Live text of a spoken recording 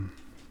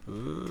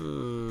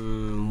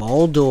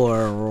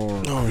Moldor.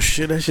 Oh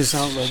shit, that shit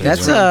sounds like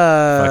That's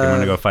Fucking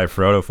want to go fight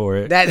Frodo for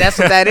it. That's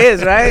what that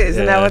is, right?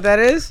 Isn't that what that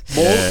is?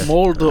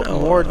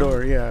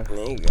 Mordor, yeah.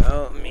 There you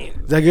go.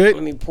 Is that good?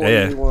 Let me pour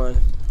you one.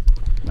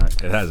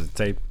 It has a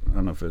tape. I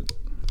don't know if it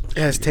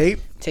has tape.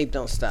 Tape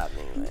don't stop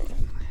me, man.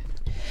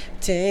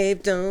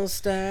 Tape don't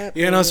stop.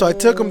 Yeah, no. So I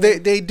took them.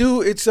 They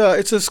do. It's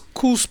a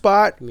cool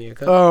spot.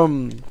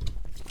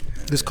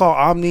 It's called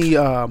Omni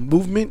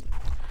Movement.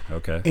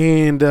 Okay.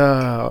 And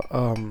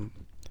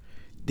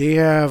they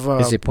have.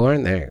 Is it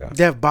pouring? There you go.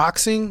 They have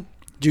boxing,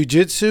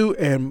 jiu-jitsu,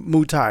 and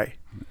Muay Thai.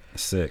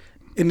 Sick.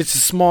 And it's a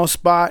small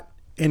spot,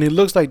 and it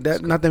looks like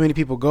that. Not that many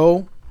people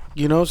go.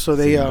 You know, so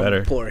they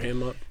pour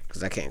him up.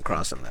 Because I can't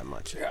cross him that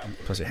much. Yeah.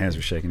 Plus your hands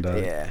were shaking, dog.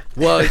 Yeah.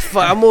 Well, it's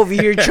I'm over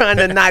here trying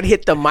to not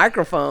hit the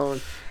microphone.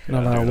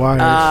 Not a lot of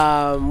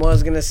wires. What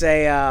was gonna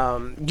say?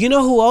 You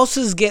know who else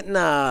is getting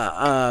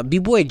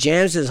B-Boy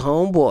Jams'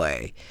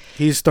 homeboy?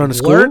 He's starting to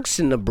school. Works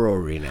in the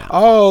brewery now.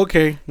 Oh,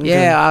 okay.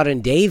 Yeah, out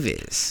in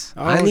Davis.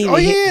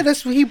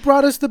 That's where he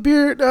brought us the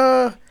beer.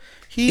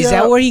 Is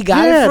that where he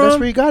got it from? Yeah, that's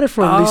where he got it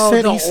from. Oh,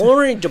 the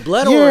orange, the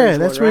blood orange. Yeah,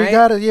 that's where he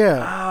got it.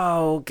 Yeah.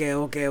 Oh,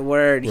 okay,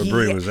 word. What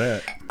brewery was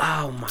that?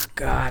 Oh my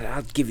God,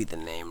 I'll give you the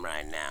name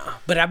right now.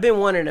 But I've been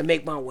wanting to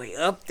make my way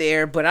up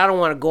there, but I don't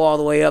want to go all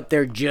the way up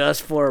there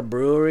just for a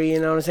brewery. You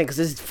know what I'm saying? Because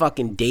this is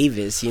fucking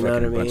Davis. You know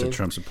what I mean? A bunch of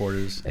Trump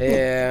supporters.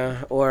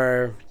 Yeah,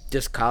 or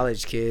just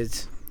college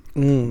kids.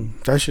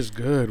 That's just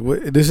good.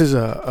 This is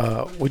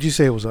what'd you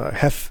say it was a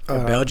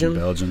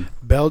Belgium?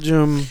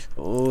 Belgium.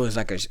 Oh, it's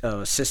like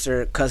a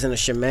sister cousin of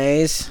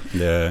Chimay's.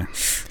 Yeah,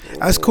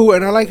 that's cool.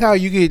 And I like how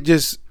you get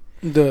just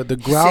the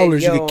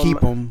growlers. You could keep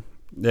them.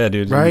 Yeah,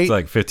 dude. Right? It's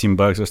like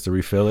 $15 just to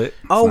refill it.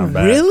 Oh,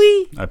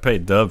 really? I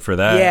paid dub for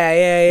that.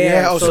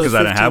 Yeah. Also, because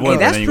I didn't have one. Hey,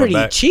 that's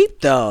pretty cheap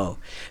though,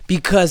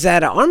 because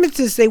at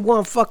Armitage they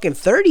want fucking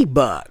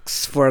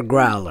 $30 for a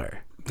growler.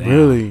 Damn.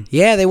 Really?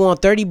 Yeah, they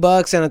want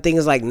 $30, and I think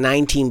it's like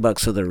 $19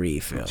 for the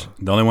refill.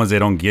 The only ones they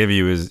don't give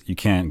you is you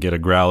can't get a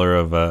growler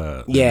of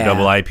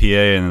double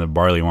IPA and the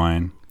barley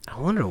wine. I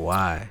wonder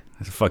why.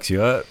 It fucks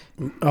you up.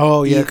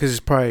 Oh yeah, because it's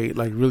probably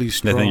like really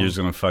strong. They think you're just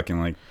gonna fucking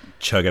like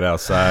chug it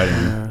outside.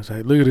 And it's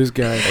like, look at this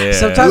guy. Yeah.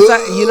 Sometimes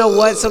you know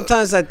what?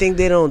 Sometimes I think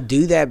they don't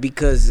do that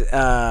because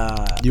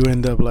you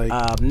end up like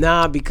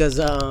because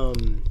you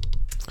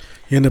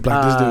end up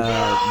like this dude.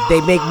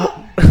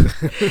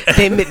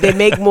 they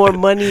make more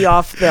money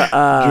off the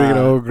drinking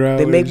the whole ground.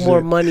 They make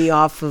more money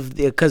off of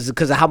because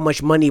of how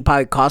much money it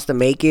probably costs to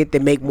make it. They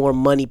make more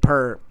money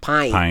per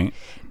pint.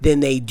 Than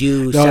they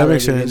do selling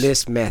it in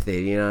this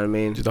method. You know what I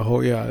mean? The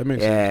whole that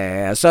makes sense.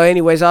 Yeah. So,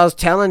 anyways, I was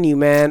telling you,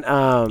 man.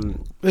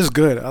 This is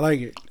good. I like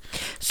it.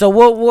 So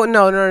what?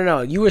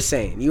 No. You were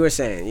saying. What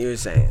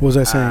was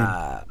I saying?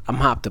 I'm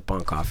hopped up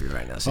on coffee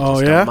right now. So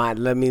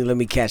let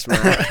me catch my.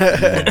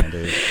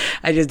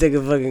 I just took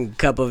a fucking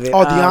cup of it.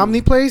 Oh, the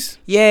Omni place.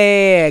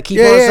 Yeah.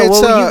 Keep on. So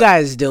what were you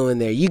guys doing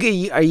there? Are you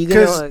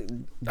gonna?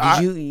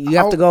 You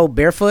have to go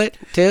barefoot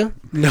too?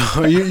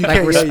 No, you like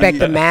can't respect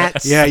the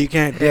mats. Yeah, you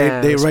can't.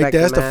 They right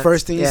there. That's the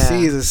first thing you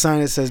see is a sign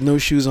that says no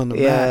shoes on the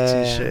mats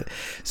and shit.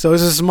 So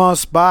it's a small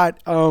spot,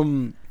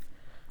 and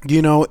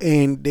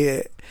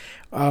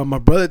my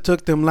brother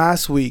took them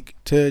last week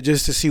to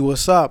see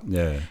what's up.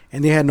 Yeah.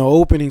 And they had no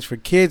openings for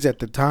kids at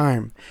the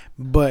time,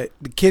 but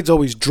the kids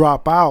always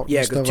drop out.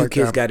 Yeah, because two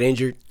kids got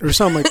injured or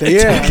something like that.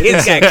 Yeah, two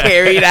kids got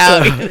carried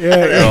out.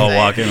 They're all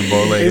walking and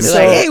bow legged. It's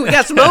like, hey, we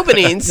got some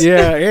openings.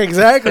 Yeah,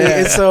 exactly.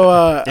 And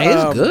so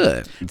it's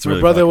good. It's my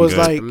really brother was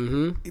good.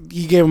 like,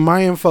 he gave him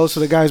my info, so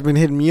the guy's been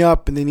hitting me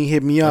up, and then he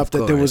hit me up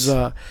that there was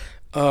a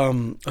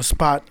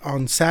spot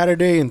on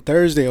Saturday and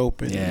Thursday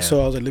open. Yeah.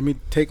 So I was like, let me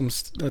take him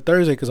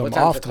Thursday because I'm off. What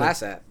time is the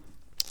class at?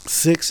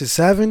 6 or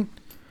 7.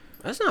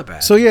 That's not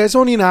bad. So yeah, it's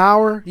only an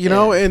hour, you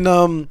know, and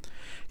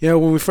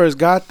when we first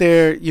got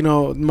there,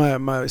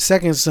 my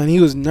second son, he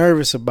was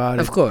nervous about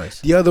it. Of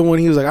course. The other one,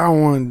 he was like, I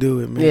don't want to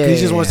do it, man. Yeah, he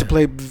just wants to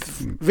play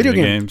video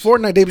games.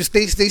 Fortnite, they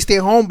stay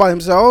home by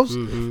themselves.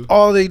 Mm-hmm.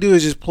 All they do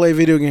is just play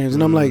video games,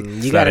 and I'm like,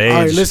 you got to.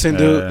 All right, listen,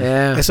 dude.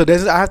 Yeah. And so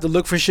I have to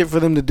look for shit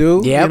for them to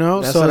do. Yep, you know,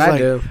 that's so what it's I like,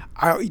 do.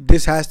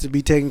 This has to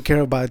be taken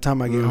care of by the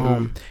time I get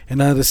home. And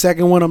the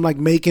second one, I'm like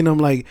making them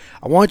like,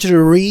 I want you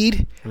to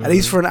read at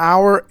least for an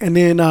hour, and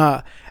then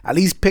at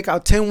least pick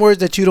out 10 words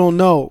that you don't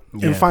know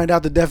and find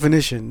out the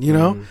definition. You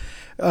know.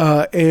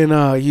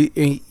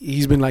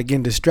 He's been like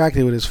getting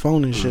distracted with his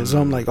phone and shit. So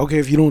I'm like, okay,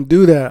 if you don't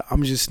do that,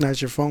 I'm just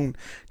snatch your phone,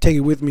 take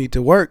it with me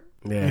to work.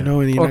 Yeah. You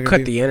know, and or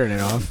cut the internet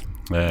off.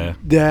 Yeah.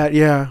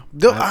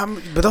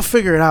 But they'll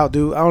figure it out,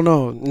 dude. I don't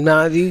know.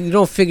 Nah, you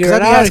don't figure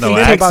it out. No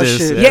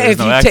access,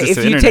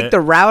 if you take the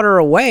router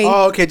away.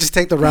 Oh, okay. Just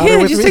take the router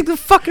with me. Just take the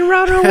fucking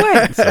router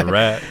away. It's a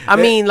rat. I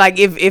mean, like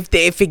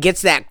if it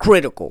gets that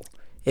critical.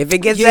 If it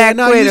gets that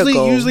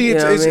critical, usually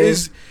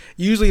it's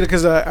usually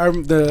because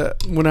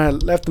when I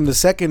left them the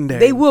second day,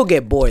 they will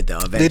get bored though.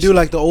 Eventually. They do.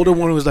 Like the older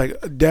one was like,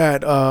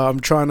 Dad, I was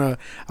trying to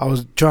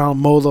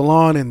mow the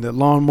lawn, and the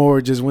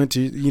lawnmower just went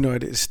to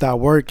it stopped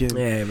working.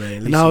 Yeah,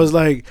 man. And I was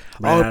like,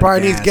 it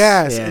probably needs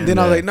gas. Yeah, and then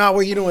I was like,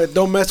 wait, you know what?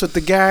 Don't mess with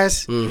the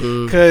gas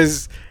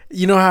because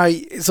you know how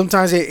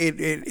sometimes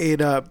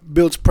it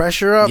builds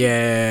pressure up.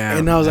 Yeah.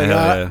 And I was like,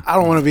 I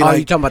don't want to be like.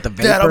 You talking about the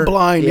vapor? That I'm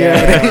blind.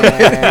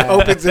 Yeah.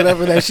 Opens it up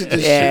and that shit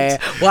just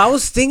shits. Well, I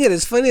was thinking.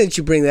 It's funny that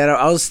you bring that up.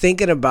 I was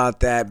thinking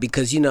about that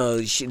because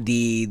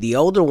the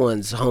older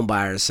one's home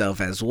by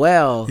herself as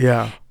well.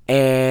 Yeah.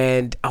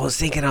 And I was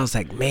thinking, I was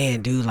like,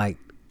 man, dude, like,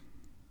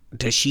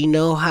 does she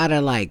know how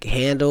to like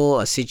handle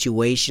a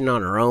situation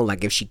on her own?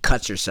 Like if she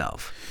cuts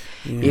herself,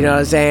 you know what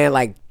I'm saying?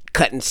 Like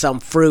cutting some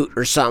fruit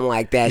or something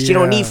like that. She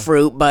don't eat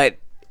fruit, but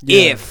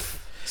if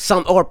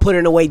or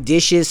putting away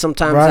dishes,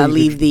 sometimes I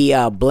leave the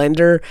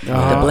blender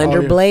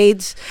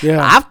blades.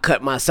 Yeah, I've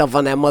cut myself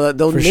on that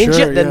those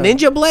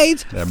ninja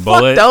blades. That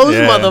bullet, fuck those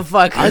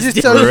motherfuckers. I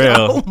just tell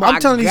you, I'm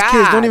telling these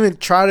kids, don't even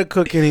try to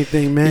cook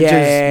anything, man.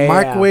 Just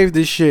microwave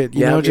this shit.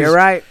 You know, you're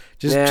right.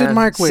 Just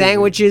microwave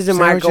sandwiches and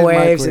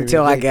microwaves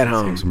until I get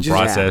home. Some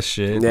processed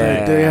shit.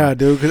 Yeah,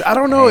 dude. Because I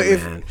don't know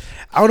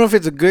if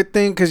it's a good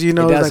thing because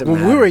like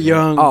when we were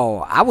young. Oh,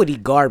 I would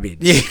eat garbage.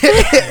 Yeah,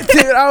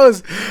 dude.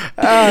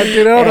 I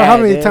don't know how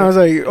many times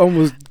I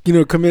almost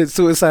committed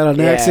suicide on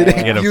accident.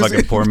 You get a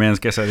fucking poor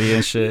man's quesadilla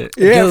and shit.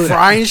 Yeah, dude.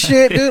 Frying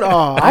shit, dude.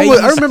 Oh,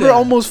 I remember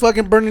almost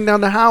fucking burning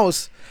down the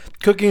house.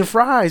 Cooking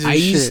fries and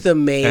shit.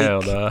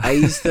 I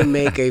used to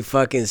make a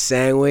fucking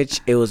sandwich.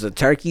 It was a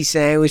turkey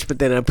sandwich, but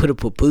then I put a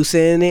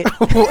pupusa in it.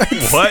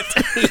 What?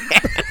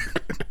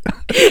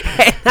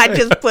 And I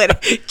just put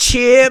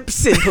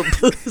chips and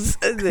pupusas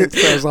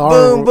and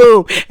boom,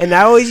 boom. And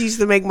I always used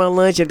to make my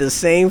lunch at the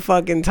same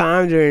fucking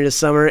time during the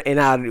summer, and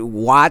I'd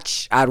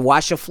watch the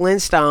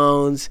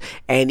Flintstones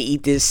and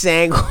eat this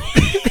sandwich.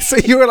 So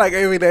you were like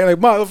every day, like,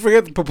 Mom, don't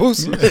forget the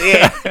pupusa.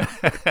 Yeah.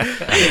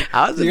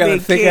 I was a big kid. You got a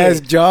thick ass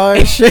jaw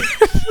and shit.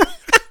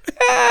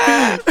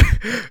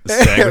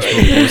 Sandwich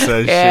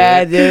pupusa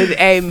shit. Dude.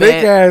 Hey,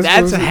 man,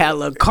 that's a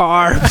hella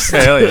carbs.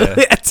 Hell yeah.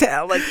 That's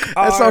hella carbs.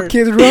 That's all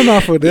kids run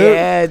off of, dude.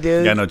 Yeah,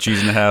 dude. Got no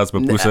cheese in the house,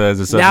 pupusa as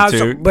a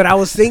substitute. But I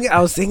was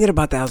thinking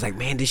about that. I was like,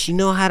 man, does she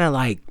know how to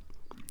like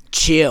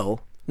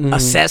chill,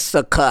 assess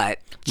the cut,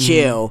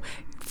 chill,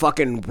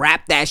 fucking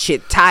wrap that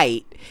shit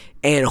tight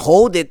and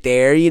hold it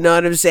there, you know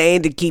what I'm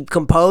saying, to keep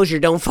composure.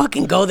 Don't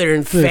fucking go there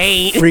and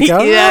faint. Freak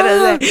out. You know what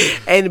I'm saying?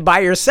 And by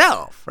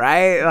yourself,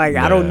 right? Like,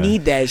 I don't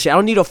need that shit. I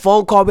don't need a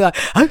phone call be like,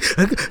 I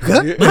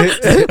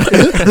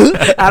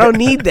don't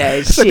need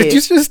that so shit. Did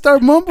you just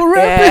start mumble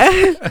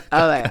rapping? Yeah.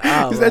 I was like,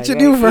 oh, is that your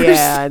new verse?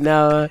 Yeah, I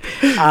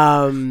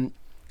know.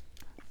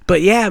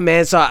 But yeah,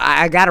 man. So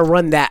I gotta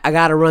run that. I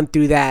gotta run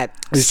through that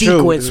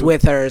sequence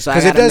with her. So I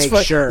gotta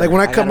make sure. Like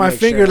when I cut my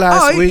finger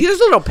last week,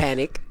 there's no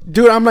panic,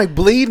 dude. I'm like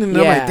bleeding, and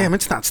I'm like, damn,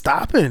 it's not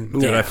stopping.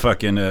 Dude, I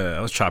fucking I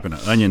was chopping an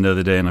onion the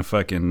other day, and a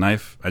fucking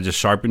knife. I just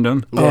sharpened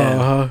them,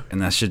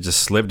 and that shit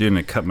just slipped, dude, and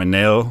it cut my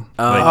nail,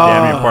 like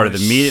damn near part of the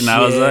meat, and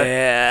I was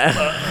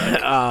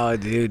like, oh,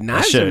 dude,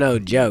 knives are no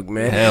joke,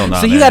 man. Hell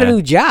no. So you got a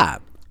new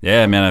job?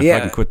 Yeah, man. I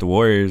fucking quit the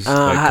Warriors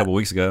like a couple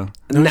weeks ago.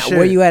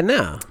 Where you at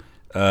now?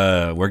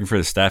 Working for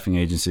the staffing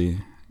agency.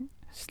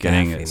 So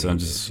I'm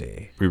just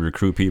we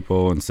recruit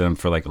people and send them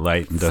for like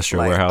light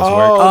industrial warehouse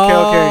work.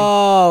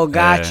 Oh,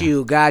 got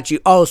you.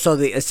 Oh, so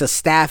it's a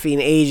staffing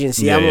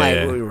agency. Yeah, I'm like,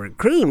 we're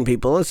recruiting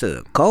people. It's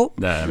a cult.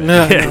 No,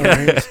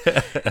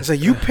 it's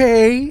like you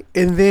pay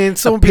and then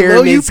some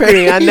below you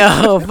pay. I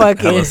know,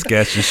 fucking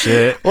sketch and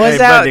shit. What's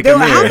that?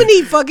 How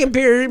many fucking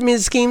pyramid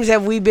schemes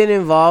have we been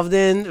involved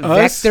in?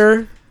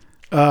 Vector.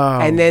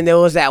 And then there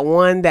was that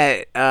one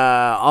that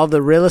all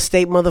the real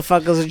estate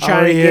motherfuckers are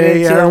trying to get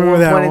into at one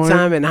point in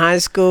time in high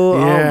school.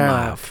 Yeah.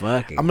 Oh my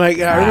fucking I'm like,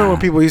 I remember when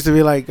people used to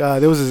be like,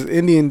 there was this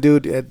Indian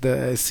dude at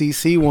the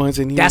CC once,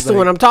 and that's the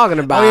one I'm talking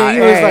about. Oh,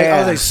 yeah, I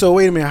was like, so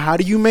wait a minute, how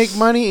do you make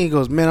money? And he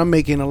goes, man, I'm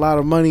making a lot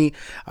of money.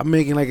 I'm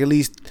making like at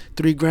least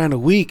 $3,000 a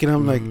week, and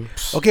I'm like,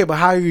 okay, but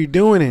how are you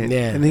doing it?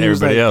 Yeah. And then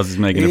everybody else is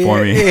making it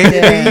for me.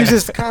 He was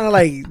just kind of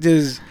like,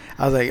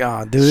 I was like,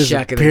 oh, dude, this is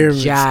a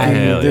pyramid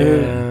scheme,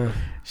 dude. Yeah.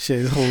 Shit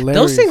is hilarious.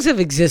 Those things have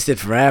existed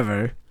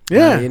forever.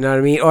 Yeah, you know what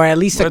I mean, or at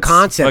least the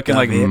concept. Fucking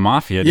like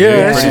mafia. Dude.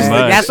 Yeah,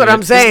 that's what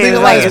I'm saying.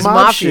 It's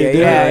mafia.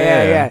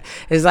 Yeah.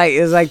 It's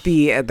like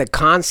the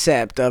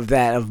concept of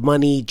that, of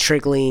money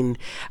trickling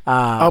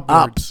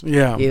upwards. Up.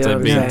 Yeah, you know, it's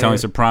like being Tony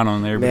Soprano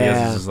and everybody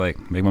else is just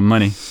like make my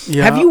money.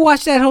 Yeah. Have you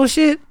watched that whole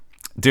shit,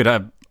 dude?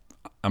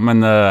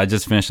 I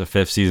just finished the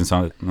 5th season, so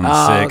I'm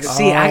on the 6th.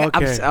 See,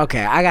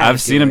 okay.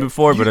 I've seen it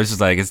before, but it's just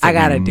like it's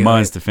taking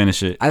months to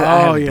finish it.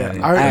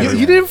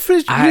 You didn't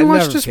finish? You didn't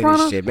watch The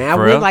Sopranos? Man, I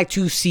read like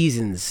 2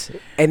 seasons,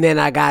 and then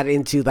I got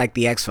into like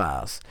the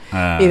X-Files.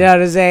 You know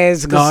what I'm saying?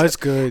 No, it's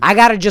good.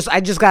 I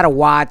just gotta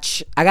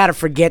watch. I gotta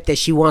forget that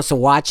she wants to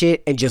watch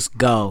it and just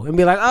go and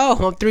be like, oh,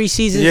 I'm 3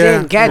 seasons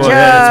in. Catch up.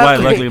 That's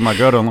why luckily my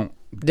girl don't.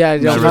 She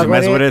doesn't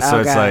mess with it,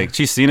 so it's like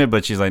she's seen it,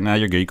 but she's like, "Nah,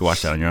 you're good. You can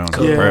watch that on your own." So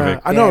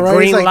perfect. I know, right?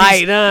 Green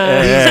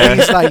light.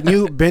 These like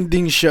new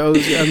bending shows.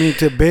 I mean,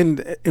 to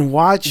bend and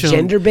watch them.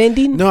 Gender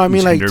bending? No, I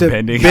mean like to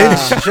binge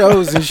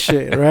shows and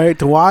shit, right?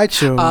 To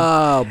watch them.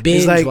 Oh,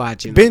 binge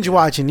watching. Binge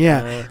watching,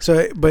 yeah.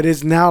 So, but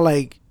it's now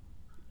like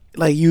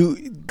like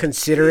you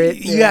consider it.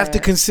 You have to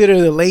consider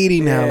the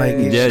lady now. Like,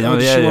 she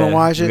want to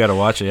watch it. You gotta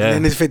watch it. Yeah.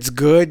 And if it's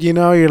good,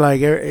 you're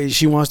like,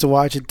 she wants to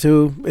watch it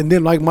too. And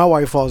then like my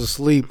wife falls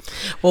asleep.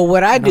 Well,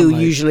 what I do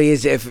usually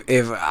is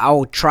if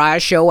I'll try a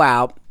show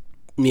out.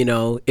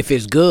 If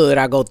it's good,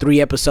 I go 3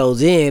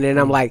 episodes in, and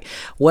I'm like,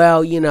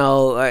 well,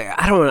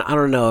 I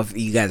don't know if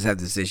you guys have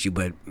this issue,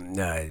 but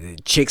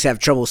chicks have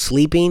trouble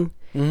sleeping.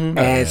 Mm-hmm.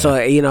 And so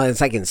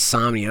it's like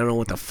insomnia. I don't know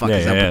what the fuck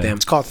is up with them.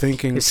 It's called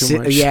thinking too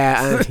much.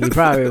 Yeah, you're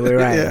probably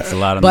right. It's a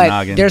lot of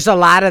but there's a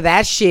lot of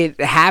that shit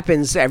that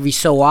happens every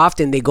so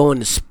often. They go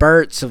into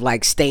spurts of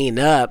like staying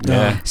up.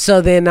 Yeah. So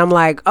then I'm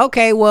like,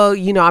 okay, well,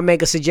 I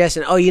make a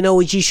suggestion. Oh, you know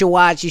what you should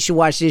watch? You should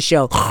watch this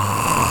show.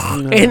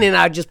 And then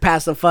I just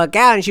pass the fuck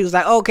out, and she was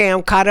like, okay,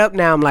 I'm caught up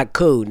now. I'm like,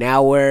 cool.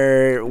 Now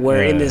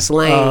we're in this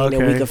lane,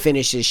 and we can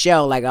finish this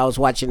show. Like I was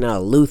watching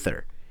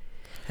Luther.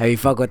 Have you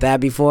fucked with that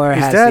before? Is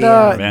that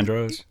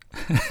Vandross?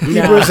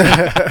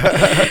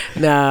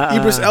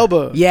 Idris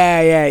Elba.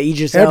 Yeah,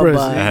 Idris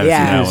Elba.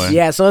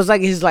 Yeah. So it's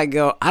like he's like,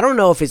 I don't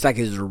know if it's like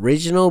his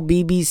original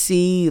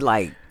BBC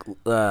like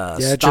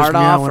start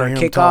off or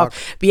kick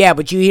off.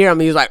 But you hear him,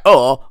 he was like,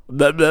 oh,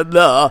 blah blah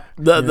blah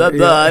blah blah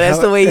blah. That's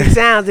the way he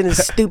sounds in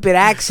his stupid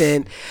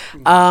accent.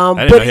 I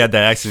didn't know he had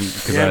that accent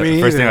because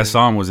the first thing I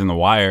saw him was in The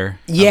Wire.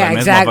 Yeah, like,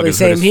 exactly.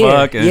 Same here.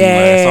 I saw him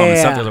in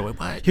something. I was like, wait,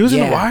 what? He was in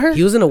The Wire?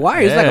 He was in The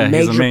Wire. He was like a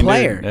major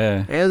player. Dude.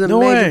 Yeah. He was a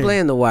major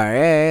player in The Wire.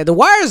 Yeah, The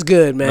Wire's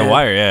good, man. The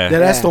Wire, yeah.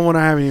 That's the one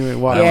I haven't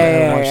even watched.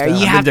 Yeah.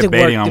 You have to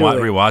debating on work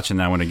through rewatching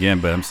that one again,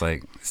 but I'm just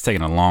like, it's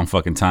taking a long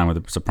fucking time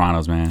with The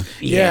Sopranos, man.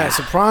 Yeah,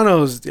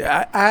 Sopranos.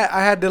 I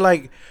had to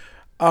like,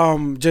 I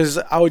would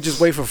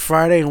just wait for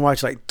Friday and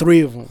watch like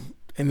 3 of them.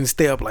 And then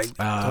stay up like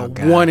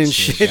 1 and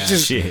shit.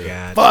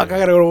 Fuck, I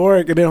gotta go to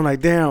work. And then I'm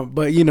like, damn.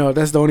 But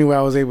that's the only way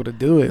I was able to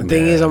do it. The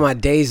thing is, on my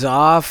days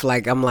off,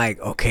 like I'm like,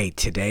 okay,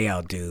 today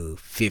I'll do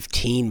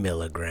 15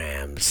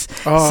 milligrams.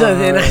 So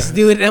then I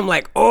do it, and I'm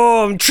like,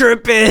 oh, I'm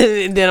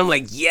tripping. And then I'm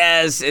like,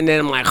 yes. And then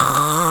I'm like,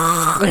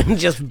 and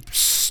just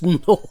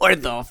snore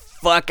the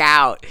fuck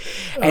out.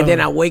 And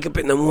then I wake up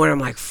in the morning, I'm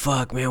like,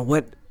 fuck, man,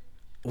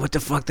 what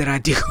the fuck did I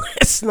do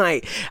last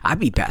night? I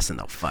be passing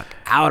the fuck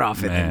out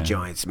off at them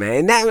joints,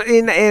 man.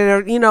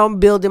 And I'm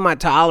building my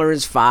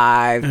tolerance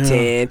 5,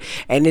 10,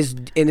 and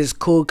it's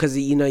cool because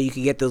you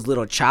can get those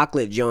little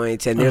chocolate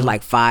joints, and there's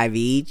like 5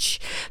 each,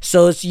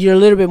 so you're a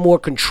little bit more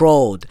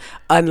controlled.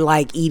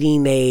 Unlike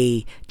eating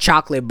a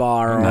chocolate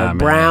bar or a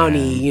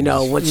brownie,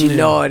 once you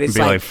know it, it's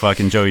like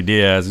fucking Joey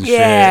Diaz and shit.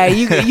 Yeah,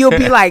 you'll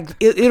be like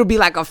it'll be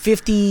like a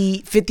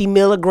 50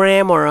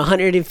 milligram or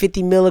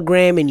 150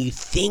 milligram, and you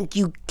think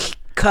you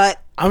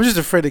cut. I'm just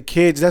afraid of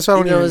kids. That's why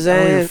I don't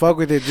even fuck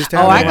with it. Just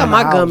I got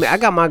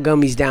my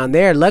gummies down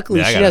there.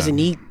 Luckily, she doesn't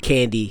eat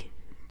candy.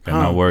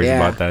 Got no worries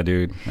about that,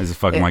 dude. I just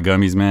fucking my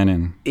gummies, man,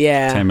 and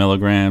 10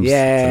 milligrams.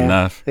 Yeah, it's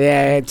enough.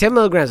 Yeah, 10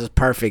 milligrams is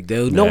perfect,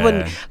 dude. No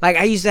one like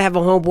I used to have a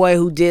homeboy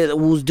who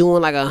was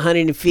doing like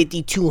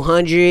 150,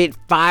 200,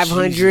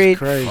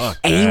 500,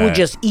 and he would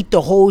just eat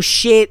the whole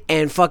shit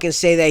and fucking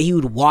say that he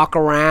would walk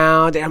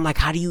around. And I'm like,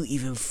 how do you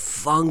even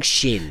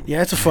function?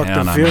 Yeah, it's a fucked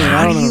up feeling.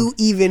 How do you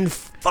even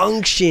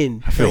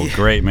function? I feel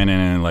great, man,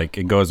 and like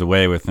it goes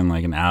away within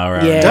like an hour.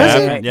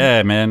 Does it?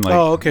 Yeah, man. Like,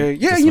 okay.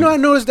 Yeah, I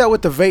noticed that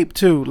with the vape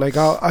too. Like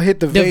I'll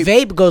hit the vape. The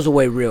vape goes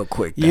away real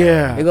quick. Though.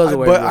 Yeah, it goes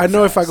away. But I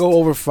know if I go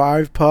over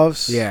 5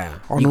 puffs,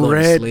 on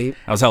red,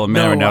 I was hella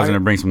mad right now. I was gonna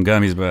bring some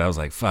gummies, but I was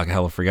like, fuck, I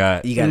hella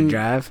forgot. You gotta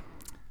drive.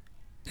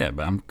 Yeah,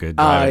 but I'm good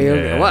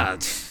driving.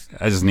 What?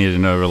 I just needed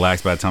to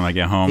relax by the time I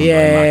get home. Knock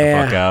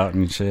the fuck out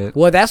and shit.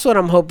 Well, that's what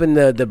I'm hoping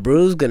the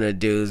brew's gonna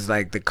do. Is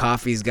like the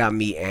coffee's got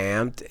me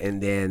amped,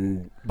 and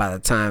then by the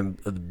time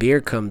the beer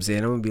comes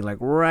in, I'm gonna be like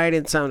right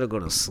in time to go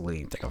to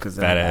sleep. Like a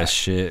fat ass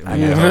shit. I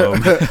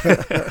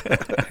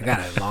got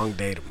a long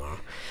day tomorrow.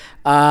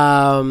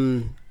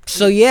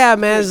 So yeah,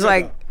 man, it's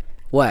like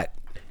what?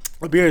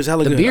 The beer is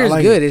hella good. The beer is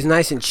good. It's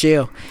nice and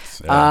chill.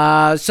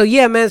 So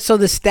yeah, man. So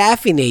the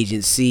staffing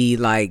agency,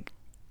 like,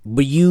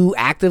 were you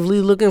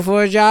actively looking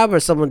for a job, or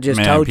someone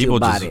just told you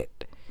about it?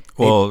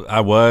 Well,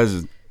 I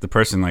was. The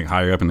person like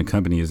higher up in the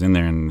company is in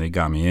there, and they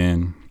got me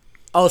in.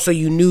 Oh, so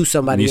you knew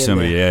somebody?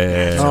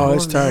 Yeah. Oh,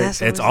 it's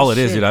tight. It's all it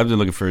is, dude. I've been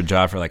looking for a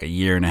job for like a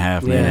year and a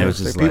half, man. It was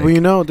just like people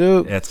you know,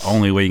 dude. That's the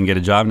only way you can get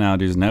a job now,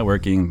 dude. Is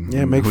networking.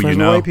 Yeah, make friends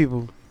with white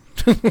people.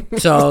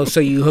 So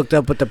you hooked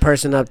up with the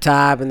person up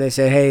top, and they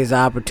said, "Hey, is an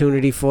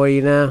opportunity for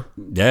you now?"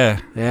 Yeah,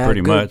 pretty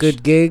much.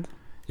 Good gig.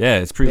 Yeah,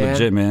 it's pretty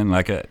legit, man.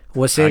 Like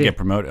what city? I get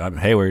promoted. I'm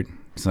Hayward,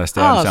 so I stay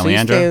out in San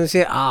Leandro.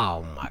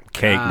 Oh my god,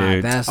 cake,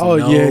 dude. That's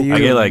I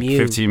get like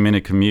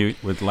 15-minute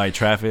commute with light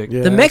traffic.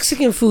 Yeah. The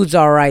Mexican food's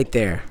all right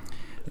there.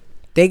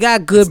 They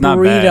got good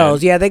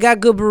burritos. Yeah, they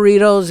got good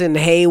burritos in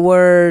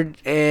Hayward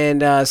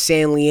and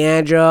San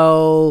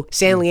Leandro.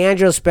 San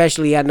Leandro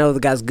especially, I know they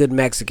got good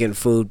Mexican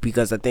food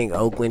because I think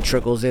Oakland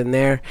trickles in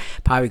there.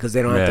 Probably because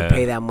they don't have to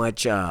pay that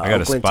much I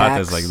got Oakland a spot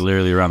tax. That's like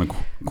literally around the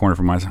corner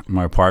from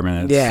my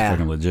apartment. That's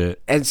fucking legit.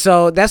 And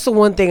so that's the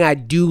one thing I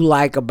do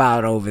like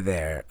about over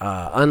there.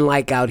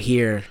 Unlike out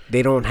here,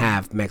 they don't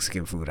have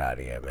Mexican food out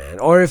here, man.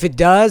 Or if it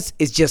does,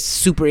 it's just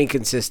super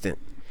inconsistent.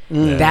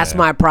 That's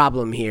my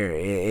problem here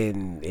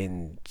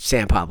in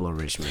San Pablo,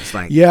 Richmond. It's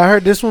like, yeah, I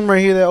heard this one right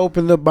here that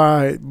opened up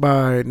by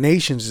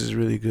Nations is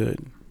really good.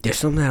 there's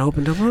something that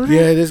opened up over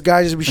there? Yeah, this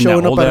guy just be In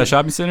showing that up old at ass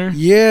shopping center.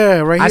 Yeah,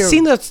 right I here.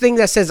 seen the thing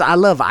that says I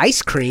love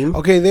ice cream.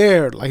 Okay,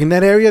 there, like in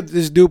that area,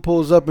 this dude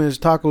pulls up in his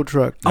taco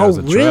truck. That was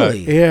Oh, a truck. really?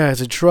 Yeah,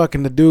 it's a truck,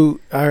 and the dude,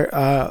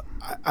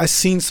 I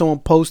seen someone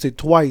post it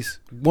twice.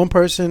 One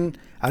person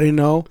I didn't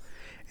know,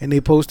 and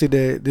they posted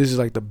that this is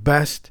like the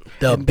best.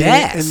 The and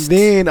best.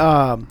 Then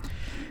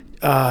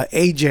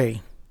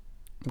AJ,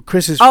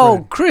 Chris's friend.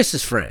 Oh,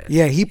 Chris's friend.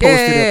 Yeah, he posted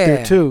up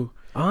there too.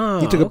 Oh,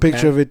 He took a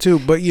picture of it too,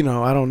 but you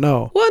know, I don't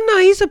know. Well, no,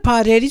 he's a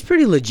pothead. He's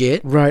pretty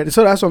legit. Right,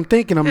 so that's what I'm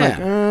thinking. I'm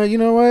like, you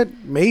know what?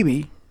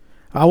 Maybe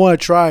I want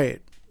to try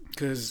it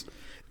because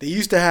they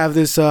used to have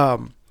this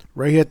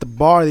right here at the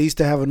bar. They used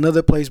to have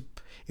another place.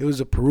 It was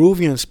a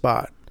Peruvian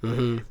spot,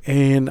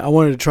 and I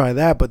wanted to try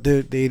that, but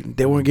they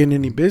weren't getting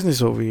any business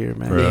over here,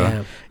 man.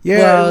 Bruh. Yeah,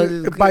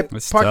 Well, by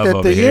it's park tough that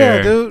over thing. here.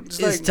 Yeah, dude. It's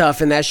like,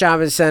 tough, and that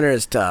shopping center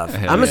is tough.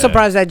 Hell I'm yeah.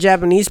 surprised that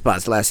Japanese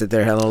spots lasted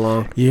there hella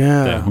long.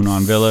 yeah. That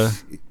Hunan Villa.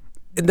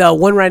 The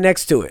one right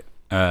next to it.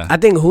 I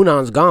think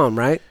Hunan's gone,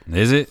 right?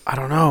 Is it? I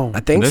don't know. I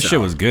think This so. shit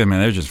was good,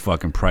 man. They were just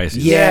fucking pricey.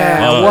 Yeah,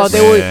 Fuck,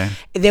 well, man.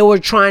 they were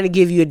trying to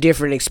give you a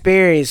different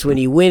experience when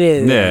you went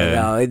in. Yeah.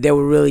 Though. They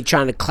were really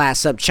trying to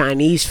class up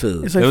Chinese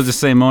food. It's It like, was the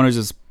same owners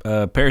as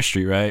Pear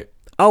Street, right?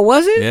 Oh,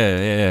 was it?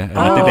 Yeah. And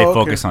I think they okay.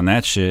 focus on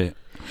that shit.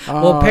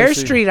 Well, I Pear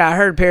see. Street, I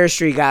heard Pear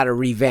Street got a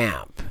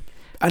revamp.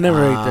 I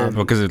never ate there.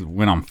 Because it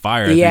went on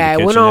fire. I Yeah, think, it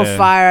the went kitchen, on yeah.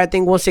 fire. I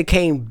think once it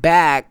came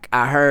back,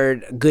 I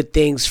heard good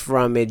things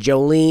from it.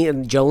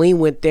 Jolene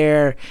went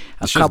there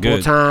a Shit's couple of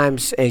good.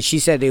 times, and she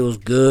said it was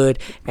good.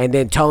 And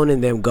then Tone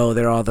and them go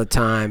there all the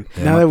time.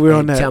 Now that we're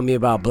on And that, tell me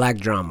about Black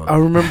Drama. I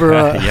remember.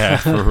 Yeah,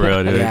 for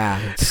real, dude. Yeah,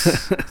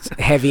 it's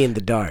heavy in the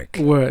dark.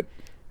 What?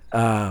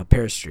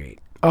 Pear Street.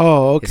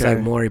 Oh, okay. It's like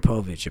Maury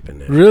Povich up in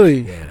there.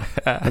 Really? Yeah.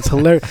 That's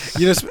hilarious.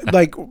 You know,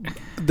 like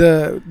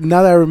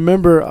now that I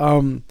remember,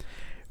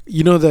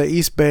 you know, the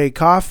East Bay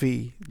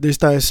Coffee, they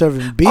started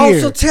serving beer. Oh,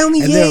 so tell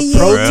me, and yeah, they're yeah,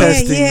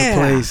 protesting yeah.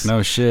 the place.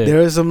 No shit. There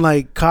was some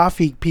like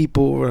coffee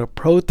people were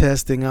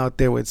protesting out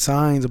there with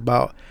signs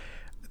about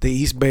the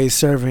East Bay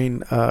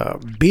serving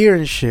beer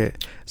and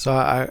shit. So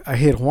I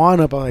hit Juan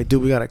up. I'm like,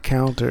 dude, we got to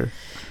counter.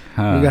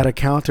 Huh. We got to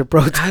counter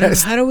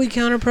protest. How do we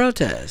counter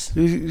protest?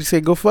 You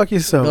say, go fuck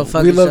yourself. Go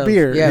fuck we yourself. love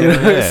beer. Yeah, you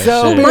know? yeah,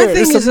 Sell shit. beer. My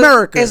thing it's is,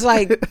 America. it's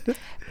like,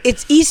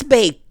 it's East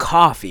Bay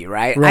coffee,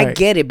 right? I Right.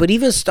 get it, but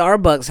even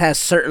Starbucks has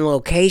certain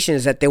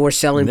locations that they were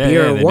selling Yeah,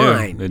 beer yeah, and they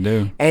wine. do. They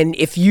do. And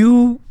if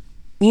you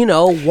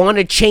want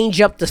to change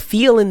up the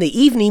feel in the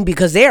evening,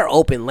 because they're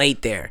open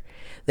late there.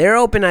 They're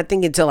open, I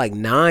think, until like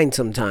 9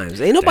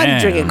 sometimes. Ain't nobody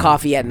Damn. drinking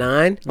coffee at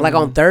 9. Like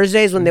on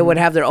Thursdays when they would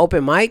have their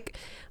open mic.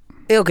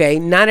 Okay,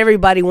 not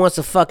everybody wants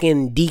a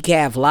fucking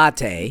decaf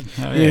latte.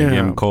 Hell Yeah. Give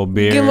them cold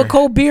beer. Give them a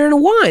cold beer and a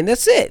wine.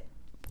 That's it.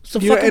 It's a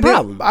You know, fucking and then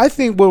problem. I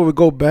think what would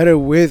go better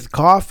with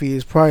coffee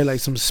is probably like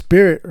some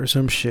spirit or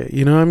some shit.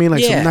 You know what I mean?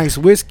 Like Yeah. some nice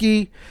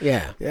whiskey.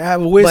 Yeah. Yeah,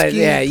 have a whiskey. But,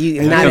 yeah,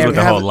 you- and not Because then with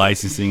the have- whole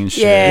licensing and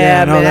shit.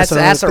 Yeah, no, man, that's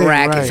that's a another thing,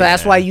 racket. right. So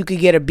that's why you could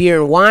get a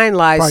beer and wine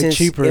license.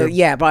 cheaper.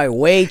 Yeah, probably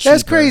way cheaper.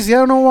 That's crazy. I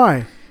don't know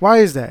why. Why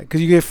is that?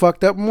 Because you get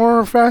fucked up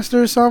more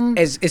faster or something?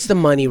 It's the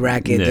money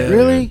racket. Yeah. Dude.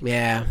 Really?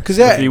 Yeah. Because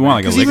If you want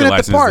like a 'cause liquor even at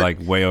the license, park,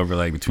 like way over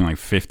like between like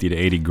 50 to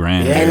 80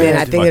 grand. Yeah. And then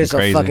I It's think fucking there's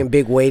crazy. a fucking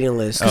big waiting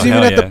list. Because Oh, even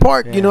hell at the yeah.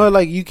 park, Yeah. you know,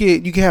 like you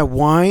can have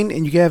wine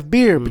and you can have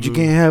beer, but you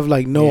can't have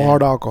like no Yeah.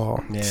 hard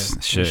alcohol. Yeah.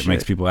 Shit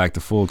makes people act a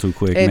fool too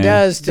quick, It man.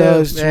 does too.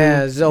 Does too.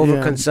 Yeah, it's Yeah.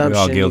 overconsumption. We're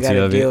all You guilty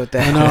gotta of it. deal with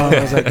that. I know.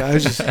 I was like, I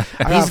just.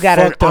 I He's got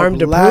an fucked up arm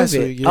to last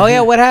prove it. week, Oh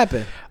yeah, what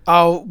happened?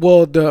 Oh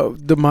well,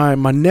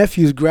 my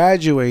nephews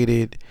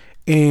graduated,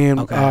 and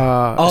Oh,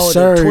 the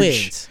Surge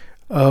twins.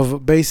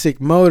 of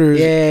Basic Motors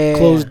Yeah.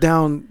 closed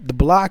down the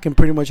block and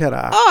pretty much had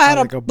a Oh, I had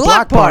like a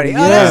block party.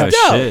 Oh, Yeah. that's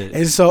dope. shit.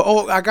 And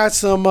so, I got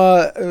some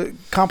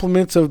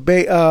compliments of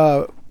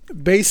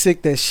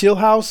Basic, that Shill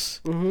House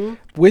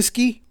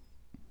whiskey.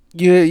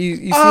 You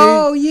see?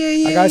 Oh yeah,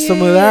 yeah. I got some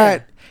yeah. of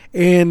that,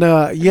 and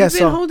yeah, You been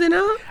so holding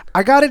out?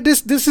 I got it.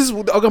 This is.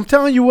 I'm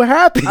telling you what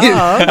happened. Oh,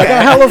 okay. I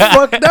got hella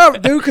fucked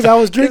up, dude, because I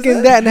was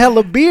drinking that and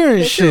hella beer and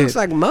It shit. looks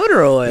like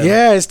motor oil.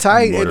 Yeah, it's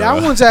tight. And that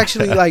Motor. one's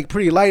actually like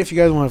pretty light if you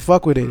guys want to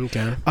fuck with it.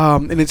 Okay.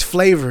 And it's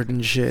flavored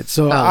and shit.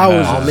 So Oh, I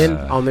was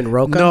almond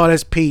roca. no,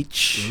 that's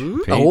peach.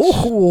 Peach.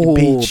 Oh,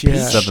 Peach, yeah.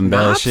 Southern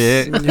Belle schnapps?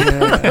 shit.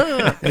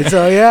 Yeah. And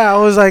so yeah, I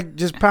was like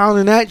just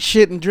pounding that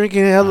shit and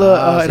drinking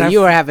hella. So and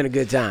you were having a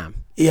good time.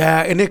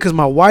 yeah, and then because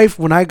my wife,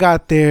 when I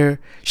got there,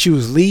 she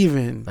was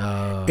leaving,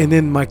 Oh. and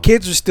then my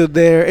kids were still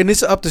there, and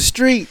it's up the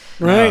street,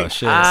 right? Oh,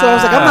 shit. So I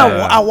was like,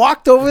 I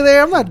walked over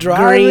there. I'm not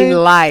driving. Green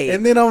light.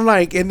 And then I'm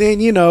like, and then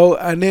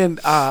I'm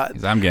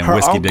getting her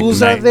whiskey dick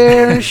uncles are tonight.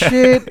 there and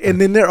shit, and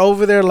then they're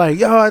over there like,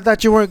 yo, I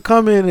thought you weren't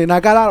coming, and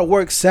I got out of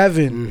work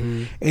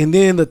 7, and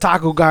then the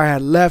taco guy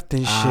had left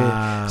and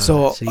shit.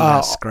 So you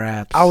got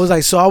scraps. I was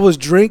like, so I was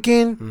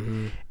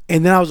drinking,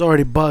 and then I was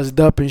already buzzed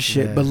up and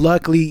shit. Yeah. But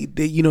luckily,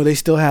 they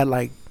still had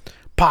like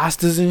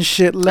pastas and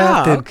shit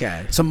left.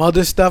 And some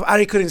other stuff.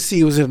 I couldn't see.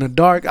 It was in the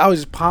dark. I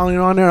was just piling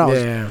on there. I was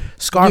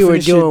scarfing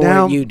the shit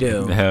down. What you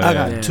do. I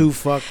got too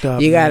fucked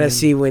up. You gotta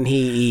see when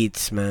he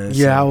eats, man.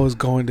 Yeah, I was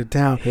going to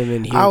town. Him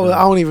and I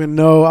don't even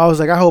know. I was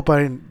like, I hope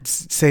I didn't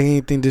say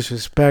anything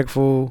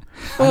disrespectful.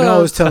 I know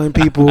I was telling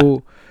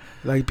people,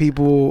 like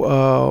people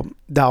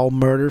that I'll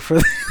murder for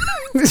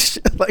this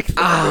shit. Like,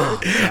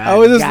 I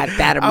was just, got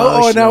that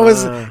emotional.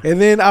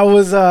 And I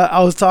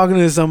was talking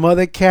to some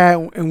other cat,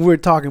 and we were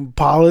talking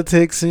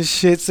politics and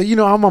shit. So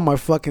I'm on my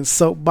fucking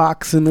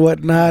soapbox and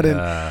whatnot,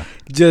 and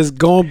just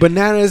going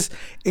bananas.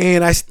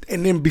 And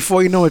then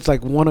before you know, it's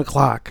like 1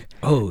 o'clock.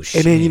 Oh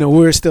shit! And then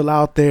we're still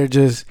out there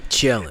just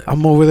chilling.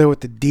 I'm over there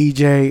with the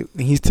DJ,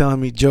 and he's telling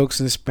me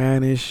jokes in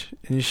Spanish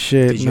and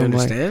shit. Did you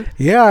understand? Like,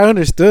 yeah, I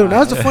understood. That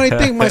was the funny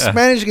thing. My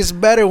Spanish gets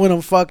better when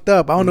I'm fucked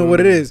up. I don't know what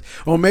it is,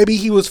 or maybe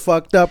he was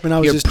fucked up, and I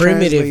was Your just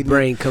primitive translating.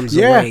 brain comes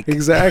awake. Yeah,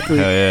 exactly.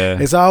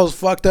 And so I was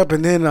fucked up,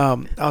 and then I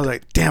was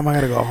like, damn, I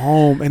gotta go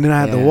home, and then I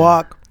had to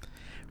walk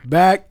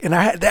back, and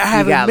I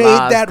haven't made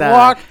that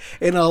walk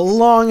in a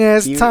long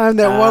ass time.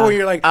 That walk where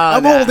you're like,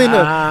 I'm holding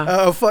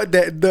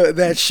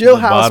that Shill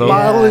House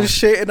bottle and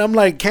shit, and I'm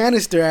like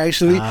canister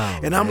actually,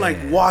 and I'm like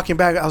walking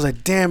back. I was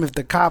like, damn, if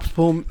the cops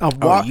pull me,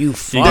 you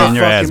getting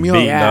your ass beat,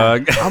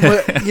 dog. I'm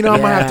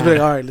gonna have to be like,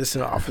 all right,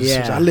 listen,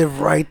 officers, I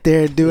live right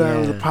there, dude. I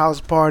was at a house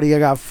party. I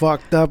got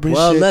fucked up and shit.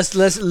 Well,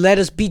 let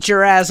us beat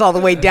your ass all the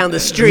way down the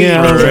street.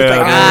 Yeah, all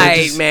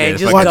right, man,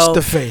 just watch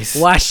the face.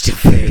 Watch the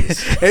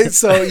face. And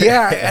so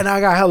and I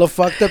got hella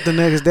fucked up the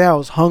next day. I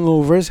was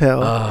hungover as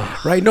hell.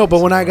 Right? No,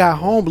 but when I got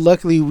home,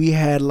 luckily we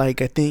had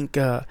like, I think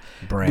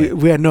bread.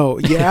 We had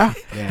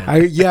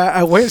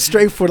I went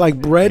straight for like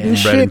bread and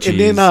shit, and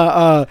then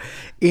I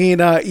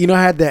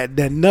had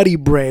that nutty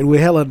bread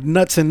with hella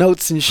nuts and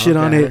oats and shit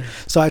on it.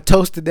 So I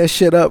toasted that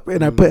shit up,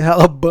 and I put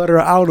hella butter.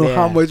 I don't know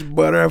how much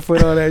butter I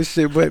put on that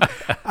shit, but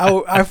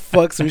I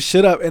fucked some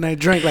shit up, and I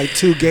drank like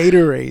 2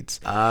 Gatorades.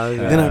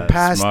 Then I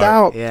passed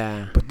out.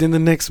 Yeah. But then the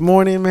next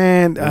morning,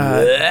 man,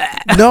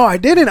 no, I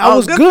didn't. I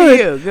was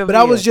good, but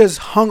I was just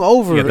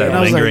hungover. You got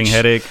that lingering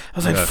headache. I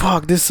was like,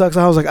 fuck, this sucks.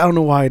 I was like, I don't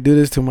know why I do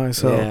this to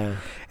myself. Yeah.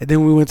 And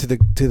then we went to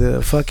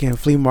the fucking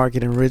flea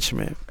market in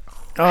Richmond.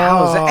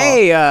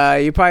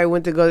 You probably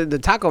went to go. The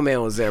Taco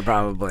Man was there,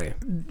 probably.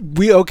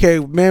 We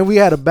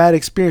had a bad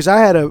experience.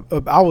 I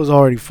was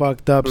already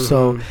fucked up,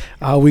 so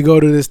we go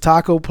to this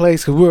taco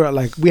place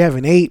because we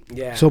haven't ate.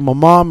 Yeah. So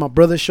my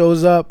brother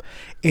shows up,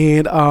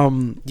 and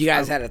you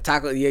guys had a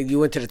taco. You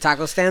went to the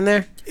taco stand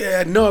there?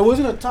 Yeah, no, it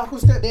wasn't a taco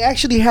stand. They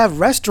actually have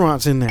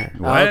restaurants in there.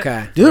 What?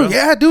 Okay, dude. Really?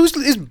 Yeah, dude,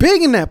 it's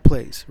big in that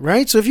place,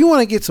 right? So if you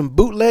want to get some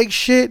bootleg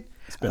shit,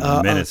 it's been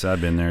minutes I've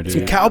been there, dude.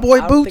 Some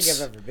cowboy boots. I don't think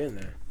I've ever been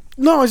there.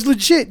 No, it's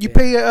legit. You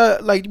pay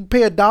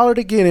 $1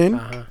 to get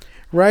in,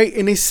 right?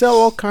 And they sell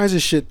all kinds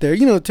of shit there.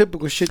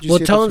 Typical shit you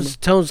see. Well,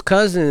 Tone's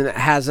cousin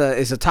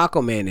is a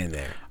taco man in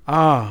there.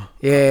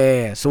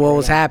 Yeah. So what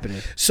was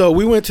happening? So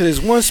we went to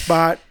this one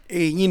spot.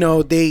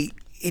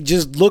 It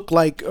just looked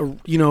like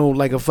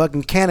a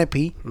fucking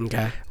canopy.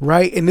 Okay.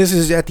 Right, and this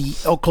is at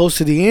close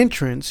to the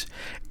entrance,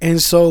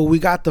 and so we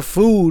got the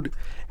food,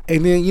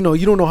 and then you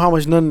don't know how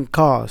much nothing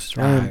costs,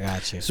 right? I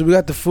got you. So we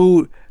got the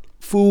food.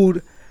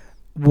 Food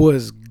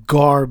was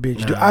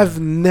garbage. Dude, I've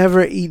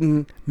never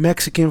eaten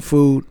Mexican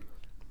food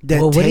that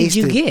tasted. What did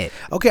you get?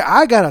 Okay,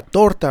 I got a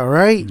torta,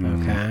 right?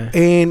 Okay.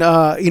 And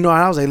and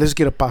I was like, let's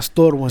get a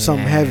pastor one,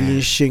 something heavy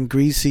and shit and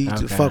greasy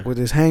to fuck with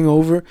this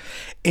hangover.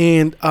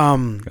 And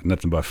got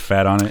nothing but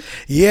fat on it.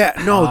 Yeah,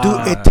 no,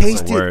 dude, it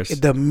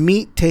tasted. The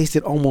meat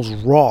tasted almost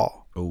raw.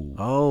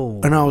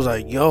 Oh. And I was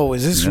like, yo,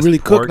 is this really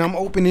cooked? And I'm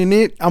opening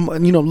it. I'm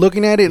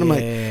looking at it. And I'm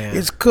like,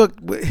 it's cooked.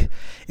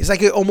 It's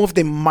like almost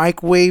they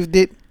microwaved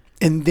it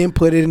and then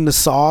put it in the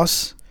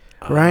sauce,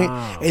 right?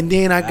 And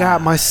then I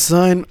got my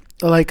son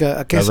like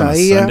a quesadilla. That was on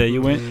Sunday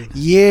you went?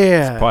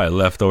 Yeah. It's probably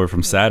leftover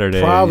from Saturday.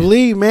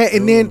 Probably, man.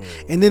 And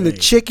then the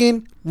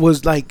chicken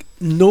was like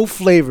no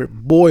flavor,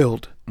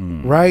 boiled.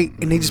 Right,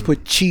 and they just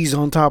put cheese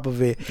on top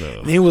of it.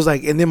 And it was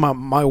like, and then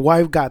my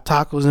wife got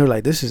tacos, and they're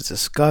like, "This is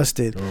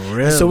disgusting."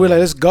 Really? And so we're like,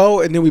 "Let's go."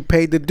 And then we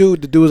paid the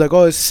dude. The dude was like,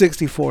 "Oh, it's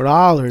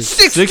 $64."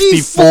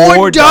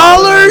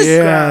 $64?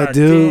 Yeah, God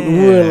dude. damn.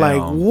 We were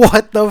like,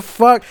 "What the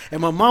fuck?" And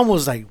my mom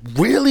was like,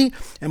 "Really?"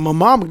 And my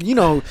mom,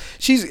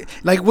 she's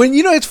like, when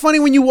it's funny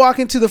when you walk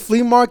into the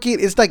flea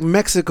market, it's like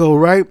Mexico,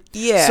 right?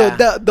 Yeah. So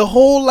the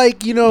whole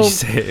you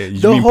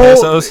the mean whole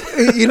pesos?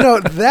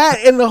 That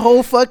and the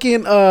whole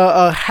fucking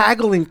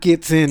haggling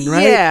gets in,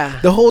 right? Yeah.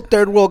 The whole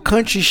third world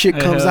country shit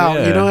comes out,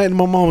 yeah. And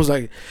my mom was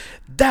like,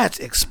 that's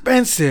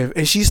expensive.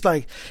 And she's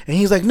like, and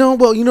he's like, no,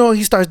 well,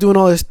 he starts doing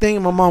all this thing.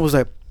 And my mom was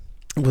like,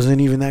 it wasn't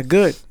even that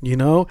good,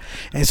 And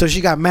so she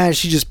got mad.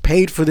 She just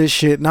paid for this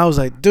shit. And I was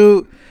like,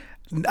 dude,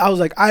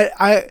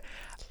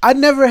 I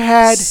never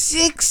had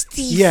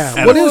 60.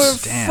 Yeah. What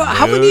is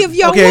how many of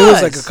y'all Okay, it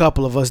was like a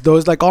couple of us though.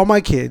 It's like all my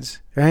kids,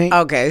 right?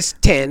 Okay, it's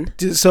 10.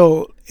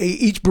 So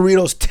each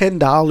burrito's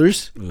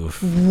 $10.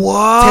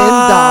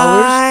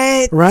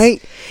 What? $10,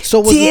 right? So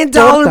was $10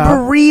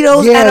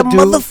 burritos at a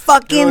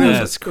motherfucking.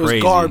 That's crazy. It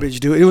was garbage,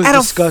 dude. It was at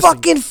disgusting. a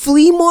fucking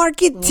flea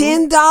market.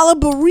 $10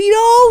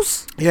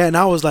 burritos. Yeah, and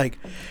I was like,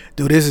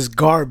 dude, this is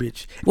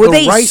garbage. Were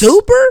they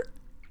super?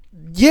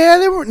 Yeah,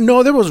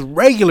 there was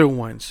regular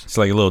ones. It's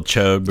like a little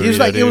chub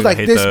burrito. It was like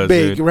this those,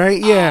 big, dude.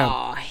 right? Yeah.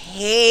 Oh,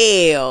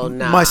 hell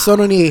no. My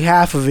son only ate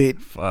half of it,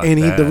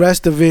 and the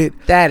rest of it.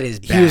 That is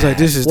bad. He was like,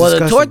 "This is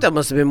disgusting." The torta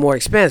must have been more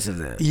expensive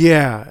then.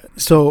 Yeah.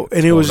 So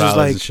and it was just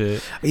like,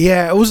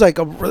 yeah, it was like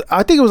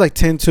I think it was like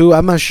 10 too.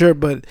 I'm not sure,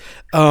 but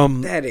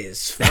that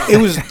is.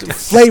 It was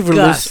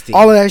flavorless. Disgusting.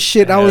 All of that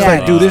shit. I was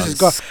like, dude, this is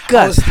garbage.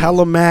 I was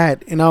hella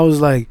mad, and I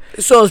was like,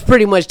 so it was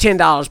pretty much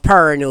 $10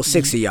 per, and it was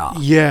 6 of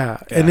y'all. Yeah,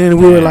 and then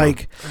we were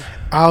like.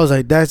 I was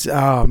like, that's,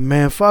 oh,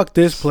 man, fuck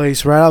this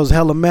place, right? I was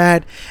hella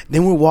mad.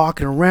 Then we're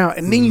walking around,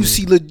 and then you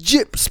see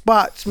legit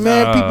spots,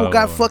 man. People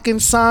got fucking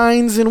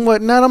signs and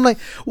whatnot. I'm like,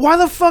 why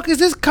the fuck is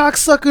this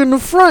cocksucker in the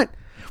front?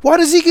 Why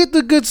does he get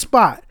the good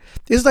spot?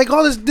 It's like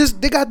all this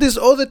they got this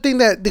other thing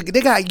that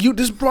they got you.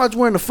 This broad's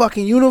wearing a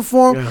fucking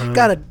uniform,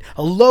 got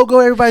a logo.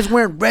 Everybody's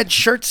wearing red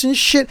shirts and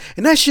shit,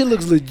 and that shit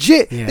looks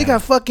legit. Yeah. They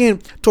got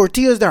fucking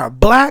tortillas that are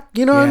black,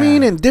 you know what I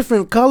mean, and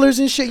different colors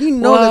and shit. You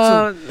know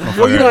that's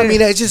you know what I mean.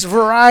 It's just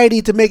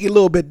variety to make it a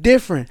little bit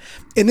different.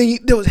 And then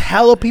there was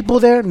hella people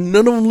there.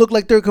 None of them looked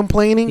like they're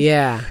complaining.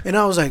 Yeah, and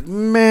I was like,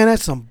 man,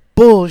 that's some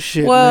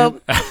bullshit.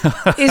 Well,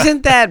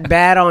 isn't that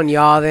bad on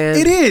y'all then?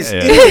 It is.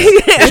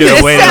 Yeah. Should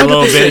have waited a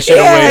little bit.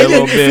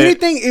 If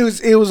anything, it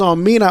was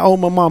on me, and I owe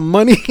my mom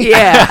money.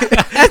 Yeah,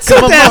 that's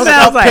what that sounds like.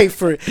 I'll pay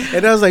for it,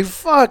 and I was like,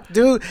 "Fuck,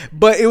 dude!"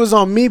 But it was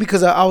on me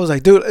because I was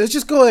like, "Dude, let's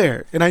just go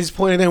there." And I just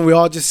pointed in. We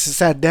all just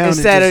sat down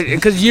instead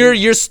because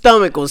your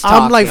stomach was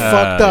talking. I'm like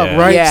fucked up,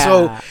 right? Yeah,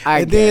 so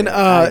and then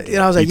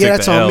I was like, "Yeah,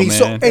 that's on me."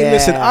 So hey,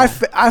 listen,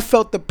 I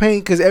felt the pain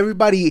because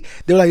everybody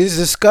they're like, "This is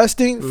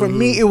disgusting." For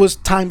me, it was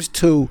times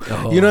 2.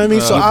 You know what I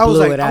mean? So I was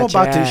like, I'm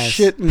about to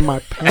shit in my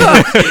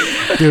pants,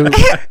 dude.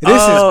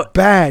 This is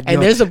bad.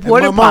 And there's a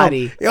porta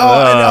potty. And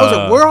I was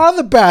like, where are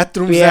the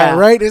bathrooms at?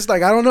 Right? It's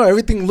like I don't know.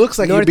 Everything looks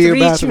like it'd be a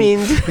bathroom.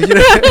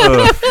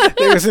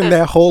 They was in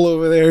that hole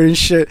over there and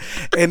shit.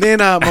 And then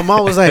my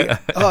mom was like,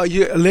 "Oh,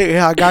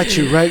 yeah, I got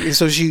you." Right? And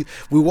so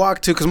we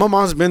walked to because my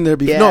mom's been there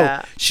before.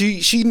 No,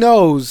 she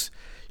knows.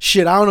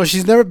 Shit, I don't know.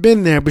 She's never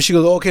been there, but she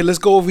goes, "Okay, let's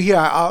go over here.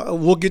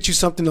 We'll get you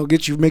something that'll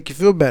make you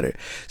feel better."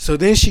 So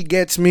then she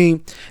gets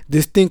me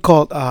this thing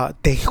called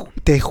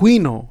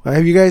tejuino.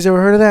 Have you guys ever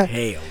heard of that?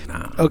 Hell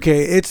no.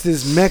 Okay, it's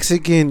this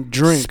Mexican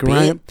drink,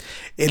 right?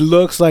 It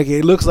looks like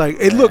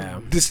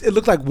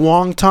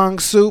wonton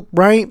soup,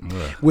 right?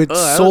 With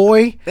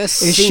soy and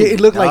shit.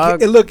 It looked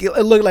like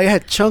it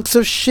had chunks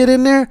of shit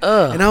in there,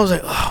 and I was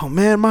like, "Oh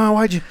man, Mom,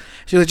 why'd you?"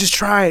 She was like, just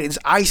try it. It's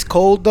ice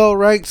cold though,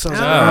 right? So I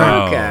was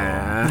like,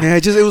 okay. Yeah,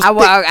 it was.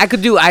 I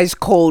could do ice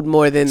cold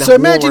more than. So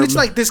imagine it's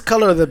like this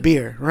color of the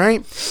beer,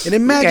 right? And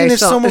imagine if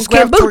someone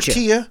grabbed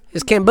tortilla.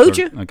 It's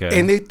kombucha. Okay.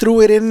 And they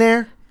threw it in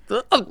there.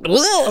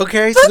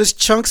 Okay, so there's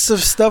chunks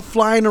of stuff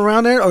flying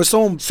around there, or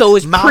someone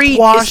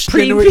mouthwash.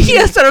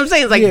 Yeah, that's what I'm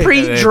saying. It's like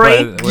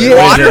pre-drink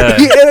water.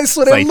 Yeah, that's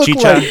what it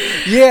looked like.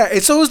 Yeah,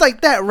 and so it was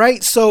like that,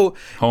 right? So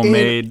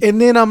homemade. And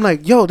then I'm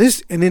like, yo,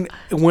 this. And then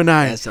when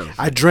I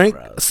drank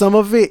some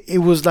of it, it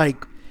was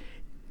like,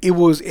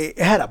 it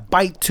had a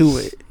bite to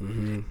it,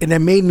 and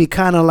that made me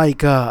kind of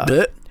like,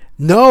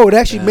 no, it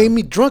actually made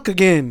me drunk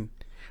again.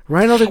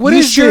 Right? I was like, what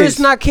is this? It's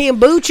not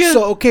kombucha?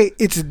 So, okay,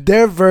 it's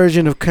their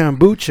version of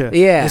kombucha.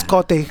 Yeah. It's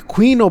called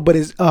tejuino, but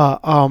it's...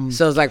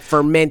 so it's like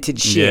fermented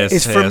shit. Yes,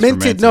 it's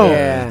fermented.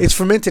 It's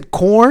fermented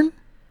corn.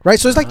 Right?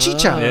 So it's like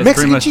chicha. Yeah,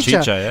 Mexican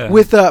chicha.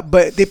 With,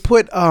 but they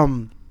put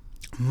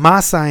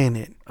masa in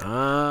it.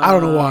 I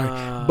don't know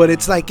why, but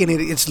it's like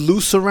it's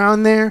loose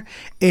around there,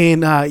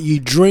 and you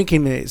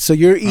drinking it. So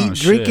you're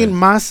drinking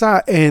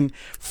masa and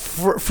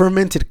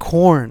fermented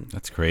corn.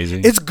 That's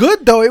crazy. It's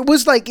good though. It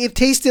was like it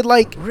tasted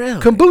like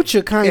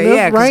kombucha kind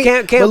of,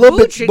 right? A little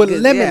bit, but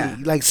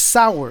lemony, like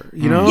sour.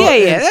 You know?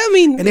 Yeah. I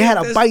mean, and it had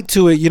a bite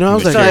to it. You know, I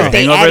was like, so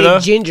they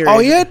added ginger. Oh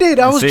yeah, it did.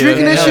 I was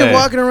drinking that shit,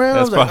 walking around.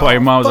 That's probably why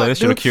your mom was like, "This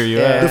should cure you."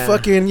 The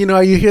fucking,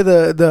 you hear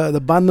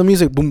the banda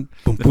music, boom,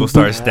 boom, boom. People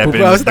start stepping.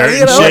 What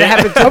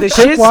happened to the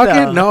shit?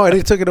 Walking? No,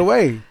 they took it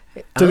away.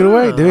 They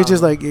were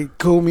just like, it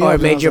cooled me off. Or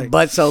it made your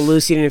butt so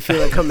loose you didn't feel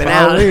it coming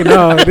out.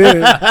 No, it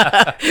didn't.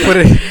 I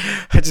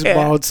just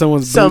borrowed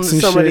someone's boots and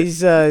shit.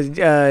 Somebody's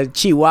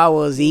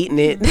chihuahuas eating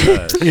it.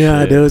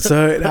 Yeah, dude.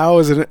 So that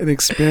was an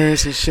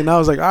experience and shit. And I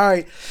was like, all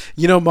right.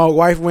 My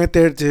wife went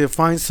there to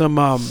find some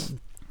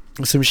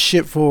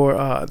shit for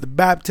the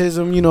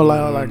baptism,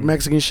 like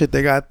Mexican shit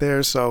they got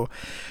there. So,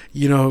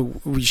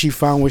 she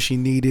found what she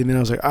needed. And I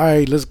was like, all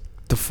right, let's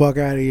the fuck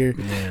out of here,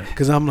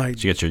 because I'm like,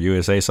 did you get your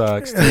USA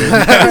socks?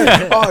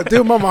 Oh,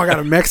 dude, my mom got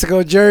a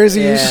Mexico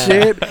jersey and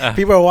shit.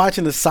 People are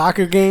watching the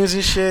soccer games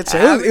and shit. So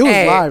it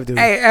was live, dude.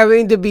 Hey, I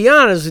mean, to be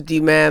honest with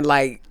you, man,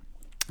 like,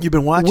 you've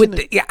been watching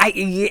it? Yeah.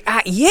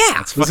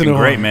 It's fucking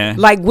great, man.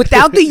 Like,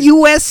 without the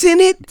US in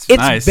it, it's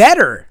nice.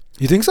 Better.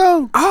 You think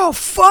so? Oh,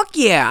 fuck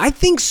yeah. I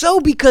think so,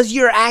 because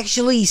you're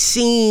actually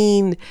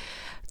seeing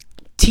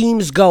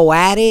teams go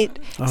at it.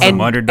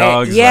 Some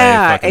underdogs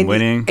like fucking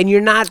winning. And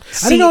you're not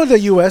I didn't know the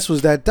U.S.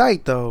 was that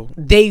tight, though.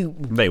 They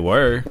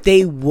were,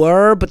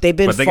 but they've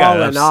been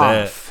falling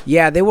off.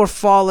 Yeah, they were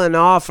falling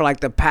off for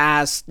like the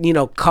past,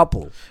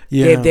 couple.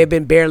 Yeah. They've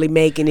been barely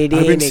making it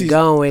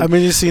going. I've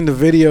been just seeing the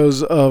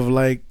videos of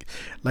like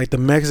the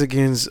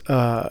Mexicans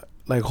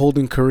like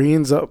holding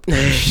Koreans up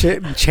and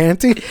shit and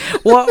chanting.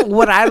 Well,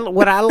 what I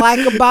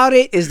like about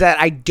it is that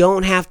I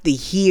don't have to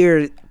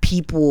hear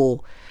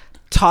people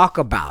talk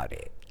about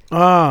it.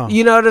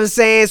 You know what I'm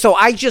saying? So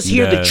I just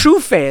hear the true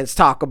fans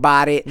talk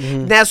about it.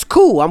 Mm-hmm. That's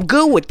cool. I'm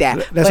good with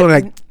that. That's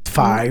only like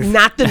 5.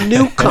 Not the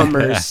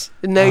newcomers.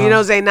 No, you know what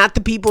I'm saying? Not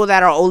the people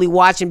that are only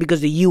watching because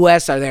the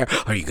U.S. are there.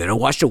 Are you going to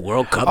watch the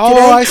World Cup today?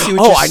 I see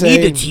what you're saying.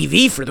 I need the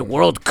TV for the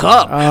World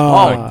Cup.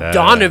 Like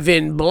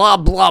Donovan, blah,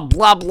 blah,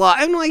 blah, blah.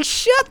 I'm like,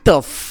 shut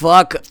the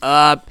fuck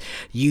up,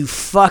 you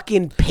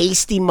fucking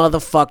pasty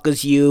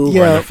motherfuckers, you.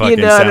 Yeah. The fucking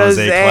San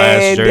Jose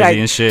Clash jersey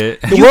and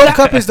shit. The World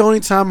Cup is the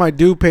only time I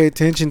do pay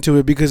attention to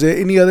it, because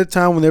any other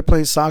time when they're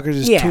playing soccer,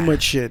 there's too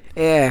much shit.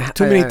 Yeah.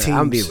 Too many teams.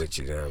 I'll be with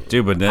you, though.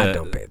 Dude, but I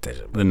don't pay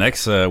attention. The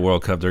next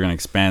World Cup, they're going to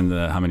expand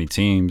how many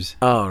teams.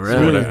 Oh,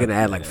 really? They're going to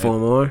add like 4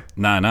 more?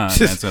 Nah.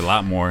 That's a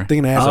lot more.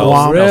 They're going to add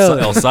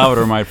El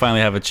Salvador might finally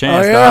have a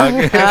chance, dog.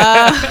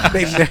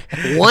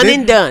 One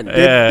and done.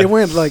 They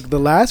went like the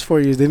last 4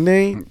 years, didn't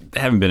they? They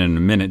haven't been in a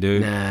minute,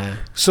 dude. Nah.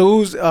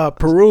 So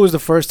Peru was the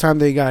first time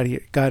they got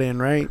in,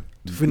 right?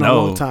 For a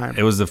long time.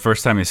 It was the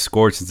first time they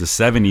scored since the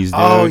 70s, dude.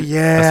 Oh,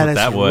 yeah. That's what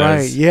that was.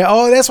 Right. Yeah.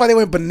 Oh, that's why they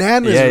went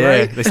bananas, right?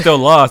 Yeah. They still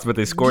lost, but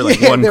they scored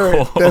like one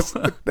goal.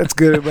 That's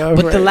good, man.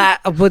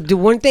 But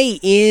weren't they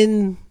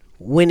in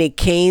when they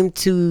killed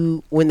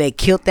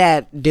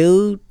that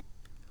dude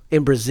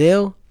in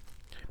Brazil?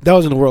 That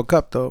was in the World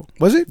Cup, though.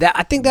 Was it?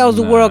 I think that was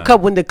the World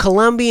Cup when the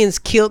Colombians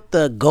killed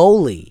the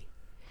goalie.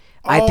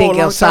 I think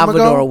El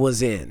Salvador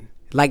was in.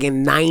 Like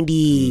in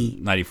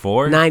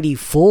 94?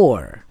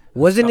 94.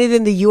 Wasn't it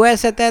in the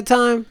U.S. at that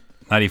time?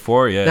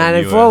 94, yeah.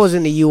 94 was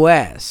in the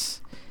U.S.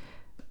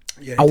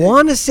 Yeah, I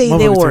want to say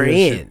they were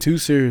in. Too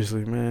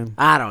seriously, man.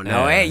 I don't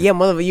know. Yeah,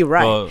 motherfucker, you're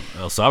right. Well,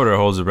 El Salvador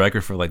holds the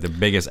record for like the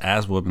biggest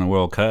ass whoop in the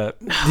World Cup.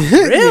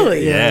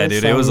 Really? Yeah,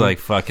 dude. It was like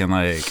fucking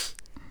like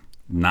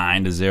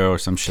 9-0 or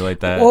some shit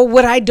like that. Well,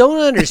 what I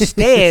don't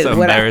understand, it's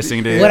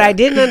embarrassing, dude. What I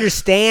didn't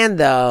understand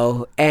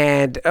though,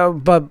 and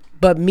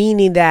but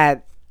meaning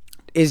that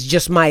is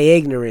just my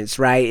ignorance,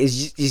 right?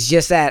 Is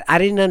just that I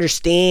didn't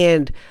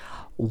understand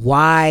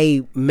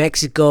why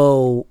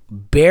Mexico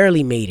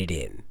barely made it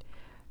in.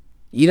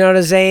 You know what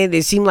I'm saying?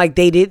 It seemed like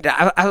they did.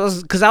 I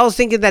was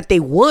thinking that they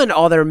won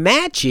all their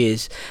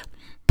matches,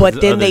 but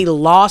then they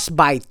lost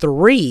by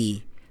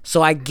 3.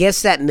 So I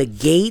guess that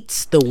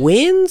negates the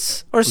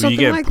wins or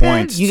something like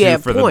that. You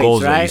get points for the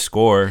goals that you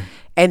score.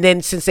 And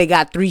then since they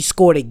got 3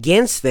 scored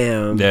against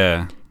them,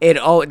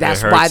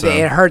 that's why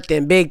it hurt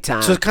them big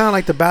time. So it's kind of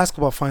like the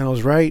basketball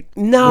finals, right?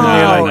 No,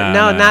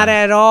 not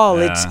at all.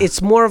 Yeah.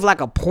 It's more of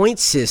like a point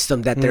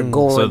system that they're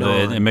going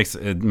on. It makes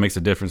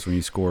a difference when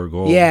you score a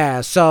goal. Yeah,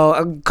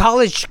 so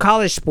college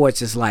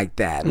sports is like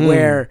that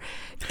where.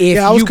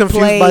 I was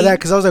confused by that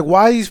because I was like,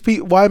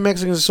 why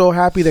Mexicans are so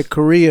happy that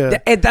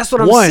Korea that's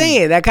what I'm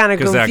saying. That kind of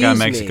confused me. Because that got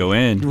Mexico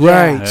in.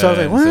 Right. So I was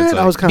like, what?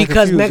 I was kind of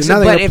confused.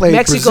 But if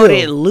Mexico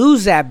didn't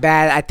lose that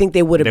bad, I think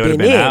they would have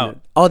been in. Out.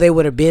 Oh, they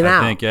would have been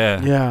out. I think,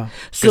 yeah.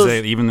 So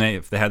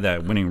if they had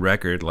that winning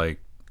record, like,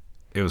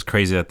 it was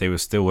crazy that they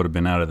still would have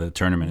been out of the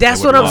tournament.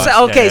 That's what I'm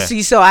saying. Okay,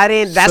 so I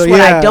didn't. That's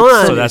what I don't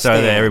understand. So that's why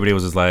everybody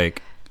was just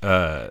like,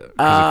 because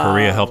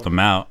Korea helped them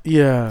out.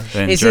 Yeah.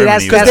 And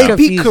Germany because they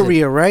beat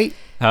Korea, right?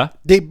 Huh?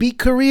 They beat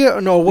Korea?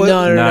 No,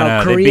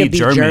 Korea beat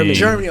Germany.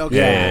 Germany,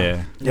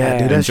 okay. Yeah,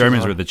 dude. And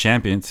Germans were the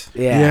champions.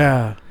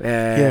 Yeah.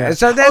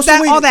 So that's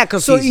all that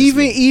confuses So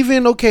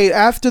even okay,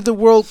 after the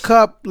World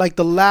Cup, like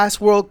the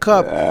last World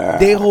Cup,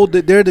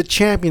 they're the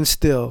champions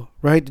still,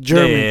 right? The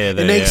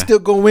Germans. And they still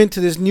go into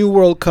this new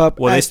World Cup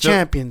as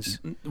champions.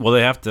 Well,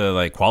 they have to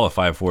like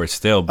qualify for it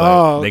still,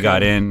 but they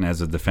got in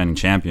as a defending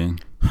champion.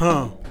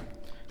 Huh.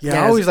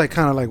 Yeah, I always like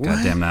kind of like, what?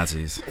 Goddamn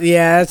Nazis.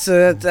 Yeah,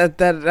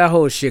 that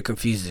whole shit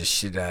confused the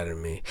shit out of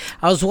me.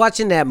 I was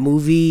watching that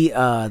movie,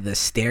 The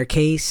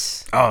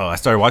Staircase. Oh, I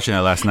started watching that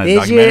last night. Did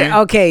documentary. You?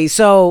 Okay,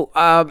 so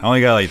I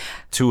only got like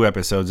 2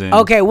 episodes in.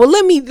 Okay, well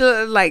let me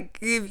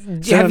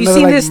have you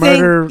seen this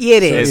thing? Yeah,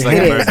 it is. It's like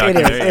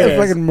it's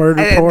like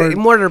murder porn.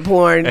 Murder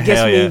porn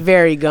gets me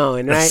very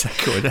going, right?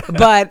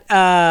 But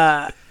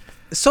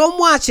so I'm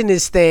watching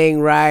this thing,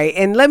 right?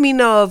 And let me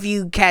know if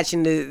you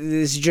catching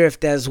this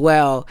drift as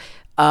well.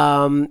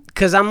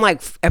 Because I'm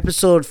like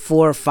episode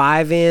 4 or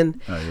 5 in,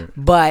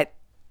 but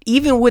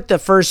even with the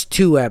first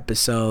 2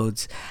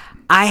 episodes,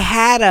 I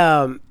had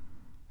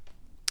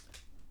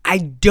I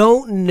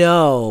don't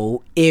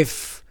know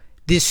if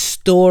this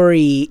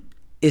story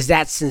is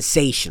that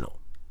sensational.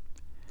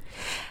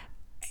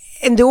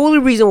 And the only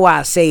reason why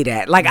I say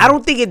that, like, I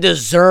don't think it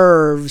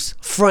deserves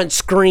front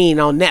screen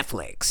on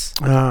Netflix.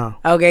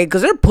 Okay,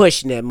 because they're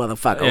pushing that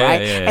motherfucker,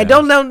 right? And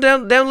don't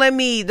let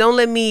me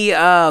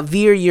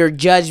veer your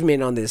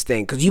judgment on this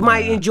thing, because you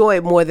might enjoy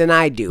it more than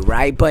I do,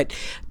 right? But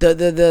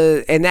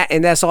and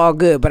that's all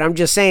good. But I'm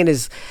just saying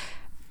is,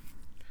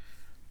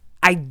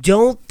 I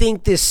don't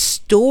think this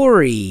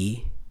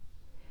story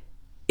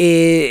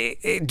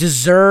it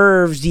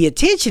deserves the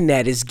attention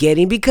that it's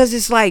getting, because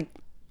it's like,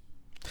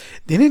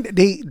 didn't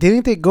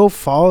they go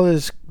follow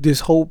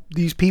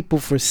these people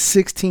for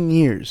 16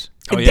 years?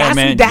 Oh yeah,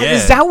 man.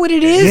 Is that what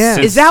it is? Yeah.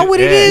 Is that what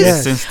it is?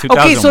 Yes. Since 2001.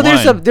 Okay,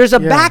 so there's a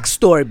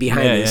backstory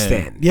behind this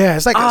then. Yeah,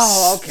 it's like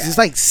it's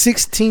like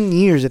 16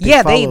 years that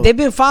they've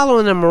been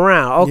following them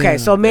around. Okay,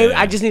 so maybe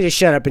I just need to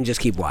shut up and just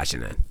keep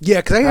watching it. Yeah,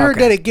 because I heard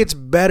that it gets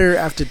better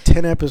after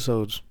 10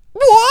 episodes.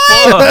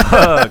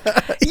 What?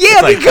 Yeah,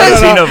 like because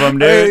 13 of them,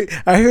 dude.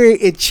 I heard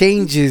it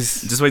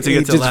changes. Just wait till you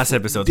get to the last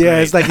episode. Yeah,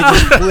 great. it's like it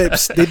just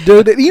flips. They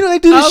do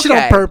this shit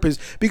on purpose,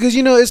 because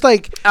it's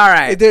like, all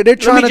right, they're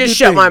trying to just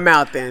shut my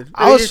mouth then.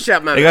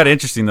 It got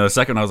interesting though. The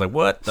second I was like,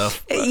 what the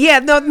yeah,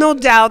 no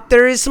doubt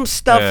there is some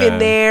stuff in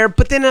there,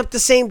 but then at the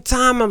same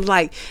time I'm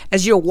like,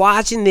 as you're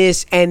watching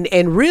this,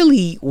 and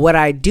really what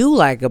I do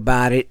like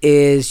about it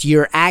is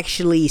you're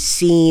actually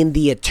seeing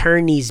the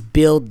attorneys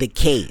build the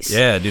case.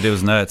 Yeah, dude, it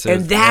was nuts.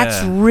 And that's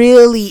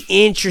really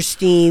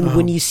interesting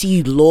when you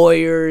see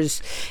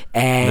lawyers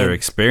and their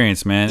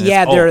experience, man.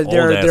 Yeah, they're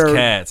they're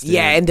cats. Dude.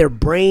 Yeah, and their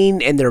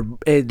brain and their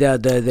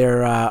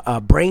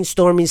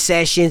brainstorming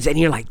sessions, and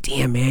you're like,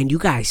 damn, man, you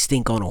guys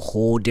think on a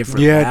whole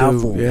different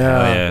level. Dude,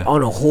 yeah.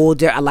 On a whole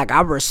like,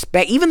 I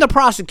respect even the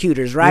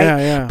prosecutors, right?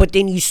 Yeah. But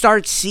then you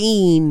start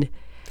seeing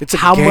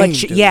how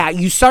much. Dude. Yeah,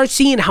 you start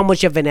seeing how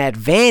much of an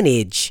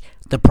advantage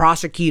the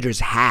prosecutors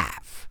have.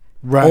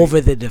 Right. Over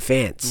the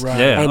defense, right.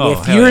 Yeah. And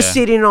if you're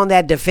sitting on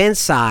that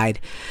defense side,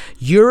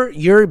 you're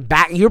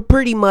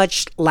pretty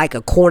much like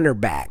a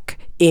cornerback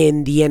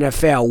in the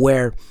NFL,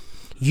 where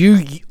you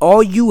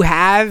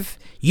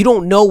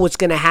don't know what's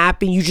gonna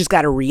happen. You just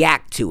got to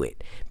react to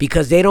it,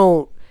 because they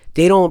don't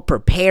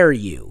prepare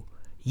you.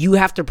 You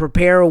have to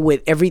prepare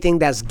with everything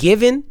that's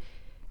given,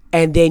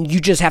 and then you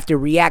just have to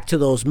react to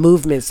those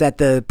movements that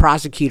the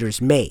prosecutors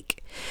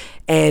make.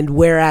 And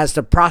whereas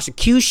the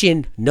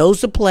prosecution knows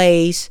the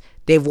plays.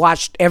 They've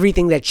watched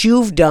everything that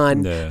you've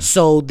done,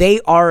 so they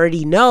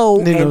already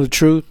know. They know the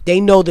truth. They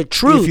know the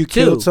truth. If you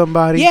killed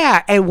somebody,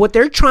 yeah. And what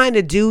they're trying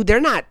to do, they're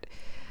not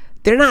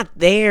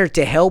there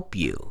to help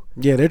you.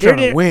 Yeah, they're trying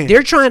to win.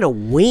 They're trying to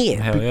win.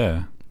 Hell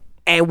yeah.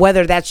 And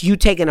whether that's you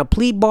taking a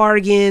plea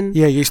bargain,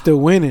 yeah, you're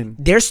still winning.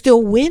 They're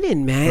still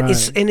winning, man. Right.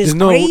 It's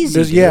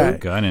crazy.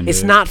 Dude.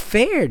 It's not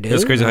fair, dude.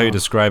 It's crazy how you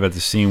describe at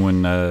the scene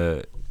when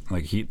the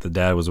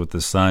dad was with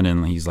his son,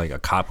 and he's like, a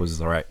cop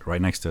was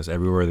right next to us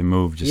everywhere they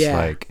moved, just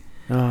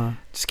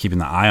just keeping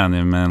the eye on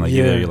them, man. Like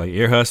either you're like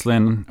ear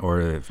hustling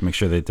or make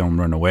sure they don't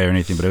run away or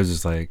anything. But it was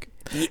just like,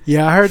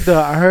 yeah, I heard it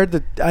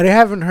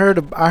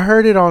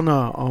on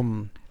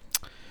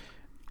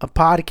a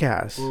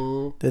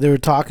podcast that they were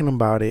talking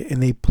about it,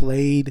 and they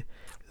played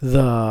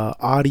the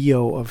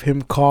audio of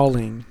him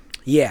calling.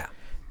 Yeah.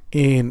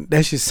 And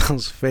that shit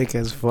sounds fake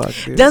as fuck,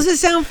 dude. Does it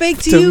sound fake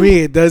to you? To me,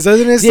 it does.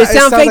 Doesn't it? Does it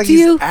sound fake like to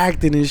you?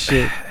 Acting and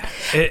shit.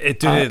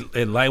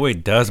 It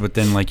lightweight does, but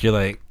then like you're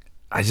like,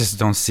 I just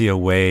don't see a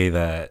way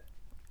that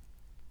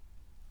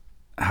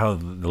how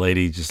the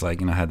lady just like,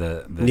 had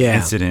the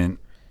incident,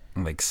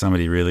 like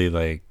somebody really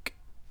like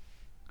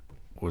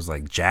was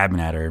like jabbing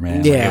at her,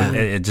 man. Yeah.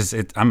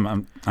 Like,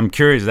 I'm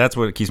curious. That's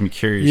what keeps me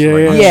curious. Yeah,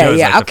 like,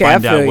 yeah. Like, okay, to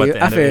find out what you.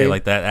 the end of it,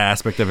 like that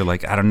aspect of it.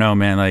 Like, I don't know,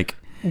 man. Like,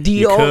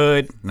 you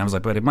could. And I was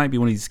like, but it might be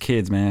one of these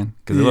kids, man,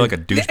 because they look like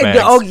a douchebag.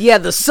 Oh yeah,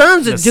 the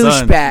sons are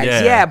douchebags.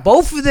 Yeah,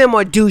 both of them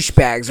are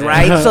douchebags,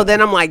 right? So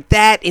then I'm like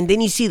that, and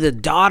then you see the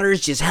daughters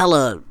just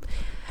hella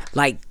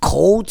like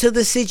cold to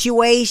the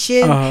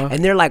situation,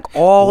 and they're like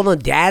all on the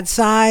dad's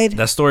side.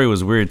 That story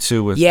was weird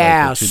too. With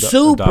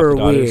super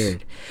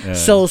weird. Yeah.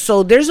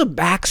 So there's a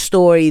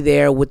backstory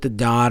there with the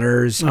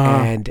daughters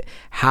and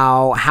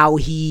how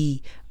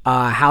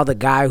the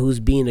guy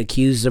who's being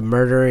accused of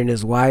murdering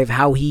his wife,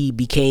 how he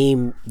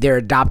became their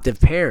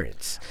adoptive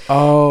parents.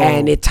 Oh,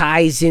 and it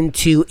ties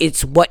into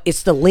it's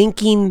the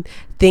linking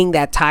thing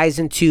that ties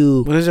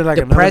into what is it, like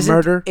the another present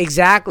murder?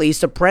 Exactly,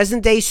 it's a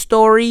present day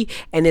story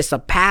and it's a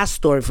past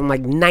story from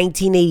like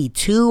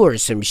 1982 or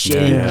some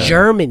shit in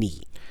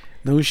Germany.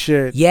 No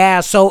shit. Yeah,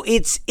 so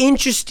it's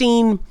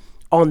interesting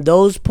on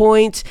those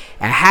points.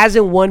 It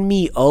hasn't won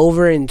me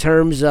over in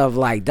terms of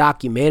like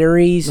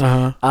documentaries,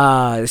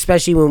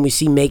 especially when we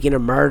see Making a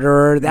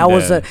Murderer. That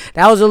was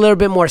a little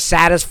bit more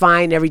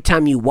satisfying every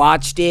time you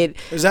watched it.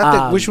 Is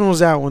that which one was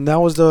that one?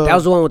 That was the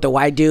one with the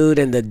white dude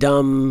and the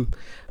dumb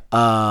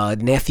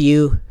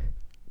nephew.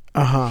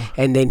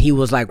 And then he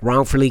was like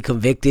wrongfully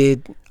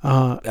convicted.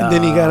 And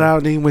then he got out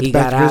and he went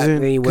back to prison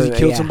because he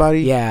killed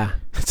somebody. Yeah,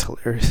 that's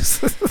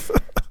hilarious.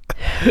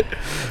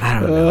 I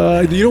don't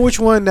know. Do you know which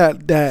one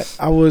that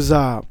I was?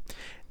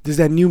 There's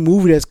that new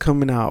movie that's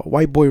coming out,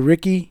 White Boy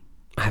Ricky.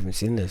 I haven't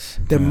seen this.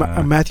 That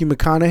Matthew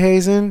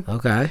McConaughey's in.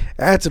 Okay.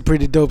 That's a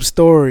pretty dope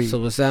story. So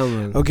what's that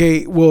one?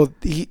 Okay, well,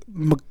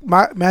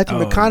 Matthew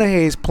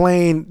McConaughey is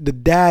playing the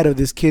dad of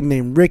this kid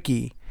named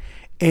Ricky.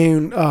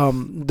 And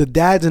the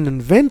dad's an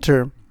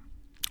inventor,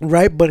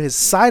 right? But his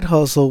side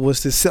hustle was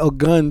to sell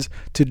guns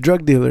to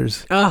drug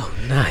dealers. Oh,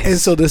 nice. And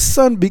so the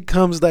son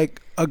becomes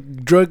like a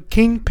drug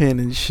kingpin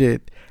and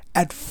shit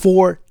at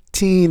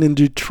 14 in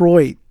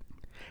Detroit,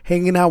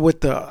 hanging out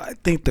with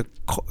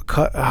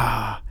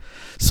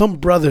some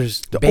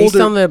brothers. Based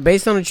on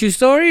a true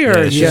story, or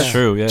it's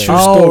true. Yeah, true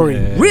story.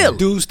 Yeah. Really?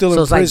 Dude's still so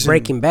in it's prison.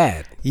 like Breaking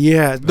Bad.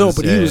 Yeah, no,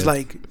 but he was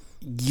like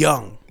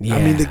young. Yeah.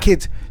 I mean, the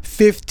kid's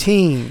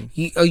 15.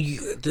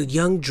 The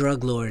young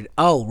drug lord.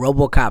 Oh,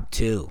 RoboCop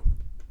 2.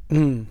 Do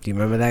you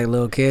remember that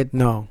little kid?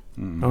 No.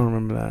 I don't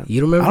remember that.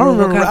 You don't remember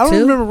RoboCop 2? I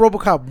don't remember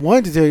RoboCop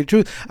 1, to tell you the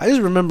truth. I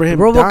just remember him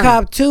RoboCop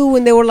dying. 2,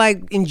 when they were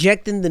like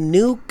injecting the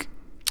nuke.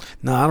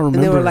 No, I don't remember.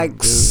 And they were like,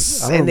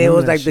 and there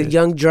was like the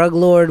young drug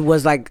lord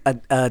was like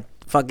a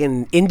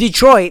fucking in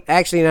Detroit.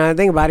 Actually, now I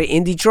think about it,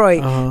 in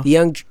Detroit, the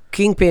young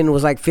kingpin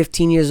was like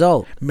 15 years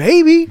old.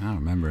 Maybe. I don't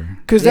remember.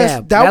 Because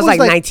that was like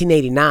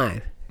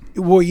 1989.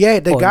 Well, yeah,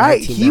 the guy,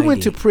 he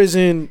went to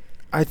prison,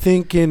 I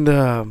think in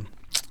the,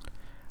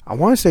 I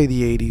want to say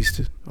the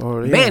 80s.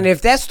 Man,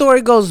 if that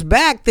story goes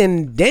back,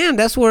 then damn,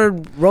 that's where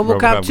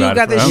RoboCop 2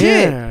 got the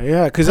shit.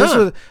 Yeah, because that's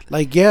what,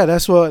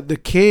 that's what the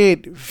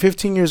kid,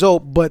 15 years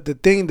old. But the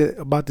thing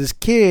about this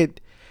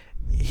kid,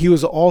 he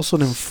was also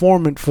an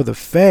informant for the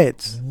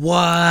feds.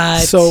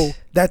 What? So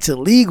that's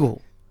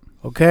illegal,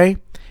 okay?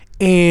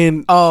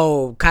 And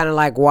kind of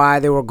like why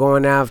they were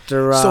going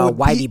after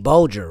Whitey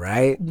Bulger,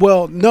 right?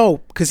 Well,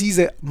 no, because he's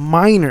a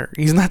minor.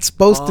 He's not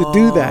supposed to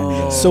do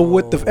that. So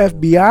what the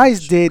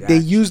FBI's did, they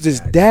used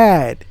his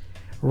dad,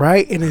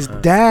 right? And his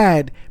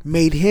dad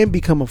made him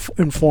become an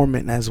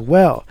informant as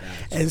well.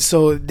 And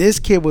so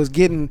this kid was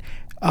getting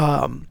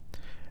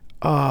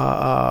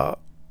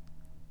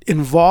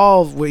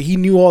involved where he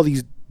knew all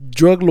these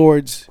drug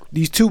lords.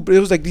 It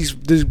was like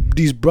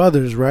these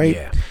brothers, right?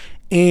 Yeah.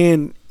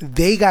 And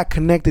they got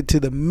connected to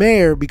the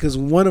mayor because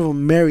one of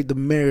them married the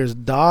mayor's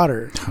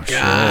daughter.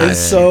 And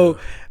so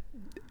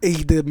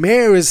the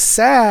mayor is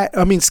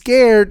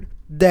scared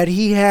that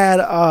he had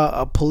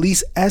a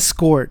police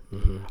escort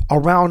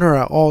around her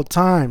at all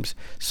times.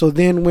 So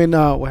then when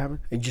what happened?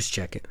 And just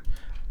check it.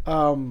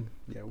 Yeah,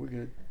 we're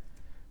good.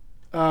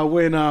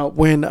 When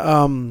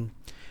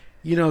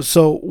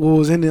so what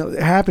was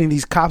happening,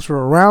 these cops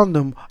were around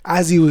him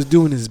as he was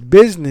doing his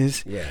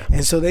business. Yeah.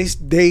 And so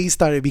they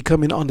started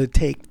becoming on the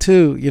take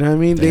too. You know what I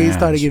mean? They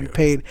started getting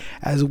paid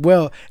as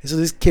well. And so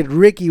this kid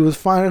Ricky was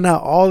finding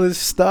out all this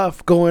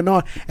stuff going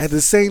on. At the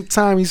same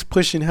time, he's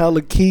pushing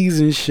hella keys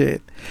and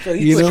shit. So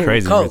he's pushing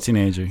crazy coke. For a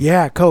teenager.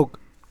 Yeah, coke.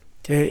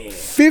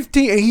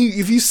 15, and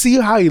if you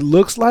see how he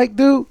looks like,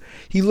 dude,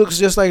 he looks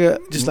just like a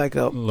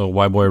little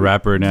white boy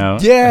rapper now.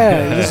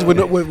 Yeah, just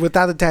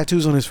without the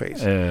tattoos on his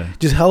face. Yeah,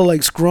 just hella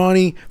like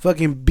scrawny,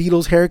 fucking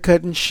Beatles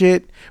haircut and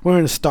shit,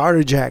 wearing a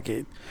starter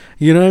jacket.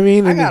 You know what I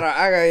mean? I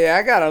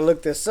gotta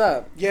look this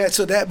up. Yeah,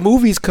 so that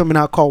movie's coming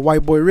out called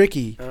White Boy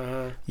Ricky.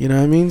 You know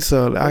what I mean?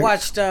 So I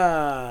watched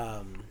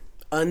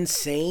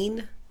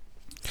Unsane.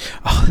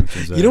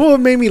 You know what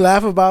made me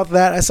laugh about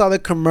that? I saw the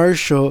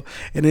commercial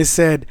and it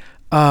said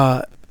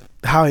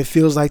how it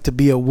feels like to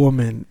be a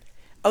woman.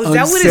 Oh, is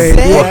that what it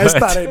said? Yeah, I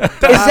started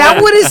dying. Is that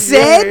what it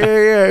said?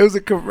 Yeah, it was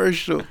a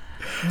commercial.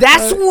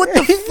 That's what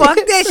the fuck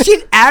that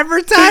shit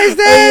advertised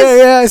as?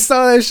 Yeah, I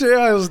saw that shit.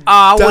 I was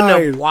I wouldn't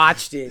have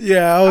watched it.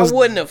 Yeah, I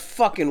wouldn't have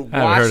fucking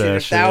watched it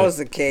if that was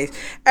the case.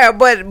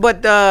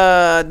 But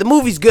the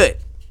movie's good.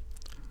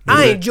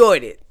 I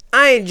enjoyed it,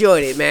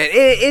 man.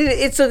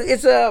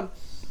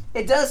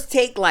 It does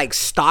take like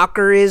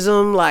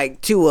stalkerism like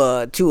to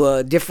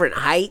a different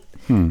height.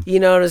 You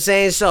know what I'm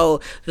saying?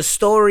 So the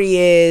story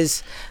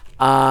is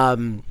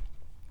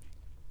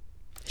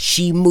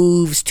she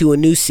moves to a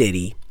new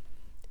city,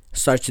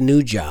 starts a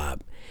new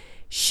job.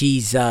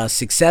 She's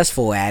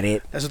successful at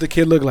it. That's what the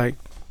kid looked like.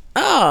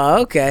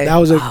 Oh, okay. That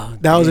was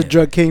a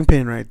drug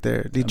kingpin right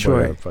there,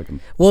 Detroit.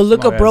 Well,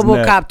 look up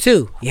RoboCop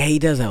 2. Yeah, he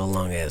does have a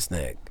long ass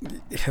neck.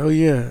 Hell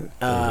yeah.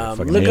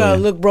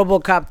 Look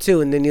RoboCop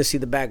 2, and then you'll see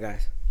the bad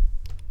guys.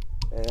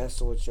 And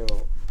that's what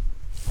you'll.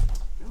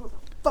 Where the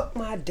fuck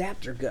my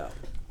adapter go?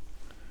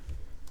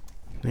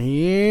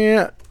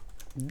 Yeah.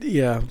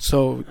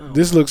 So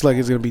this looks like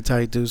it's gonna be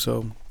tight too.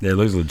 So yeah, it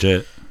looks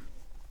legit.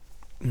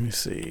 Let me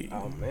see.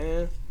 Oh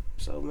man, I'm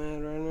so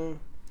mad right now.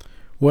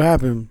 What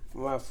happened?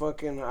 My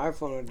fucking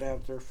iPhone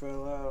adapter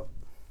fell out.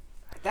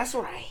 That's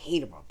what I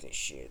hate about this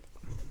shit.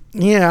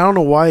 Yeah, I don't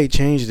know why he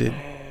changed it.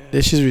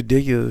 This shit's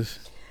ridiculous.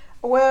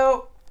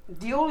 Well,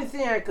 the only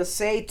thing I could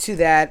say to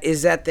that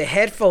is that the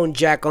headphone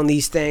jack on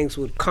these things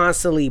would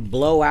constantly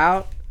blow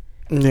out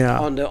Yeah.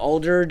 On the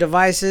older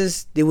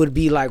devices, it would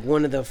be like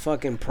one of the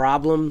fucking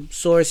problem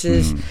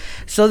sources.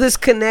 So this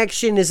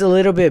connection is a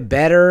little bit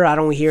better. I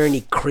don't hear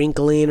any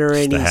crinkling or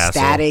any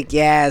static.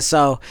 Yeah,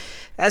 so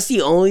that's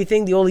the only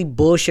thing. The only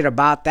bullshit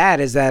about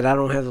that is that I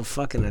don't have a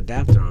fucking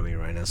adapter on me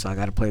right now, so I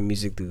got to play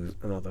music through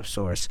another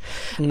source.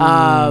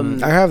 I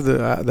have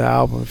the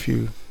album if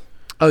you.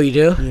 Oh, you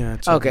do? Yeah.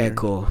 It's okay,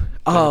 cool.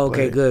 Oh,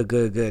 okay,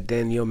 good.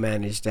 Then you'll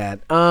manage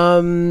that.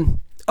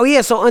 Oh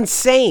yeah, so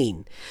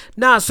Unsane.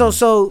 Nah,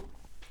 so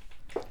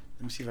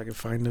let me see if I can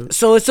find it.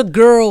 So it's a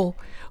girl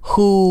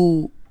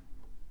who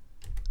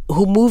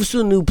moves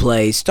to a new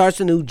place, starts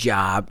a new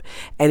job,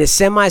 and is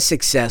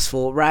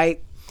semi-successful,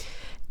 right?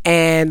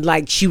 And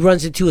like she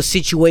runs into a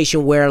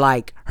situation where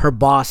like her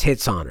boss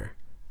hits on her.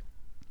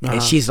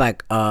 And she's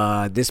like,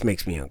 this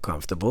makes me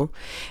uncomfortable.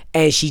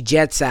 And she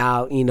jets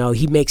out,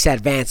 he makes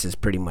advances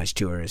pretty much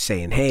to her,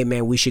 saying, hey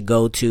man, we should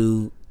go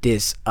to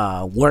this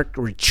work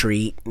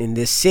retreat in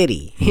this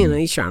city.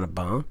 He's trying to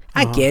bone.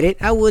 I get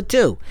it. I would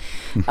too.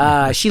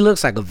 She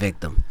looks like a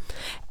victim.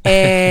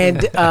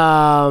 And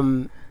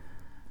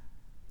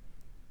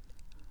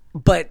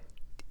but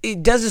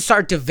it doesn't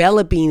start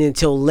developing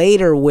until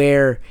later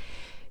where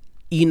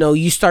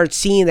you start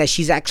seeing that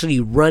she's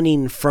actually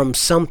running from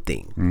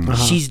something.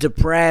 She's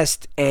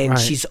depressed and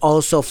she's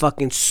also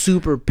fucking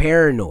super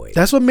paranoid.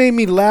 That's what made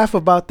me laugh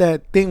about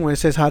that thing when it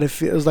says how it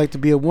feels like to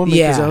be a woman.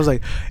 Because I was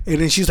like,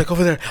 and then she's like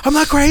over there, I'm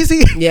not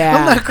crazy. Yeah.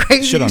 I'm not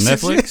crazy. Shit on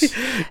Netflix?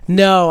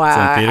 No,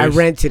 I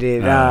rented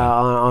it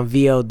on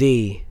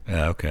VOD.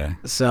 Yeah, okay.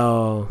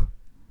 So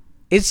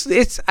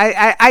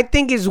I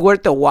think it's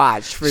worth a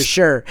watch for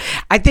sure.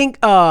 I think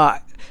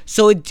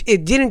so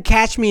it didn't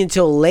catch me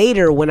until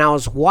later when I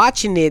was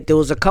watching it. There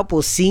was a couple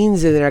of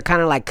scenes in there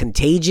kind of like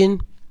Contagion.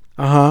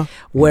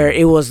 Where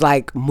it was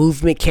like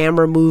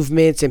camera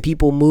movements and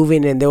people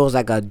moving, and there was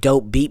like a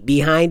dope beat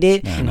behind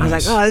it. Yeah, I was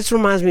like, oh, this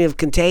reminds me of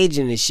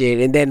Contagion and shit.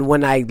 And then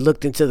when I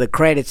looked into the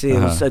credits, it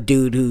was a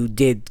dude who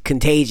did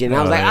Contagion.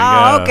 I was like,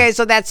 oh, okay,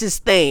 so that's his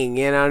thing.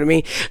 You know what I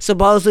mean?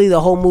 Supposedly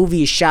the whole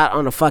movie is shot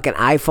on a fucking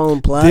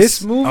iPhone Plus.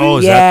 This movie? Oh,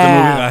 is that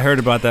the movie? I heard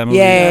about that movie.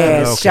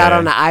 Yeah, it's shot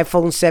on the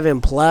iPhone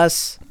 7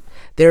 Plus.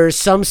 There are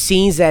some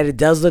scenes that it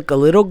does look a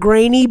little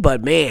grainy,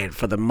 but man,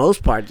 for the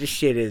most part, this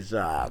shit is...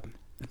 I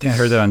think I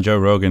heard that on Joe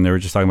Rogan. They were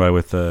just talking about it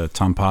with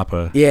Tom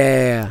Papa.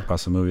 Yeah. About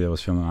some movie that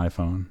was filmed on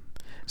iPhone.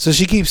 So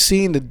she keeps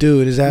seeing the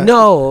dude. Is that...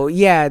 No,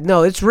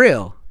 it's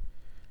real.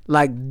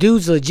 Like,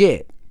 dude's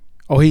legit.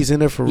 Oh, he's in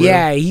there for real?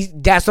 Yeah,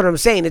 that's what I'm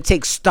saying. It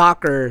takes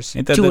stalkers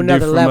Ain't that to the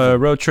another dude level.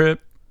 from Road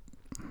Trip?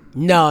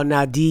 No,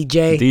 not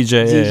DJ.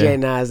 DJ,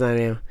 nah, it's not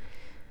him.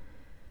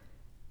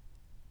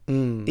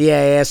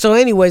 Yeah. So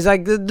anyways,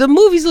 like the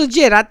movie's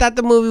legit. I thought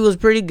the movie was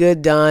pretty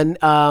good done.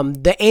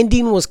 The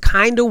ending was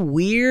kind of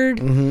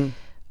weird.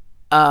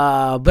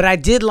 But I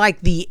did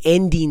like the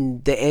end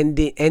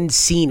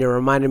scene. It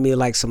reminded me of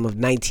like some of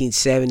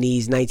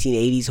 1970s,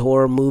 1980s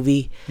horror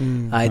movie.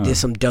 I did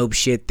some dope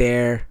shit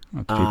there.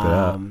 I'll keep it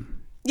up.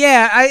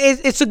 Yeah,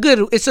 it's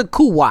a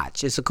cool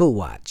watch. It's a cool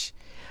watch,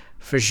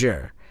 for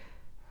sure.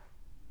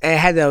 It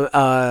had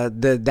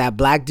that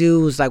black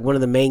dude was like one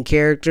of the main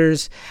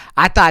characters.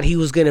 I thought he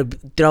was gonna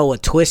throw a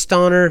twist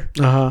on her,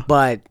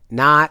 but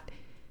not.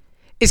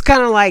 It's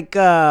kind of like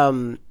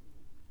One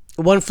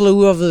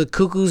Flew Over the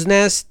Cuckoo's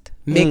Nest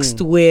mixed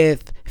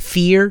with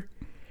Fear.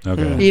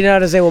 Okay. You know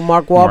what I'm saying, with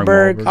Mark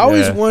Wahlberg. I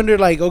always wondered,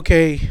 like,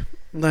 okay,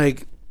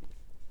 like,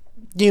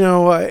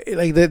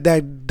 like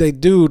that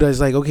dude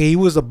is like, okay, he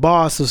was the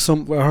boss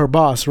of her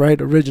boss, right?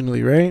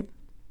 Originally, right?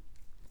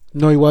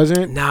 No, he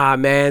wasn't. Nah,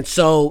 man.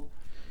 So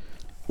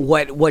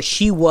what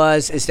she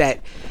was is that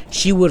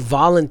she would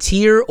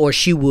volunteer or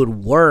she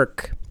would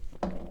work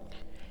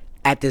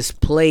at this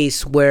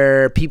place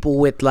where people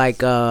with like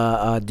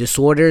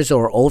disorders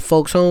or old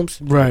folks homes.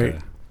 Right.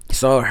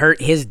 So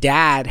his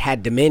dad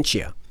had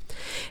dementia,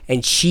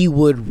 and she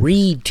would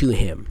read to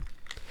him.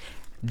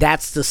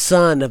 That's the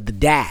son of the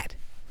dad.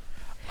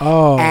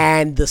 Oh.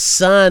 And the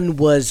son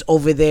was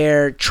over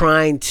there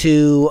trying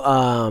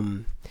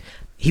to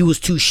he was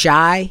too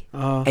shy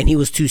and he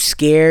was too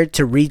scared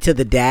to read to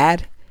the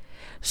dad.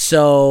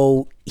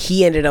 So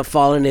he ended up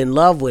falling in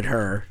love with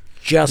her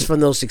just from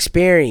those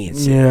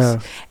experiences. Yeah.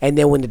 And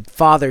then when the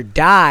father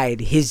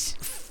died, his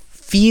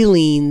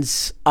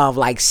feelings of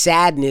like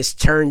sadness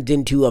turned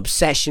into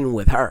obsession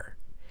with her.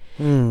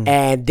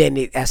 And then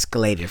it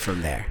escalated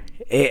from there.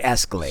 It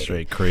escalated.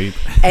 Straight creep.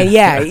 And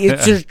yeah,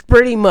 it's just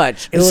pretty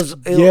much. It was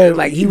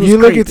like he was. You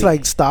look creepy. at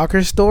like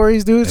stalker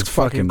stories, dude. It's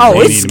fucking. Oh,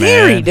 it's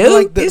scary, man. dude.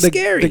 Like it's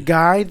scary. The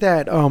guy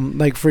that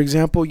like for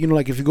example,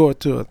 like if you go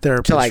to a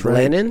therapist, to like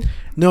right? Lennon.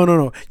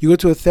 No. You go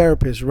to a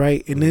therapist,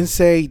 right? And then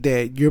say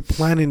that you're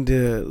planning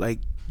to like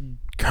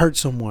hurt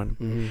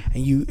someone,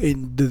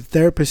 and the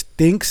therapist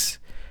thinks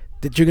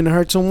that you're gonna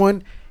hurt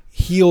someone.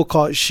 She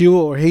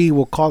or he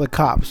will call the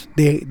cops.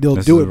 They'll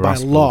do it by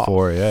law,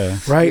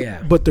 right?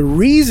 Yeah. But the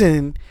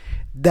reason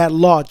that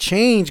law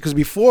changed, because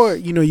before,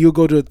 you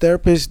go to a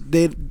therapist,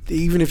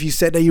 even if you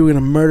said that you were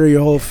gonna murder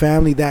your whole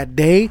family that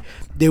day,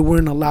 they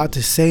weren't allowed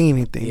to say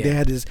anything. They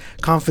had this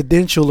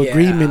confidential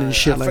agreement and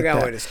shit like that. I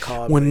forgot what it's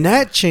called. When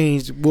that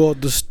changed, well,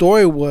 the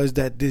story was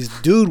that this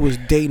dude was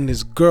dating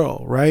this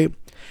girl, right?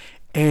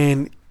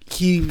 And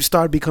he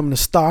started becoming a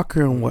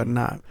stalker and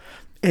whatnot.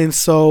 And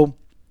so,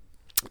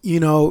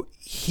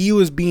 he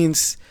was being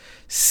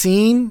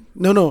seen.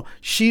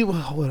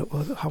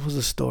 How was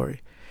the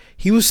story?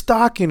 He was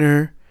stalking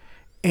her,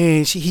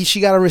 and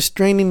she got a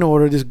restraining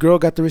order. This girl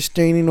got the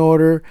restraining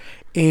order,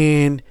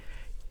 and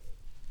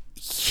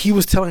he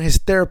was telling his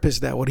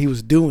therapist that what he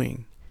was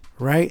doing,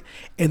 right?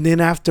 And then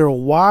after a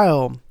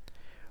while,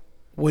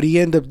 what he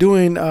ended up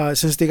doing,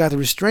 since they got the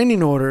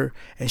restraining order,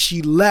 and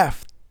she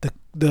left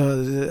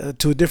the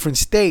to a different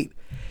state,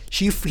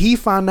 he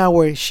found out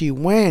where she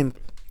went,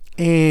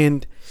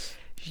 and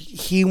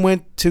he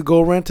went to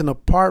go rent an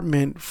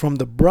apartment from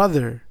the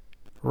brother,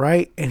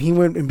 right? And he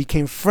went and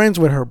became friends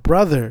with her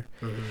brother.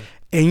 Mm-hmm.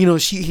 And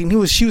he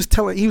was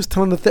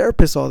telling the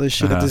therapist all this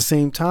shit at the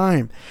same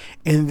time.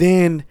 And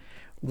then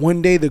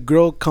one day the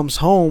girl comes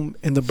home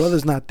and the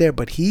brother's not there,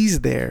 but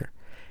he's there.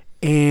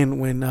 And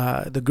when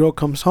the girl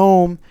comes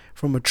home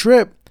from a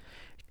trip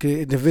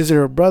to visit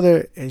her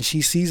brother, and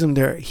she sees him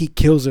there, he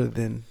kills her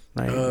then.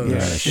 Right?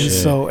 Shit. And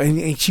so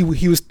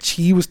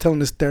he was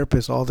telling his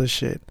therapist all this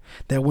shit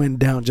that went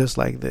down just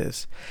like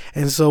this.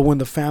 And so when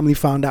the family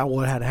found out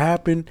what had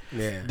happened,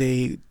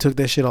 they took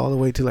that shit all the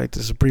way to like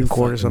the Supreme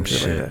Court or something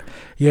like that.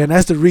 Yeah, and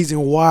that's the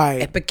reason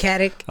why.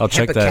 I'll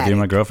check that, dude.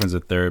 My girlfriend's a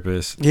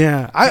therapist.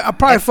 Yeah, I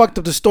probably fucked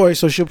up the story,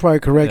 so she'll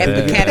probably correct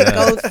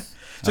it.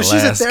 So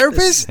she's a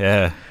therapist?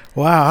 Yeah.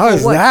 Wow, how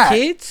is that?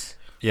 Kids?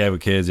 Yeah,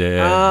 with kids,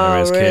 yeah. Oh,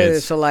 really?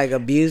 Kids. So, like,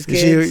 abused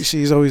kids?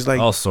 She's always like...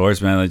 all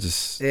sorts, man. Like,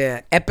 just... Yeah.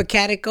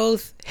 Epicatic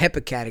oath?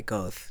 Hepacatic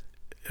oath?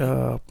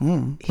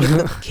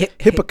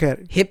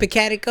 Hippocatic.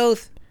 Hippocatic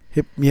oath?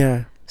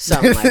 Yeah.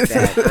 Something like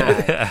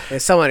that.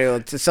 Right. Somebody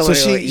will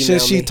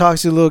she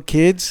talks to little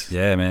kids?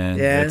 Yeah, man.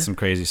 Yeah. Some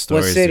crazy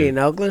stories. What city? In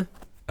Oakland?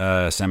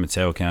 San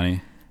Mateo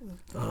County.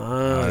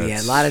 Oh,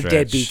 yeah. A lot of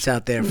deadbeats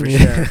out there, for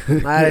sure. A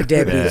lot of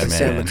deadbeats in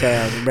San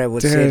Mateo,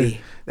 Redwood City.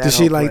 Does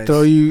she like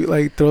throw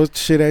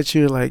shit at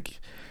you like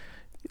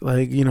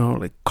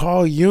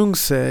Carl Jung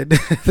said?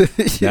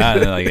 She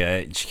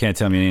can't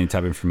tell me any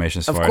type of information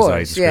as far as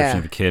like description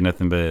of the kid,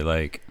 nothing but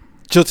like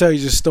she'll tell you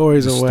just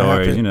stories of what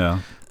happened.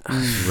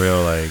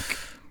 Real like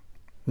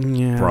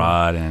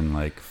broad and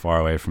like far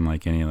away from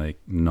like any like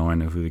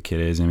knowing of who the kid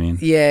is. I mean,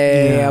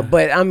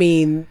 but I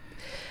mean.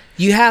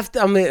 You have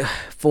to,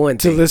 for one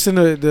thing. To listen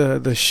to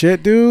the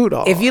shit, dude.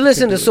 If you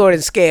listen to Sword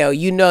and Scale,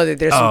 you know that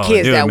there's some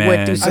kids that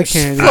went through some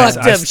fucked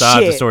up shit. I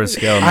stopped the Sword and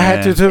Scale, man. I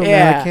had to too,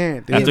 man. I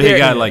can't. Dude. After he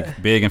got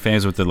like big and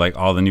famous with the like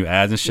all the new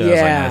ads and shit, I was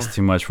like, that's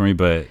too much for me.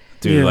 But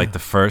dude, like the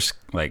first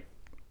like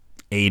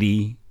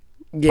 80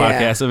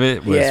 podcasts of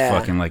it was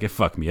fucking like, it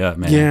fucked me up,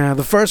 man. Yeah,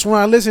 the first one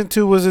I listened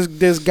to was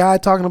this guy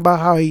talking about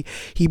how he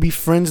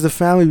befriends the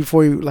family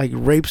before he like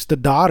rapes the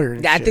daughter.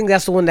 I think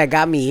that's the one that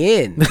got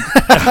me in.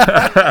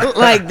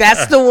 Like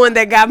that's the one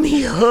that got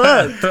me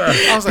hooked.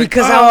 I was like,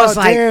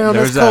 damn,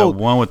 there was that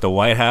one with the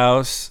White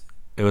House.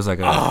 It was like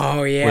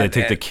where they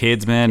take the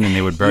kids, man, and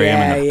they would bury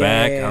them in the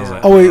back. I was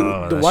like,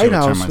 the White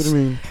House. What do you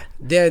mean?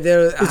 I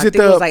think it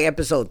was like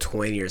episode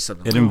 20 or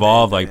something. It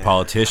involved like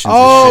politicians.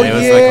 Oh,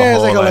 and shit. It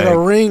was like a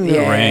ring. The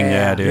ring,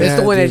 dude. It's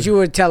the one that you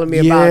were telling me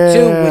about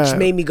too, which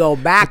made me go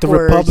backwards. With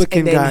the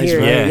Republican guys,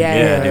 right?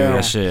 Yeah, dude,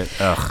 that shit.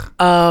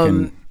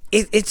 Ugh.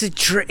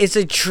 It's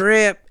a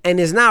trip, and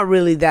it's not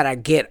really that I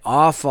get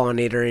off on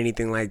it or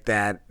anything like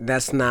that.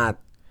 That's not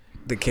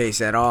the case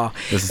at all.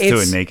 This is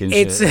too naked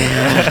shit.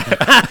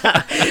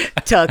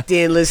 Tucked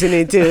in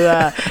listening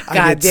to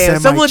goddamn.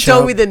 Someone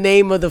told me the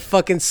name of the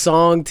fucking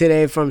song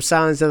today from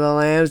Silence of the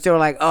Lambs. They were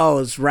like, "Oh,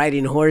 it's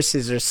Riding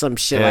Horses" or some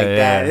shit like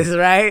that. Is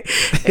right?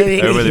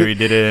 Or whether he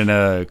did it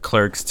in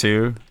Clerks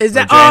too. Is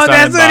that? Oh,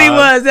 that's what he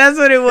was. That's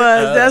what it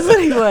was. That's what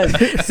he was.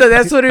 So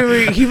that's what he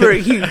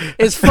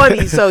it's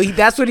funny. So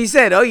that's what he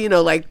said. Oh,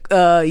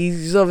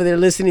 he's over there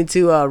listening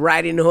to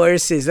Riding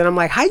Horses, and I'm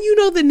like, how you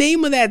know the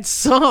name of that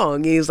song?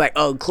 And he was like,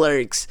 oh,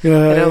 Clerks.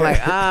 And I'm like,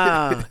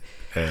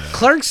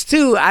 Clerks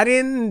 2, I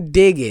didn't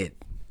dig it.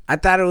 I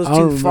thought it was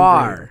too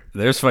far.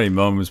 There's funny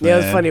moments, man. Yeah,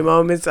 there's funny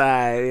moments.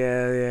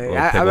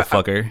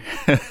 Fucker.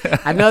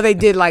 I know they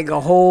did like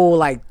a whole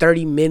like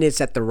 30 minutes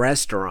at the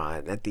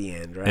restaurant at the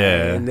end, right?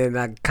 Yeah. And then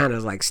I kind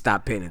of like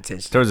stopped paying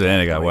attention. Towards the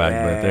end, it got whacked,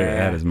 but there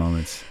had his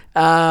moments.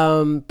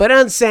 But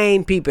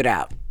Unsane, peep it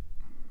out.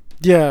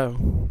 Yeah.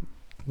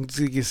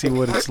 So you can see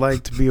what it's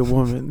like to be a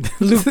woman.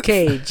 Luke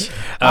Cage.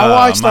 I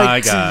watched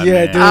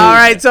dude. All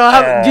right,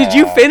 so did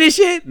you finish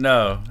it?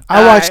 No.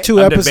 I watched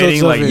 2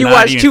 episodes of it. You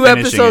watched 2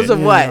 episodes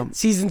of what?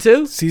 Season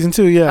 2? Season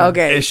 2, yeah.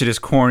 Okay. This shit is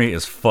corny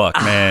as fuck,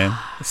 man.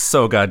 It's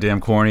so goddamn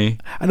corny.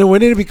 I know,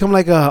 when did it become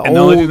like a And the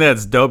only thing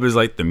that's dope is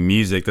like the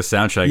music, the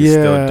soundtrack is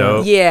still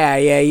dope. Yeah.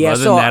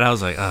 Other than that, I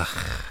was like, ugh.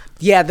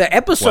 Yeah, the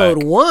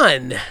episode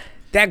 1,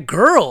 that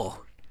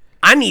girl,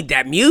 I need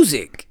that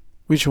music.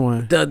 Which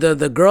one?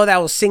 The girl that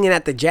was singing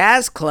at the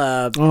jazz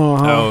club.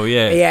 Oh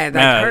yeah, yeah.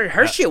 Like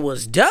her shit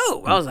was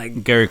dope. I was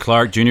like, Gary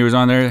Clark Jr. was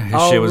on there.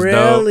 His shit was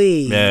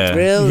really? dope. Yeah,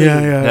 really.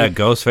 Yeah. That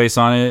Ghostface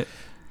on it.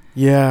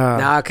 Yeah.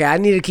 Nah, okay, I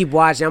need to keep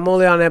watching. I'm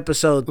only on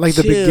episode like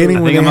 2. the beginning.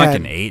 I when think I'm like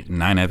had, in 8,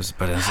 9 episodes,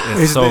 but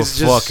it's so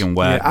fucking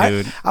whack,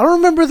 dude. I don't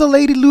remember the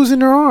lady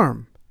losing her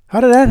arm.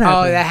 How did that happen?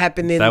 Oh, that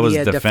happened in that was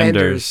the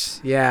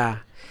Defenders. Yeah.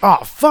 Oh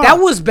fuck. That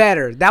was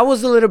better. That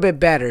was a little bit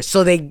better.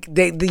 So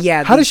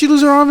How did she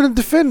lose her arm in the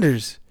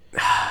Defenders?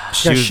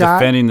 She was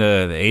defending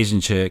the Asian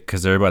chick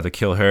because they're about to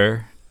kill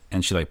her,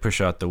 and she like pushed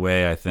her out the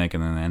way, I think,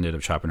 and then ended up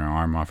chopping her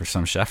arm off or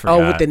some shit. I forgot.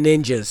 Oh, with the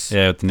ninjas.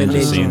 Yeah, with the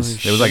ninja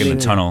scenes. It was like in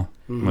the tunnel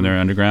when they're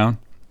underground.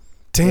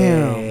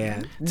 Damn.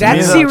 Yeah.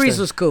 That series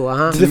was cool,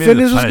 The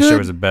Defenders was good. Punisher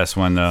was the best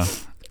one though.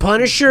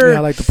 Punisher. Yeah, I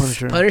like the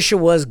Punisher. Punisher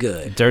was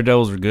good.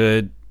 Daredevils were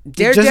good.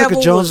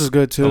 Jessica Jones was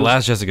good too. The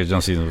last Jessica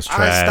Jones season was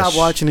trash. I stopped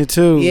watching it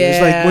too. Yeah. It's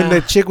like when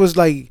the chick was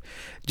like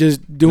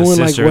just doing the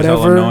like sister was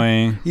whatever.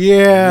 Annoying.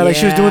 Yeah, like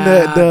she was doing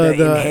the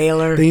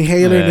inhaler. The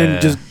inhaler and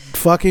then just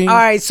fucking. All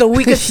right, so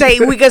we could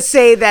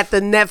say that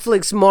the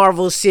Netflix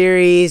Marvel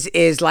series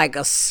is like a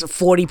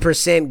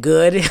 40%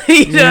 good.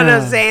 You know what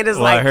I'm saying? It's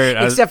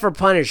except for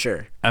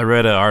Punisher. I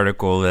read an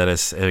article that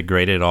it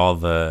graded all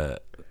the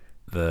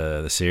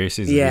series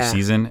every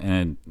season,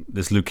 and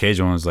this Luke Cage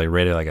one was like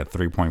rated like a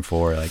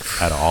 3.4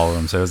 like out of all of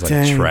them, so it was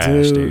like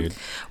trash, dude.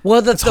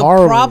 Well,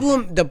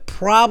 the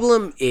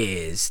problem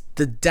is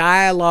the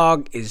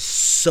dialogue is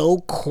so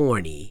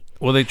corny.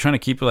 Well, they're trying to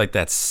keep it like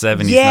that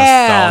 70s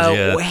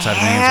nostalgia type of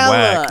thing. It's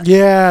whack.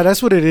 Yeah,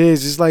 that's what it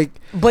is. It's like,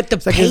 but the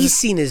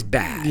pacing is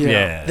bad.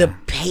 Yeah. The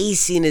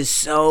pacing is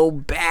so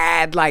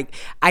bad. Like,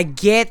 I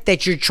get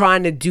that you're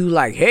trying to do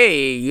like,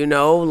 hey, you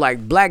know,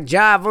 like Black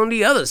Jive on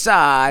the other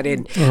side,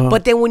 and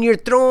but then when you're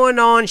throwing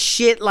on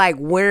shit like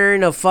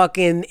wearing a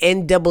fucking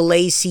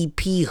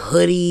NAACP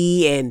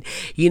hoodie and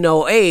you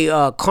know, hey,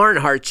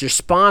 Carnhart's your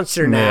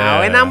sponsor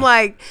now, and I'm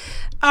like,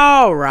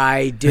 all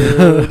right,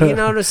 dude. You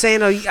know what I'm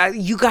saying?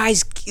 You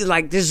guys,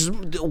 like, this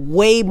is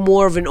way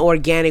more of an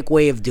organic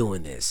way of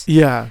doing this.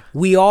 Yeah.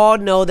 We all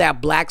know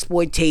that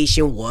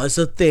blaxploitation was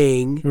a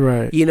thing.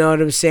 Right. You know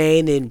what I'm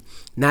saying? And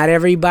not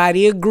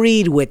everybody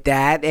agreed with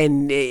that.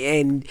 And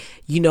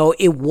you know,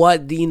 it was,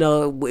 you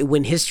know,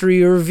 when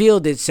history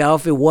revealed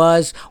itself, it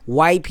was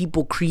white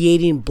people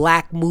creating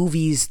black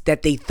movies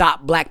that they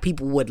thought black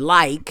people would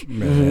like.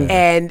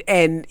 Mm-hmm.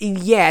 And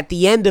yeah, at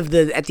the end of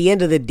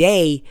the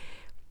day,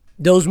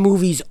 those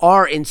movies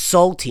are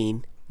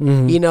insulting,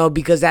 you know,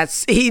 because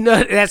that's, you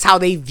know, that's how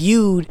they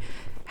viewed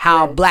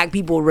how black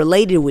people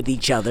related with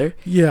each other.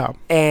 Yeah.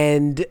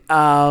 And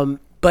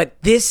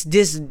but this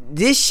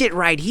shit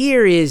right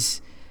here it's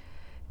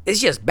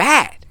just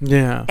bad.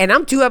 Yeah. And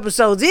I'm 2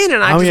 episodes in,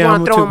 and I just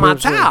want to throw in my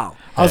towel.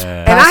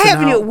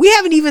 We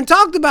haven't even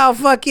talked about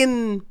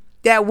fucking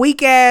that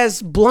weak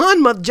ass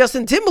blonde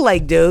Justin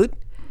Timberlake dude.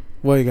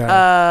 What you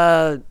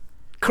got?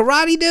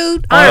 Karate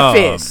dude, Iron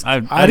Fist. I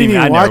didn't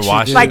even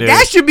watch it. Like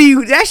that should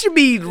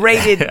be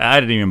rated. I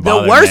didn't even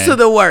bother. The worst of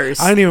the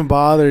worst. I didn't even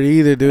bother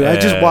either, dude. I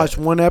just watched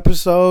 1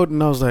 episode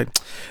and I was like,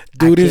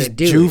 dude, this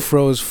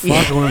Jufro is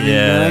fucking with me,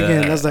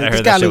 man. I was like,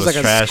 this guy looks like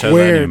a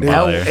square, dude.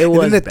 It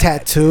was and then the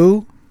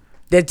tattoo.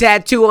 The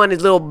tattoo on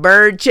his little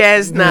bird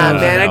chest, man,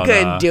 I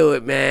couldn't do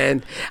it,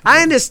 man.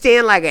 I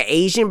understand like an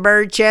Asian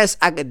bird chest,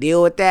 I could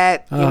deal with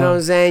that. You know what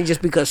I'm saying?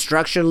 Just because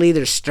structurally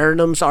their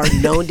sternums are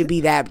known to be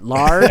that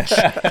large.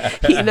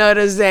 You know what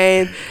I'm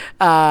saying?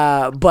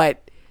 But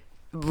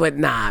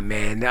nah,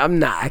 man,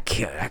 I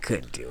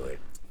couldn't do it.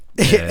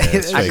 Yeah,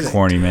 it's straight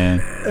corny, man.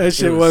 That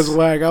shit was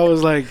whack. I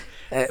was like,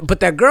 but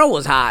that girl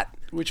was hot.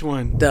 Which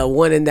one? The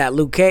one in that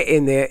Luke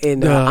in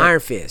the Iron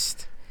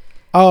Fist.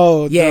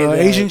 Oh, yeah,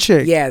 the Asian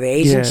chick. Yeah, the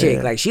Asian chick.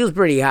 Yeah. Like, she was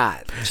pretty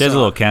hot. She has a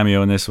little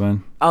cameo in this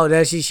one. Oh,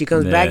 does she? She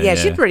comes back? Yeah,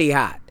 she's pretty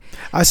hot.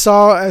 I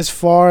saw as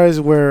far as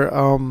where,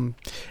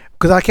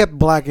 because I kept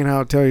blacking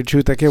out, tell you the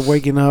truth. I kept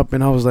waking up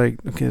and I was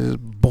like, okay, this is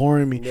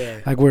boring me. Yeah.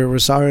 Like where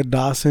Rosario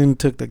Dawson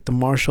took like the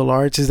martial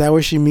arts. Is that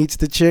where she meets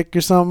the chick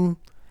or something?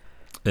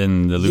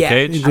 In the Luke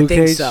Cage? I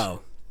think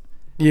so.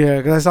 Yeah,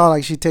 because I saw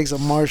like she takes a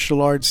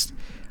martial arts.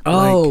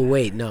 Oh,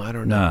 wait, no, I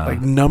don't know. Like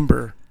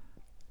number.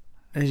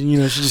 And you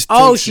know, she just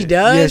she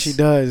does? Yeah, she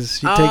does.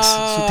 She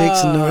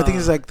takes a number. I think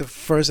it's like the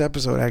first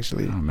episode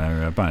actually. Oh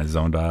man, I'm probably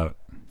zoned out.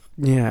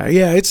 Yeah,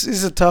 it's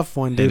a tough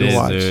one, dude, to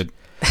watch. Dude.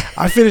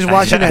 I finished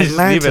watching Atlanta. I just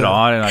leave it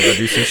on and I go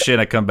do some shit.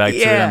 I come back to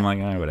it. I'm like,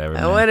 whatever.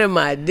 Man. What am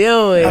I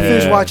doing? I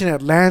finished watching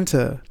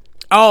Atlanta.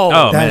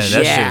 Oh man, that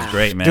shit's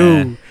great, man.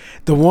 Dude,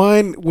 the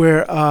one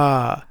where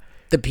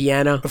the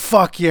piano.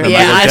 Fuck yeah.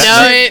 Yeah, I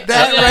know it.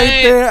 That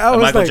right there. I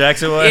was Michael like,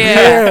 Jackson one?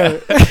 Yeah.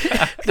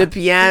 The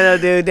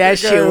piano, dude. That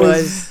shit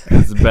was.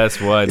 That's the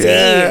best one.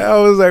 Yeah, I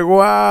was like,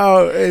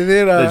 wow. And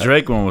then the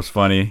Drake one was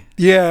funny.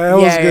 Yeah, that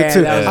was good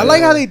too. I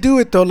like how they do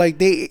it though.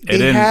 Like it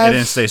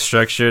didn't stay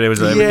structured. It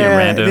was everything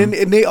random.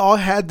 And they all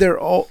had their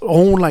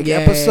own like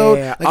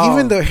episode. Like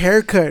even the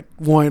haircut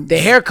one. The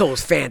haircut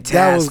was fantastic.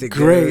 That was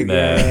great.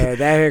 Yeah, that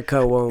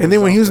haircut one. And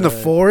then when he was in the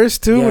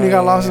forest too, when he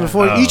got lost in the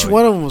forest, each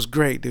one of them was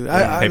great, dude.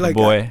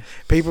 Paperboy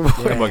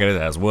got his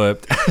ass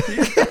whooped.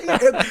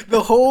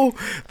 The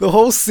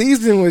whole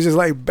season was just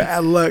like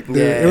bad luck, dude.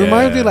 It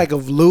reminded me like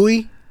of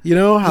Louis. You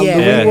know how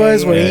Louis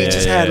was when he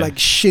just had like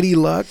shitty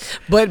luck.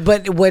 But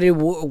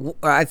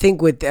I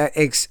think with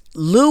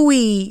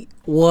Louis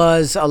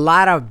was a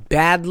lot of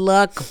bad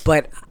luck,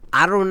 but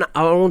I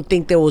don't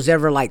think there was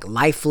ever like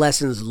life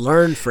lessons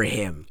learned for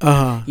him.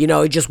 You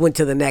know, it just went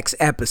to the next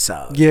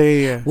episode.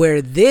 Yeah.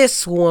 Where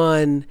this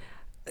one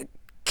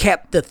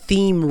kept the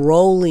theme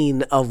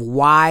rolling of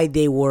why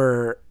they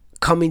were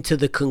coming to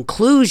the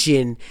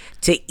conclusion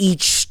to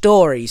each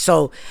story.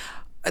 So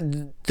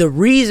the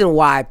reason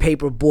why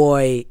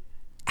Paperboy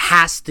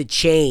has to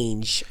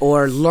change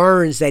or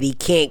learns that he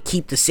can't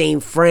keep the same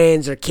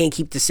friends or can't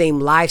keep the same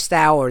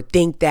lifestyle or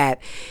think that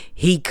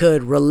he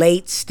could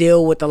relate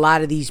still with a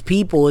lot of these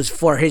people is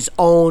for his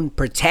own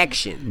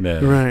protection. Yeah.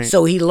 Right.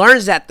 So he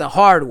learns that the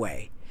hard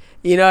way.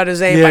 You know what I'm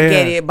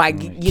saying? By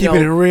keeping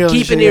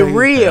it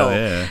real.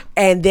 Yeah.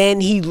 And then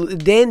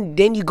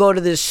then you go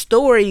to this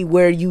story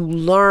where you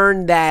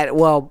learn that,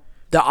 well,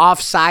 the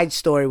offside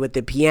story with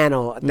the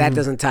piano, that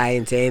doesn't tie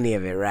into any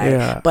of it, right?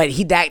 Yeah. But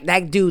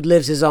that dude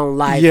lives his own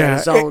life. Yeah.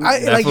 His own,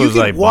 like you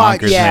can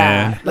watch. Bonkers,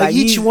 man. Like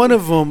each one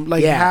of them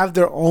have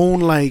their own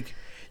like.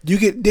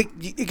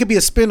 It could be a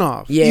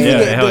spinoff.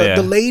 Yeah.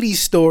 The lady's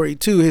story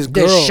too. His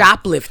girl. The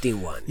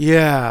shoplifting one.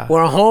 Yeah.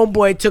 Where a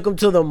homeboy took him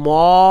to the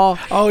mall.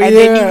 And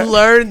then you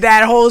learned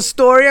that whole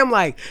story. I'm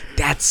like,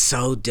 that's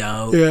so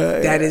dope. Yeah.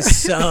 That is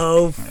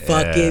so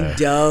fucking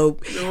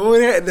dope.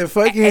 The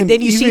fucking, and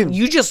then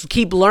you just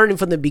keep learning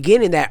from the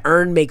beginning that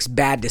Ern makes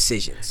bad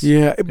decisions.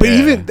 Yeah. But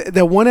even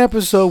that one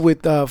episode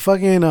with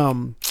fucking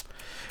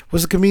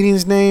what's the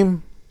comedian's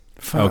name?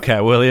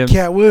 Cat Williams. He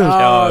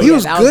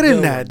was good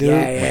in that, dude.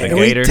 And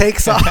when he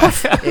takes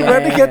off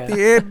running at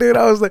the end, dude,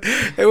 I was like,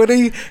 and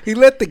when he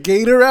let the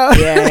gator out,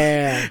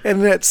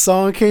 and that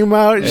song came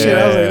out and shit,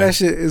 I was like, that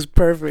shit is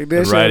perfect.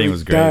 The writing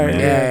was great,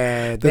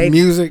 man. The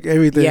music,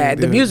 everything. Yeah,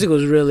 the music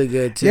was really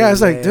good too. Yeah,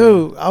 it's like,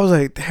 dude, I was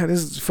like, damn,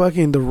 this is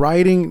fucking the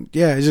writing.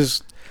 Yeah, it's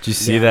just. Did you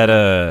see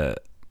that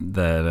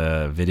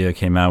video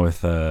came out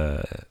with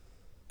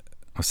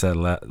what's that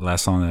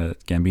last song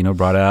that Gambino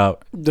brought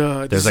out?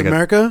 There's like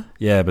America?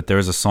 But there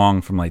was a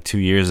song from like 2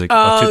 years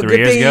ago, 3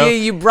 years ago.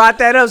 You brought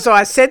that up, so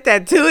I sent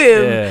that to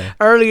him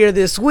earlier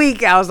this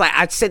week. I was like,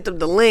 I sent him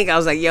the link. I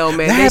was like, yo,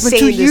 man. That happened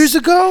 2 years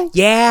ago?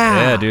 Yeah.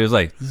 Yeah, dude. It was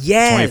like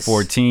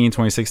 2014,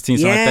 2016,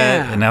 something like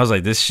that. And I was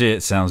like, this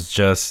shit sounds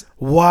just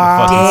fucking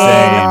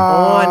same.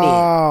 On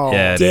it.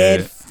 Yeah, Dead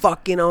dude.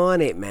 fucking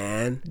on it,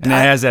 man. And it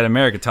has that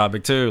America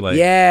topic too. Like,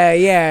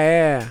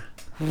 yeah.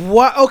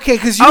 What? Okay,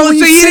 because you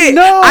didn't.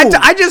 No,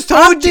 I just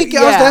told you.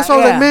 That's why I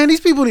was like, man,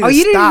 these people need to stop. Oh,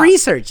 you didn't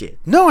research it?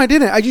 No, I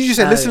didn't. You just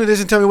said, listen to this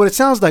and tell me what it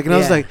sounds like. And I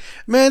was like,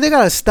 man, they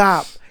gotta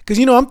stop. Because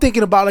I'm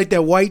thinking about like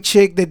that white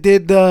chick that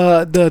did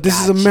the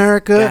This Is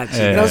America,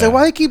 and I was like,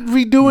 why they keep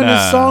redoing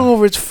this song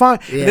over? It's fine.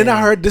 And then I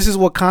heard This Is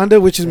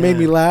Wakanda, which has made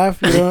me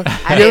laugh. You know,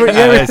 I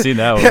haven't seen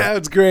that one. Yeah,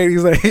 it's great.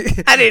 He's like,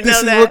 I didn't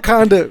know that. This is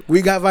Wakanda.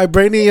 We got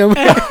vibranium.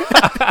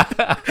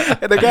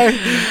 And the guy,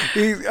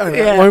 he's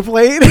want to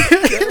play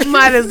it?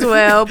 Might as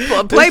well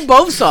play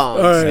both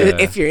songs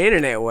if your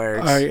internet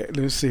works. All right,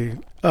 let's see.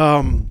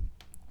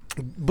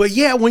 But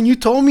yeah, when you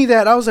told me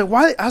that, I was like,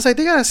 why? I was like,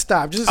 they gotta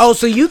stop.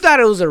 So you thought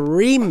it was a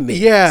remix?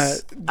 Yeah.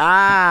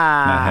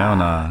 Hell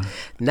nah.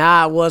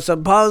 Nah, well,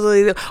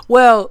 supposedly,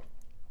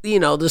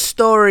 the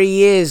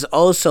story is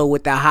also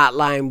with the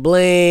Hotline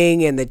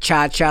Bling and the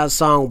Cha Cha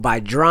song by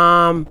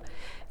Drum.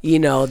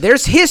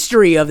 There's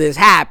history of this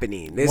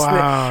happening.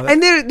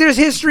 And there's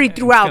history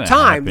throughout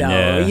time, though.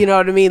 Yeah. You know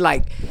what I mean?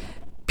 Like,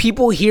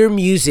 people hear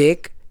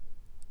music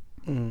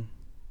and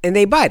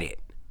they bite it.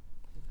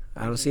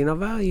 I don't see no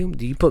volume.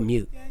 Do you put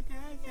mute? Oh,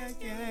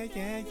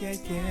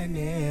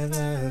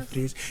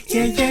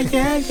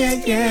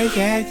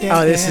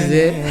 this is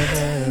it?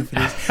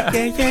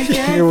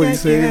 Hear what he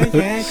said?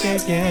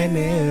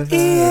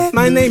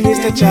 My name is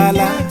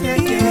T'Challa.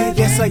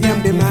 Yes, I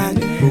am the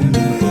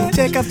man.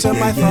 Take up to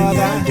my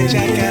father.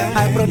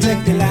 I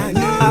protect the land.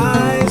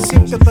 I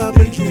sing the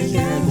purple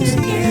dreams.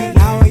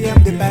 Now I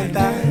am the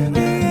panther.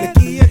 The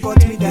Kia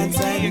got me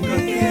dancing.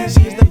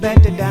 She's the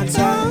better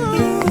dancer.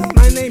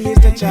 My name is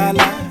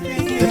T'Challa.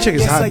 That chick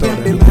is hot though.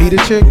 The Peter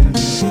chick.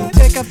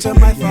 Take up to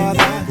my father.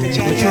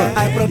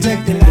 I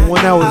protect the land. The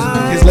one that was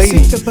his lady.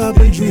 The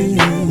purple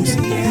dreams.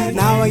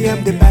 Now I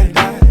am the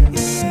panther.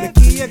 The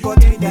Kia got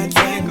me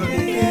dancing.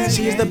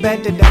 She's the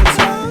better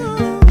dancer.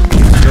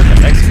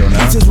 Mexico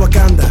now. This is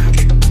Wakanda.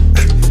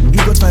 We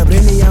got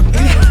vibranium.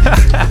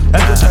 We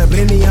got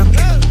vibranium.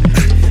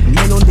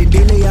 Men on the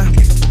daily.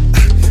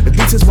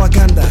 This is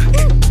Wakanda.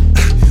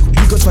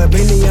 We got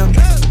vibranium.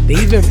 They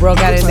even broke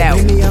out in that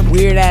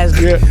weird ass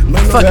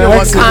fucking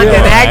accent,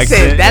 Wakandan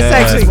accent. That's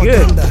actually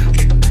good.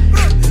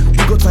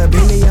 We go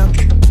tribalium.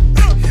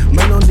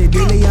 Man on the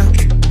daily.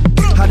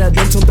 Had a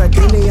dance on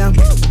titanium.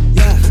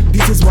 Yeah,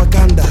 this is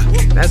Wakanda.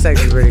 That's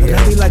actually pretty good.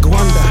 Nothing like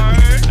Wanda.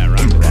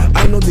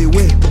 I know the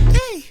way.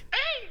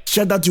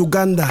 Shout out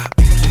Uganda.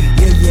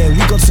 Yeah,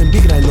 we got some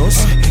big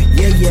rhinos.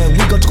 Yeah, we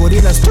got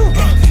gorillas too.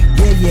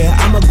 Yeah,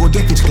 I'ma go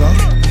get it club.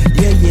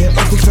 Yeah,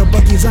 I'll fix a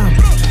bucky's arm.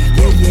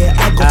 Yeah,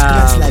 I got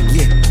plans like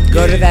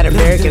Go to that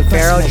American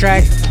Pharaoh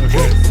track.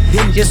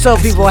 Just so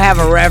people have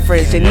a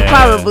reference, and you've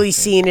probably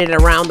seen it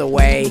around the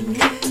way.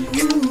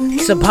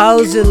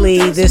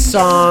 Supposedly, this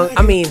song,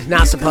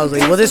 not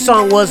supposedly, well, this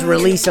song was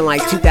released in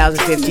like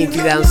 2015,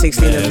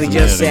 2016, as we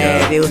just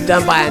said. It was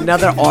done by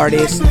another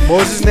artist. What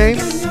was his name?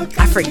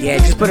 I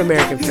forget. Just put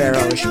American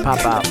Pharaoh. It should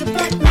pop out.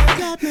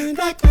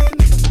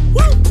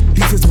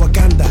 This is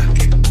Wakanda.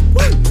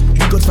 We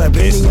got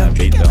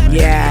vibranium.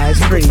 Yeah, it's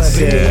pretty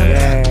sick.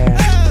 Yeah.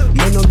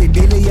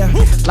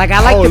 Like,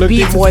 I like the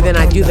beat more than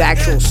I do the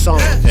actual song.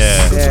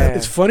 Yeah.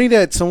 It's funny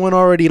that someone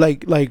already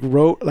like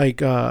wrote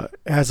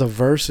has a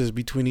verses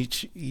between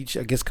each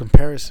I guess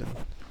comparison.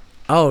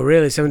 Oh,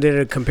 really? Someone did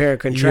a compare and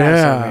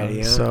contrast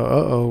already. Huh?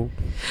 So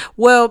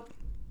Well,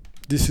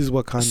 this is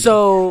what kind.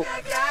 So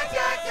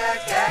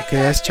okay,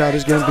 that's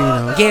Childish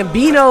Gambino.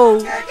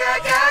 Gambino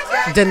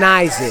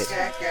denies it.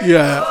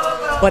 Yeah.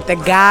 But the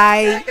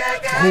guy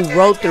who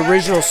wrote the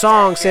original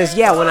song says,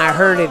 yeah, when I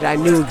heard it, I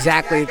knew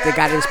exactly that they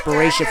got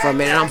inspiration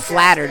from it, and I'm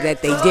flattered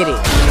that they did it,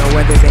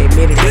 whether they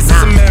admit it or not. This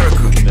is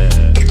America.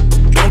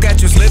 Don't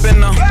catch you slipping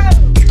now.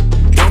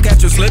 Don't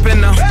catch you slipping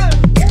now.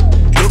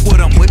 Look what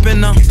I'm whipping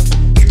now.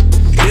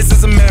 This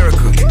is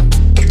America.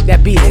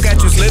 That beat Don't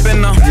catch you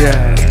slipping now.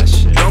 Yeah.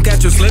 Don't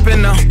catch you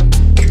slipping now.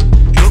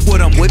 Look what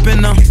I'm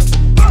whipping now.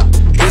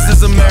 This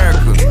is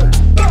America.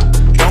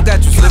 Don't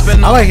catch you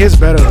slipping now. I like his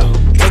better though.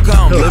 Look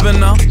how I'm living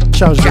now.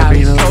 Childish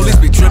Gambino. Police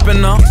be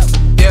tripping now.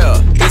 Yeah,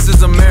 this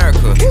is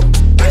America.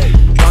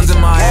 Guns in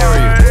my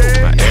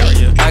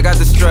area. I got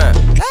the strap.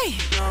 Hey.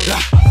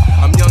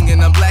 I'm young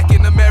and I'm black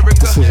in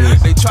America.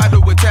 They try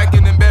to attack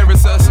and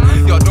embarrass us.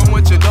 Y'all don't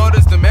want your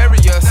daughters to marry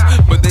us,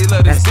 but they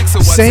let us stick so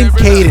what's same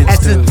cadence.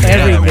 That's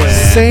everything.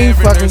 Same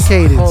fucking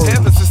cadence.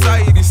 Half of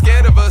society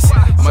scared of us.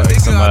 My nigga,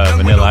 Some I'm done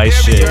with Vanilla no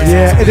Ice barrier. shit.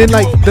 Yeah, and then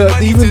like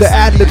even the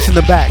ad libs in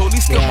the back.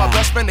 Police killed my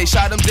best friend, they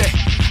shot him dead.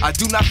 I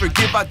do not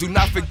forgive, I do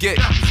not forget.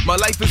 My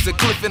life is a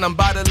cliff and I'm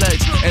by the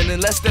ledge. And in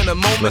less than a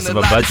moment, Less of a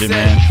a lot budget, is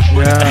man. said.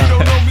 When you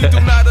don't know me, do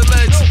not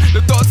allege.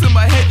 The thoughts in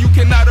my head you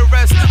cannot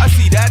arrest. I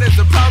see that as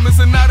a promise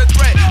and not a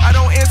threat. I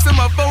don't answer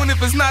my phone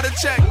if it's not a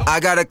check. I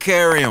gotta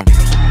carry him.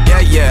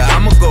 Yeah,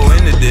 I'ma go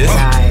into this.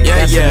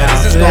 Yeah,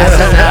 this is gonna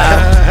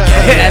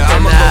Yeah,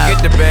 I'ma go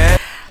get the bag.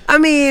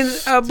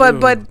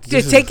 But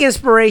to take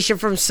inspiration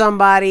from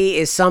somebody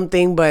is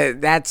something,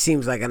 but that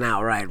seems like an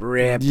outright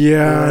rip.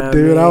 Yeah,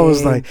 dude, I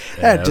was like,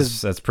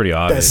 that's pretty that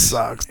obvious.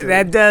 sucks. Dude.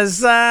 That does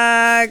suck.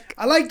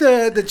 I like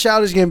the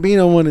Childish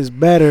Gambino one is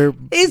better.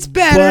 It's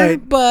better,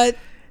 but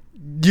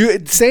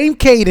same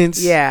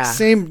cadence. Yeah,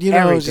 same.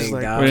 It's just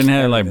like. We didn't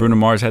have like Bruno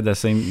Mars had that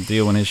same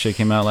deal when his shit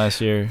came out last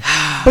year.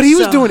 But he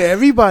was doing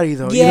everybody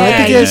though. Yeah,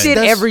 I think he did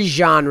every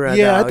genre.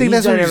 Yeah, though. I think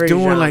that's what he's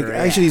doing. Genre, like,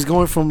 actually, he's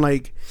going from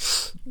like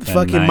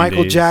fucking 90s,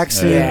 Michael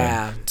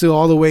Jackson to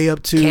all the way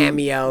up to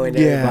Cameo and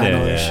everybody.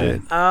 all that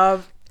shit.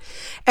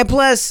 And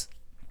plus,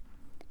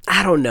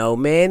 I don't know,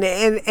 man.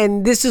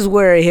 And this is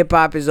where hip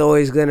hop is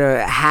always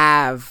gonna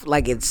have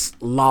like its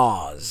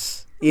laws.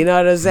 You know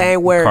what I'm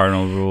saying? Where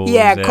cardinal rules.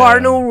 Yeah,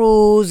 cardinal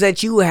rules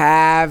that you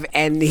have,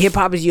 and hip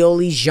hop is the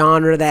only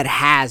genre that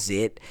has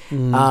it.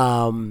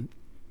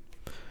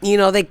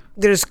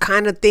 There's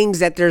kind of things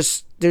that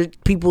there's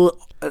people,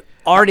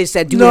 artists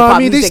that do hip hop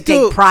music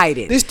take pride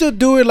in. They still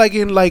do it like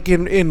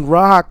in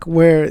rock,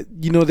 where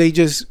they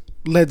just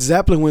Led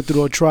Zeppelin went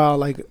through a trial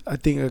like I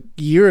think a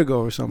year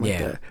ago or something like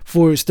that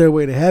for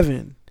Stairway to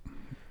Heaven.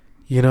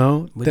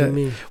 What do you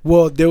mean?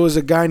 Well, there was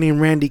a guy named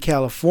Randy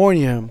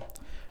California.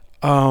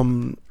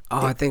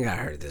 I think I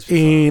heard this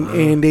before.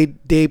 And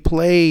they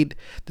played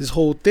this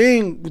whole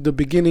thing with the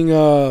beginning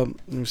of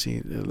let me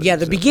see.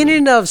 The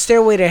beginning of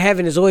Stairway to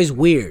Heaven is always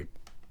weird.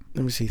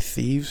 Let me see,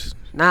 Thieves.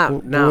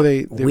 Not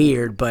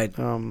weird, but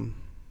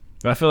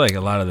I feel like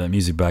a lot of the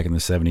music back in the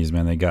 70s,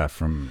 man, they got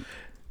from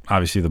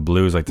obviously the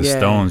blues, like the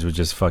Stones would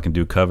just fucking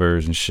do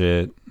covers and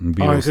shit. And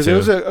Beatles because there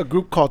was a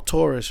group called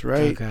Taurus,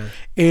 right? Okay.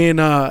 And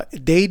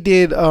they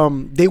did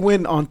they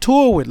went on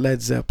tour with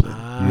Led Zeppelin,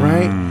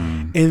 right?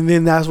 And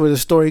then that's where the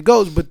story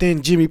goes. But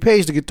then Jimmy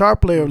Page, the guitar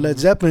player of Led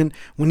Zeppelin,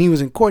 when he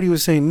was in court, he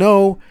was saying,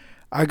 "No,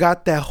 I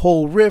got that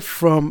whole riff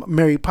from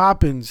Mary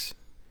Poppins,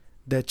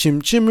 that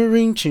chim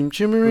chimmering, chim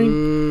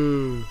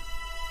chimmering."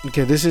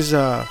 Okay, this is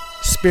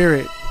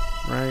Spirit,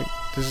 right?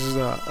 This is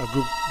a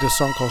group. This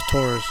song called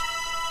Taurus.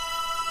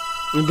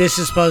 And this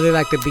is supposedly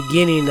like the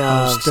beginning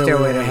of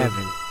Stairway to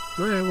Heaven.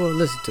 All right, well,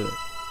 listen to it.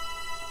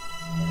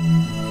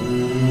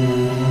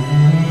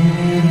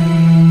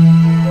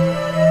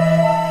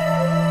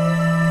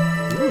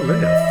 Ooh,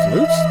 look at the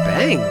flutes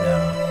bang,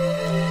 though.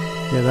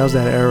 Yeah, that was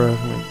that era.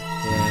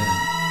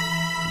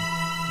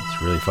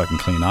 really fucking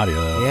clean audio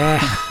though. Yeah.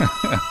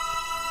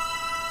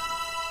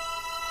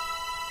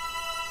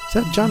 Is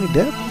that Johnny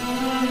Depp?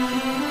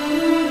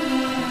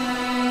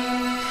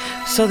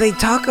 So they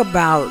talk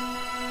about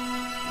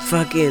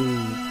fucking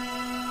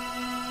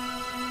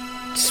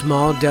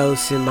small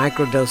dose and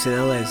microdose and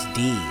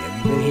LSD.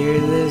 Have you been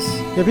hearing this?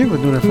 Yeah, people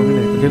been doing that for a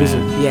minute. Okay,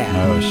 listen.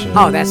 Yeah. Oh shit.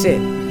 Oh, that's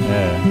it.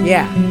 Yeah.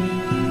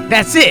 Yeah.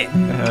 That's it.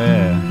 Hell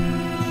yeah.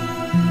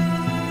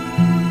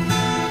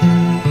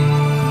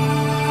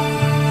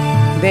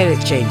 Then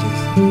it changes.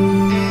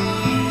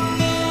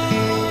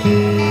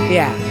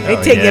 Yeah. They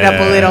take it up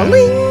a little.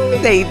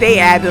 Ling. They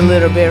add a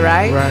little bit,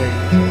 right?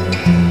 Right.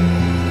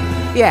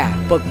 Yeah,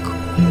 but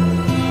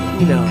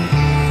you know,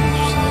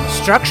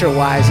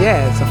 structure-wise,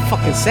 yeah, it's a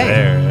fucking same.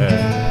 There,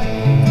 yeah.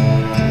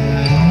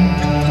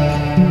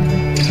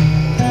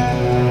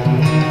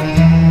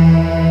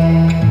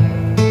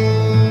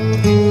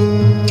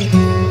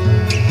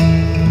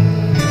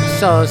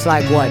 So it's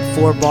like what,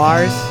 4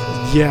 bars?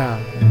 Yeah.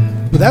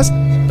 But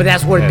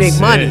that's worth big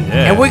money,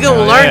 yeah. and we're gonna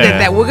learn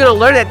that we're gonna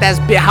learn that that's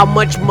how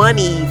much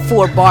money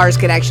 4 bars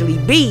could actually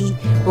be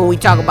when we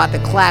talk about the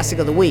classic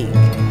of the week.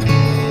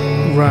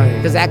 right.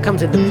 Because that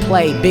comes into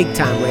play big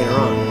time later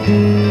on.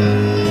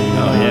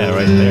 Oh yeah,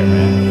 right there,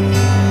 man.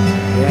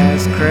 Yeah,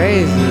 it's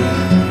crazy.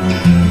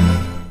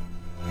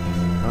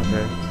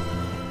 Okay.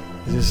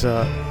 It's just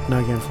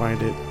not gonna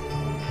find it.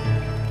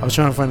 I was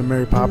trying to find the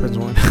Mary Poppins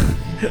one.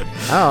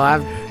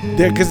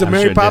 Because the I'm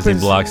Mary sure Poppins Disney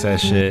blocks that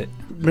shit.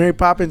 Mary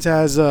Poppins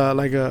has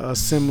like a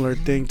similar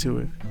thing to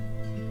it.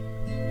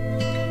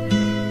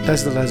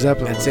 That's the Led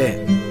Zeppelin. That's one.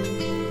 it.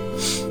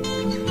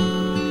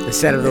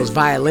 Instead of those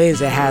violins,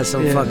 it has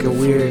some fucking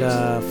weird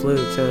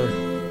flutes.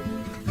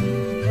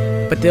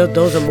 But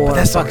those are more But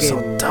that fucking.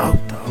 song's so dope,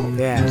 though.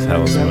 Yeah, That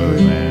was smooth,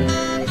 man.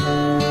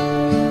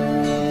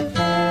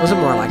 those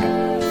are more like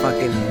a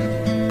fucking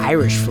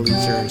Irish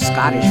flutes or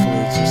Scottish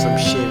flutes or some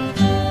shit.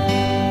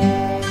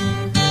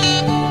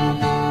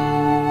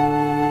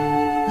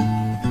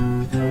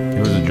 It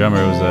was a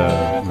drummer. It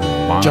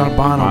was John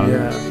Bonham,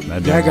 yeah.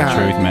 That That dude's the guy.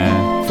 truth,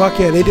 man. Fuck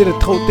yeah, they did a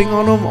tote thing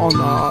on him on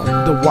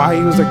the why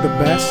he was like the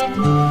best,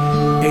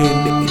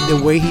 and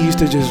the way he used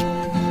to just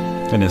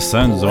And his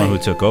son's the one who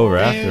took over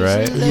after,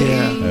 right?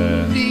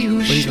 yeah.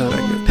 But he's not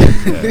that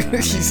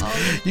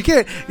good. You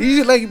can't.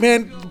 You like,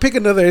 man, pick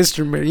another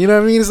instrument. You know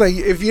what I mean? It's like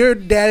if your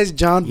dad is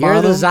John You're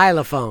Bonham, the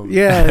xylophone.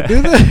 yeah,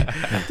 do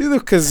the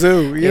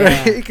kazoo. You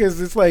know,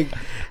 because it's like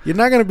you're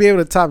not gonna be able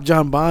to top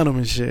John Bonham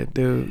and shit,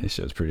 dude. His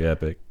shit's pretty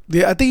epic.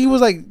 Yeah, I think he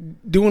was like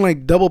doing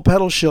like double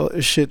pedal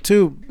shit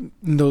too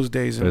in those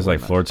days. It was like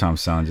floor tom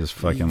sound, just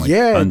fucking like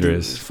yeah,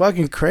 thunderous. dude,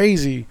 fucking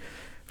crazy.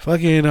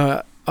 Fucking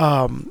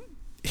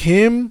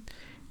him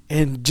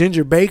and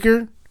Ginger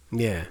Baker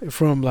Yeah.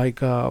 from like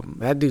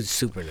That dude's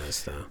super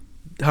nuts, though.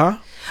 huh?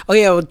 Oh,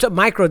 yeah, well,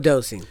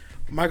 microdosing.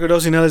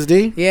 Microdosing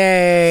LSD.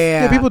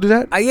 Yeah. Yeah, people do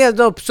that. Yeah,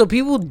 no, so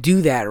people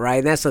do that,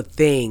 right? That's a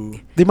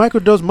thing. They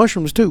microdose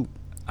mushrooms too.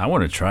 I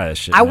want to try that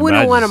shit. I man, but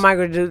wouldn't want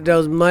to just-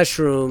 microdose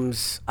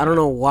mushrooms. I don't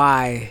know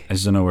why. I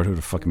just don't know who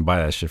to fucking buy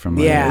that shit from.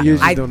 Like, Yeah,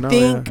 usually I don't know,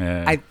 think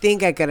yeah. I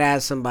think I could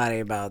ask somebody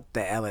about the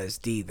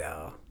LSD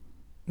though.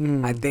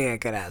 I think I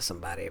could ask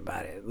somebody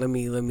about it. Let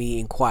me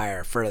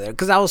inquire further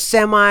because I was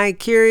semi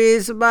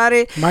curious about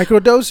it.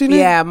 Microdosing it?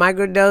 Yeah,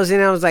 microdosing.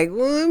 I was like,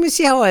 well, let me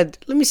see how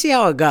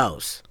it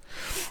goes.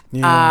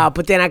 Yeah.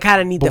 But then I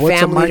kind of need But the what's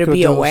a family to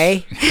be microdose?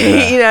 away.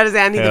 You know what I'm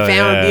saying? I need Hell the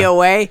family to be yeah.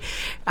 away.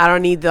 I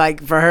don't need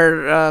for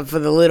her for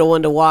the little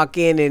one to walk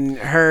in and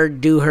her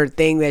do her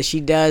thing that she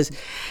does.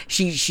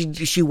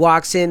 She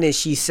walks in and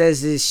she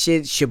says this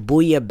shit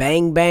Shibuya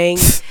bang bang.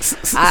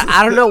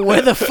 I don't know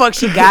where the fuck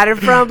she got it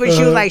from, but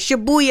she was like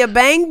Shibuya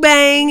bang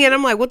bang, and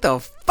I'm like, what the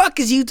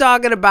fuck is you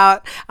talking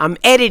about? I'm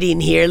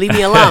editing here. Leave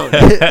me alone.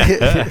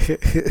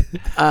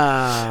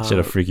 Should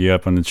have freaked you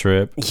up on the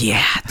trip.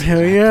 Yeah, dude, Hell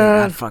I think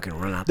yeah. I'd fucking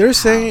run out. They're the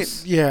saying,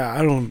 house. yeah,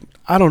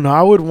 I don't know.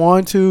 I would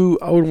want to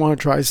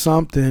try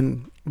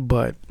something,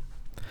 but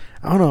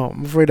I don't know.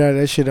 I'm afraid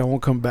that shit I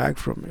won't come back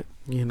from it.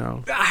 You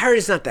know, I heard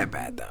it's not that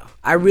bad though.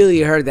 I really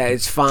heard that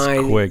it's fine.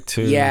 It's quick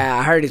too. Yeah,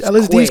 I heard it's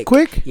LSD's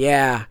quick.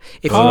 Yeah,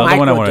 if Well, you another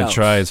one I want microdose. to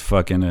try is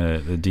fucking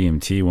the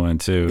DMT one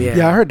too. Yeah.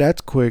 Yeah, I heard that's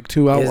quick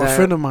too. Is A that-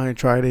 friend of mine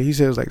tried it. He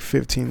said it was like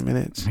 15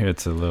 minutes. Here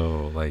it's a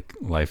little like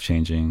life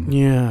changing.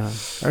 Yeah,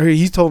 I heard,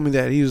 he told me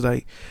that he was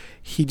like,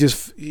 he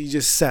just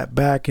sat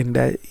back and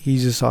that he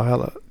just saw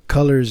hella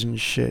colors and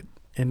shit,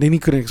 and then he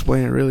couldn't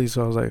explain it really.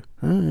 So I was like,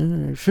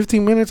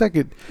 15 minutes, I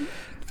could.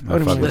 I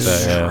fuck with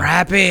that. Yeah.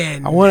 Strap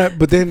in. I want to,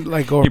 but then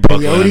like or You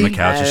both lay on the peyote.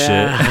 couch and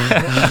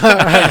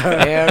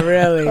shit. Yeah,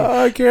 really.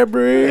 Oh, I can't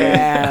breathe.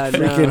 Yeah,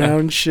 Freaking no. out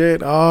and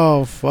shit.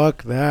 Oh,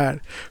 fuck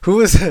that. Who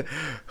was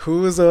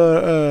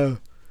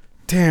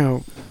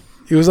damn.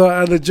 He was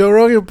on the Joe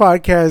Rogan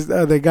podcast.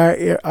 The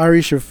guy Ari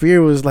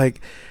Shafir was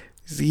like,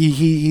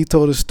 he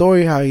told a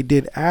story how he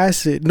did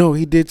acid. No,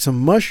 he did some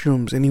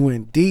mushrooms and he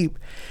went deep,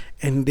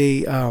 and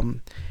they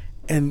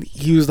and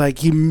he was like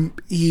he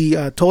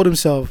told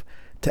himself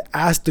to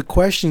ask the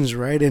questions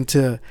right and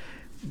to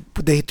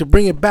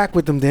bring it back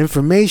with them the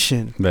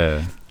information.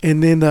 Yeah.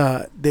 And then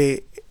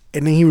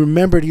And then he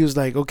remembered. He was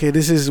like, "Okay,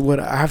 this is what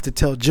I have to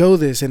tell Joe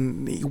this."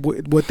 And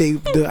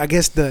I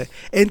guess the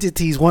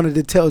entities wanted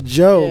to tell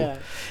Joe,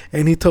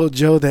 and he told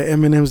Joe that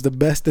Eminem's the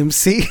best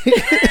MC.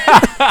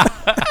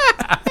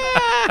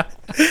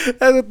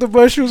 That's what the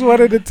mushrooms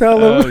wanted to tell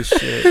him. Oh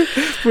shit!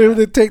 For him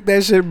to take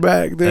that shit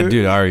back, dude. That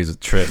dude Ari's a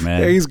trip,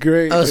 man. Yeah, he's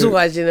great. I was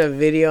watching a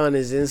video on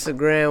his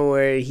Instagram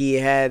where he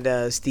had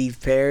Steve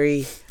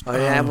Perry.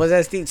 Was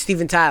that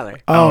Steven Tyler?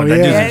 Oh, that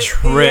yeah. dude's a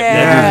trip.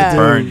 That dude's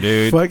burnt,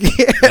 dude. Fuck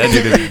yeah. That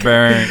dude is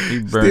burnt. He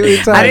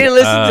burnt. I didn't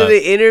listen to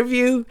the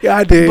interview. Yeah,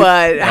 I did.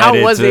 But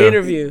how was the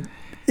interview?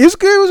 It was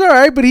good. It was all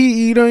right, but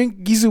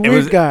he's a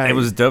weird guy. It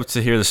was dope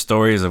to hear the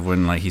stories of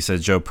when, like, he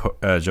said Joe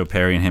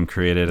Perry and him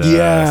created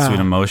Sweet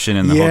Emotion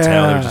in the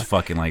hotel. They were just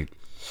fucking like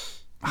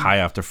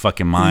high off their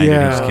fucking mind.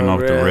 And he just came up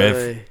with the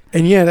riff.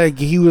 And like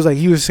he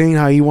was saying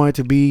how he wanted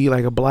to be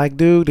like a black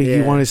dude, and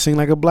he wanted to sing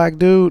like a black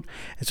dude,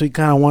 and so he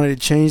kind of wanted to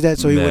change that.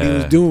 So what he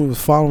was doing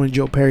was following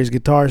Joe Perry's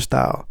guitar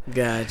style.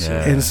 Gotcha.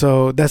 Yeah. And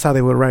so that's how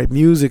they would write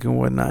music and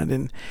whatnot.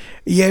 And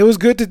yeah, it was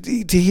good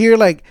to hear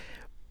like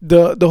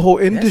the whole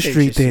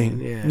industry thing,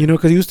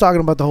 because he was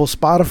talking about the whole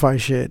Spotify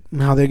shit and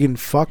how they're getting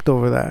fucked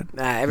over that.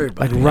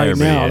 Everybody. Like right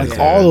now, like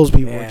all those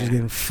people are just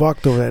getting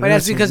fucked over that. But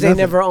that's because they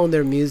never own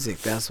their music.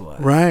 That's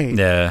what. Right.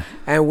 Yeah.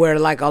 And where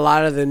like a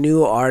lot of the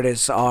new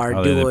artists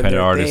are doing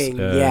their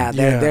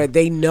thing.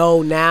 They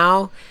know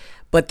now.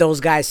 But those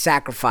guys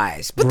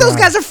sacrifice. But those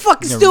guys are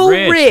fucking still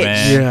rich.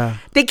 Yeah.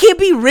 They can't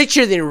be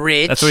richer than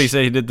rich. That's what he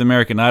said. He did the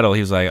American Idol. He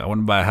was like, I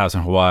want to buy a house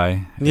in Hawaii.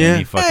 And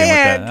he fucking with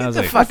that. I was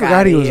like, I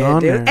forgot he was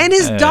on there. And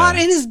his daughter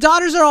and his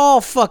daughters are all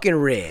fucking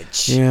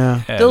rich.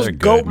 Yeah. Those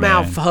goat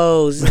mouth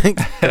hoes.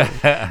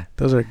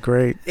 Those are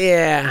great.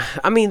 Yeah.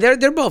 I mean,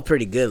 they're both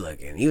pretty good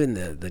looking. Even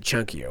the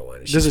chunkier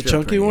one. There's a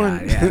chunky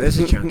one? Hot. Yeah, there's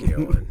a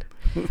chunkier one.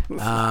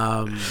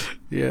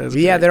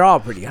 They're all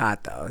pretty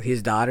hot though.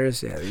 His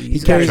daughters, he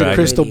carries a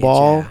crystal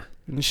ball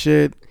and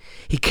shit.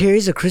 He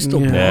carries a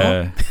crystal ball.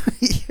 Yeah.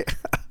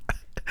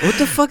 What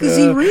the fuck does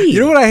he read?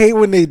 You know what I hate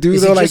when they do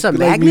Is though,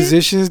 like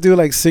musicians do,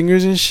 like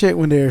singers and shit,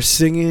 when they're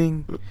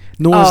singing.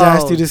 No one's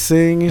asked you to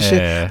sing and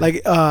shit.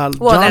 Like well,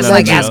 that's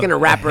like asking a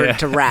rapper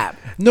to rap.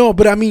 No,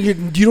 but I mean,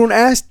 you don't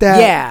ask that.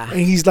 Yeah.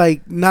 And he's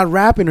like not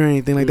rapping or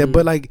anything like that.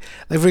 But like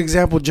for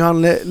example,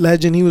 John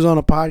Legend, he was on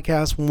a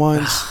podcast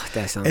once,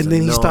 that sounds and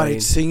then annoying. he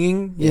started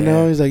singing. You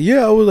know, he's like,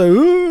 I was like,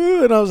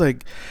 ooh, and I was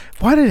like,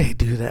 why do they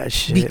do that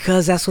shit?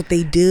 Because that's what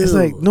they do. It's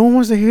like no one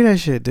wants to hear that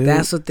shit, dude.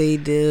 That's what they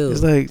do.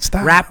 It's like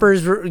stop.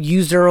 Rappers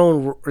use their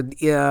own but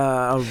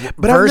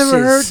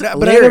verses. I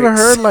never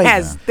heard like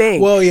as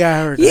thing. Well, yeah,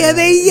 I heard. Yeah,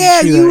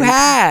 that. you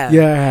have.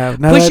 Yeah, I have.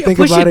 Now that I think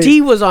about it, Pusha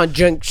T was on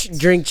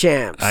Drink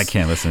Champs. I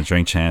can't listen to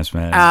Drink Champs,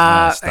 man.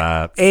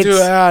 Stop.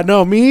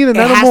 No, me either. It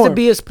has to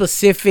be a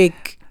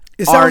specific.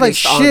 It sounds like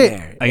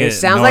shit. It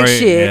sounds like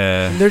shit.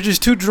 Yeah. They're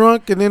just too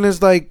drunk, and then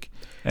it's like.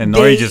 And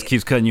Nori just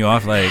keeps cutting you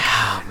off, like.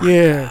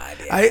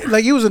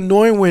 Like it was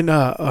annoying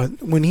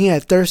when he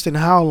had Thurston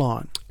Howell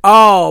on.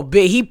 Oh,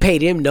 but he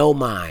paid him no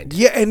mind.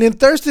 Yeah, and then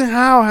Thurston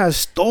Howell has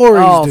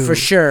stories. Oh, dude. for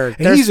sure.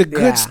 And he's a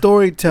good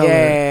storyteller.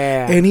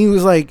 Yeah. And he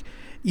was like,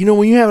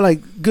 when you have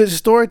like good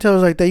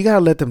storytellers like that, you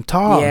gotta let them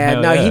talk.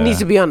 Yeah, he needs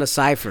to be on the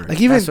Cypher.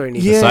 Like even that's where he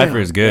needs the Cypher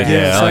is good.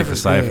 Yeah, I like the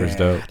Cypher's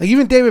dope. Like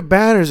even David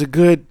Banner's a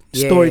good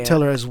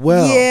storyteller as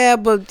well. Yeah,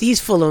 but he's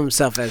full of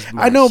himself as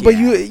much. I know, but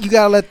you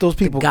gotta let those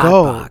people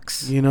go.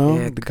 Box. You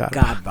know, the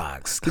God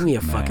box. Give me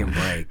a fucking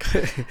break.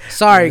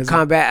 Sorry,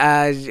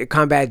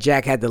 Combat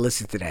Jack had to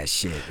listen to that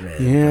shit,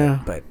 man.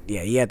 Yeah, but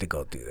he had to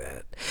go through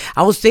that.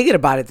 I was thinking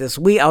about it this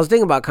week. I was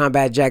thinking about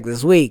Combat Jack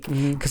this week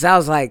because I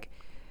was like,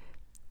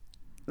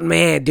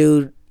 man,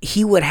 dude,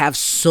 he would have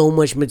so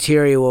much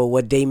material with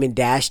what Damon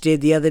Dash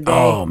did the other day.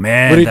 Oh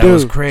man, that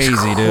was crazy,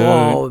 dude.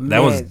 Oh, that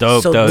was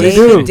dope. So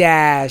Damon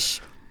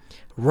Dash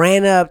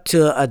ran up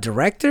to a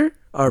director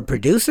or a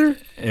producer.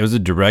 It was a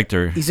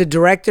director. He's a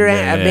director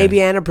and maybe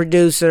a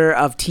producer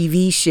of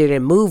TV shit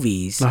and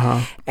movies,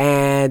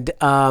 and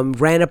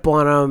ran up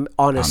on him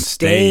on a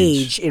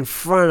stage in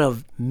front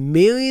of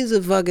millions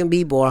of fucking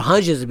people or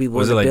hundreds of people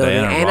in the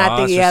building. And I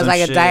think he has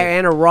like a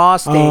Diana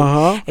Ross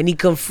thing. And he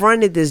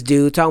confronted this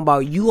dude talking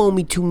about, you owe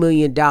me $2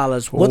 million.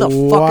 Where the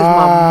fuck is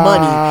my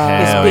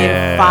money? It's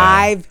been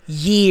 5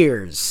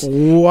 years. Give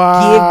me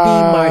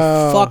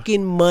my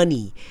fucking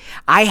money.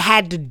 I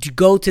had to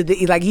go to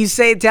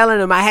telling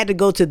him I had to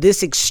go to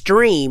this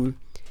extreme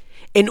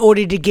in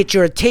order to get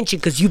your attention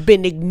because you've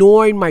been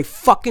ignoring my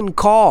fucking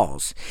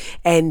calls.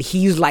 And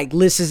he's like,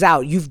 list is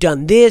out. You've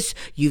done this,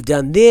 you've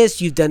done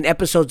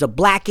episodes of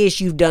Blackish,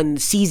 you've done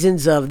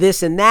seasons of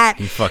this and that.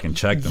 He fucking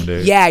checked them,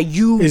 dude. Yeah,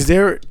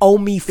 owe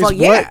me fuck.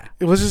 Yeah.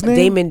 What's his name?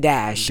 Damon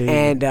Dash.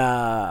 And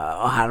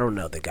I don't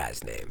know the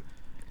guy's name.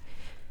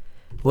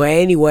 Well,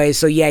 anyway,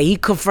 so he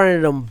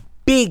confronted him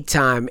big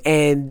time,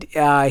 and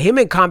him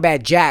and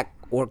Combat Jack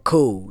were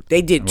cool.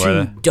 They did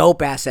 2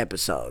 dope ass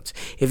episodes.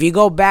 If you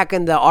go back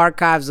in the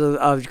archives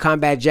of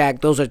Combat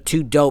Jack, those are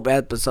 2 dope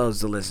episodes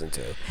to listen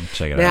to.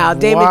 Check it now, out.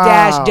 Damon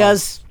Dash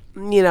does,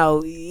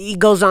 he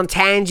goes on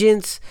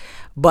tangents,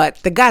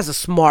 but the guy's a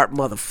smart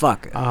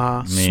motherfucker.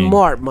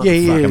 Smart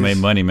motherfucker. He fucking made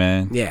money,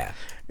 man. Yeah.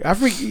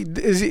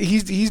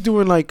 He's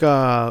doing like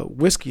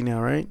whiskey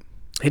now, right?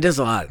 He does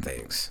a lot of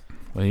things.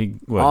 Well, he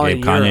All gave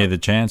in Kanye Europe. the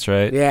chance,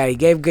 right? Yeah,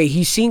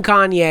 he's seen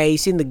Kanye.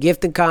 He's seen the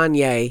gift in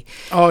Kanye.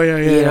 Oh yeah.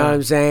 You know what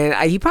I'm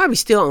saying? He probably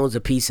still owns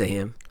a piece of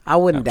him. I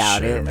wouldn't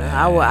doubt sure, it. man.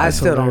 I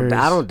still hilarious. don't.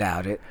 I don't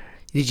doubt it.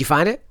 Did you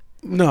find it?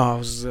 No, I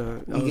was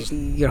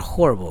You're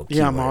horrible.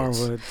 yeah, I'm keywords.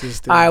 horrible at this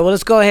thing. All right, well,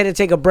 let's go ahead and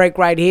take a break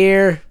right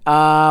here.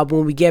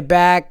 When we get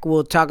back,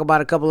 we'll talk about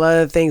a couple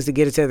other things to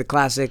get into the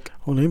classic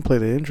Oh, let me play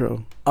the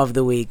intro. of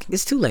the week.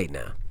 It's too late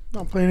now.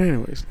 No, I'm playing it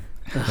anyways.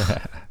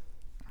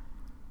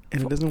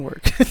 And it doesn't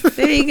work.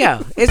 There you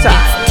go. It's all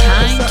right.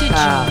 Time to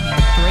join.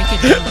 Break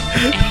it down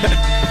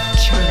and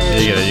turn Yeah,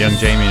 you got a young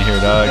Jamie in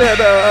here, dog. Yeah,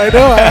 no, I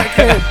know. I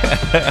can't.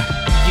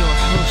 your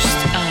host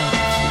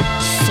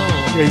of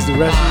Soul. Raise the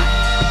rest. by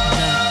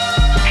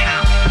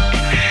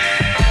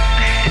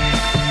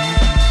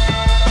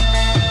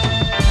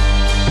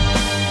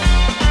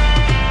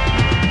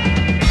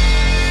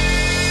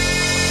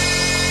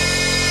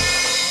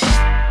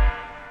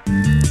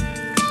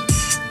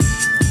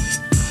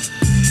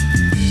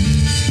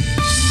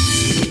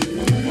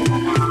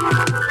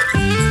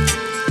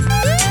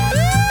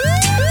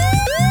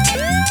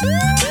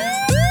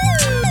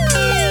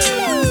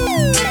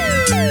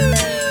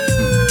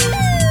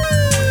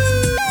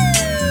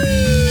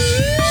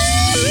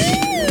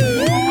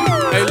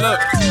Hey,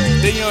 look,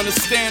 they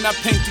understand I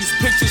paint these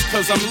pictures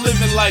cause I'm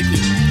living like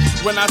it.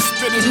 When I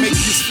spit it, make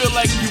you feel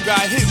like you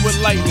got hit with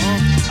lightning.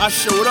 I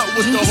showed up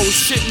with the whole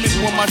shipment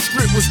when my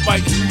script was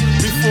biting.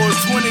 Before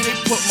 20, they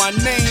put my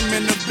name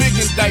in the big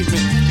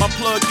indictment. My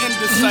plug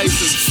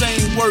indecisive,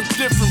 same work,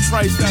 different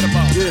price. That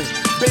about, yeah.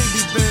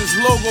 Baby Benz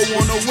logo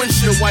on the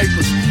windshield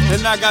wipers.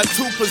 And I got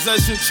 2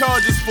 possession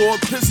charges for a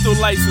pistol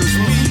license.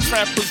 Lead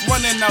trappers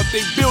running out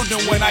they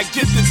building when I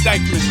get the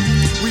Dykeman.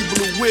 We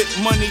blew wit,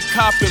 money,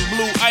 copping,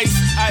 blue ice.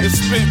 I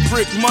spent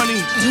brick money,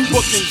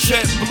 booking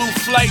jet blue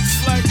flights.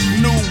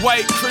 New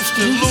white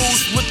Christian Louis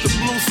with the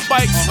blue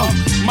spikes.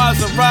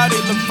 Maserati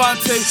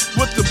Levante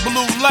with the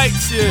blue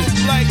lights, yeah.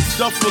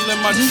 Duffel in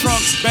my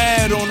trunk,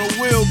 bad on a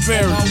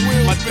wheelbarrow.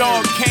 My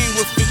dog came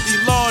with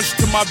 50 large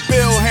to my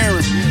bill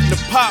hearing. The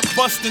pop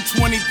bustin'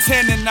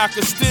 2010 and I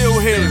could still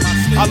hear it.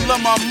 I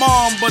love my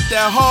mom, but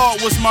that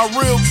hard was my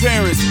real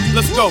parents.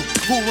 Let's go,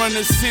 who run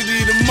the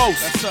city the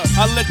most?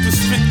 I let this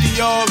 50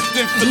 off,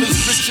 then fill this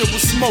bitch up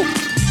with smoke.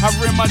 I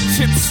ran my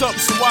chips up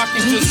so I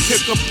can just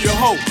pick up your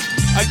hoe.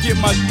 I get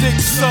my dick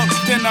sucked,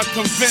 then I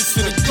convince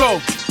her to go.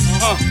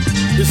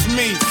 It's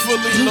me,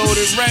 fully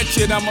loaded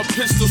ratchet, I'm a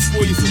pistol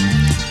squeezer.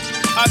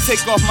 I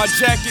take off my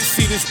jacket,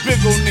 see this big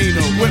ol'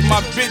 Nino. With my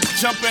bitch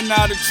jumping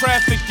out of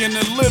traffic in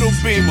a little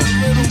Beamer.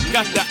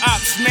 Got the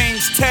ops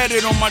names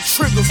tatted on my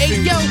trigger Hey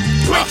finger. yo,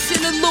 bricks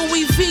in the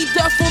Louis V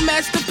duffel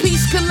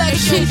masterpiece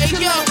collection.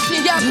 Y'all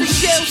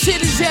Michelle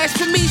shit his ass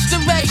from each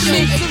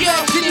direction.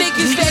 The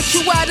niggas that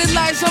you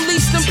idolize, I'm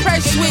least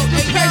impressed with.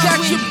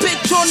 Got your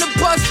bitch on the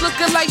bus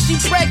looking like she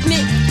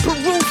pregnant.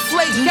 Peru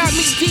flake got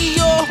me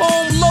Dior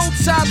home, low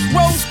tops,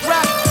 rose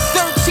drop.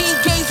 13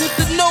 games with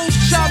the nose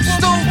chop,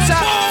 stone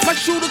top. My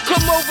shooter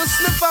come over,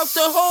 sniff out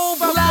the whole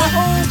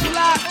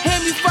block.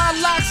 Hand me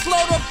 5 locks,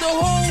 load up the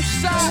whole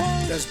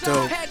side. That's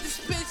dope. Had to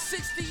spend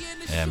 60 in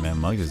the Yeah, man,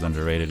 Muggs is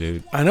underrated,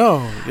 dude. I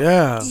know.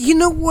 Yeah. You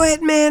know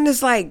what, man?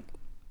 It's like,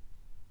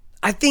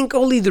 I think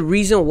only the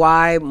reason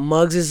why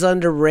Muggs is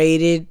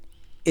underrated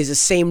is the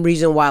same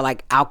reason why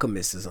like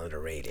Alchemist is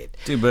underrated.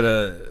 Dude,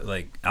 but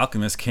like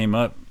Alchemist came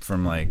up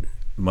from like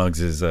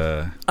Muggs's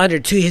Under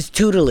his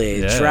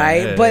tutelage, Yeah,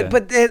 right? yeah, but yeah.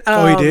 but then,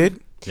 Oh, he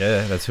did?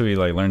 yeah, that's who he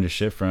like learned his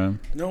shit from.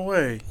 No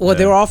way. Well,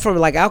 they were all from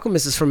like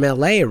Alchemist is from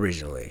L.A.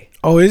 originally.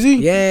 Oh, is he?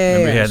 Yeah.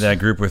 Remember he had that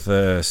group with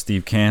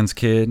Steve Can's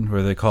kid,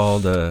 where they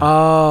called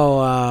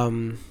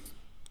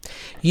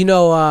you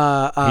know,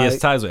 he has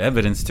ties with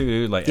Evidence too,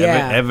 dude. Like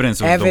yeah,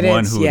 Evidence was the one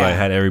Evidence, who yeah. like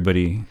had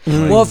everybody.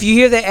 well, if you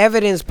hear the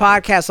Evidence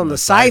podcast on the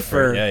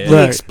Cypher, yeah, yeah. he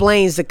Right.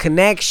 explains the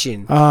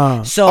connection.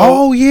 So. So,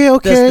 Oh yeah.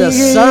 Okay.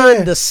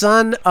 the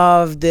son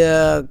of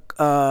the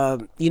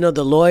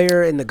the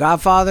lawyer in The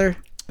Godfather.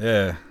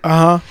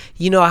 Yeah,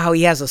 You know how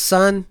he has a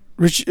son?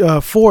 Rich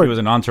he Ford. was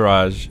an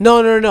entourage.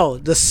 No.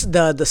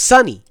 The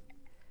Sonny,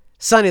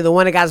 the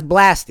one that got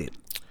blasted.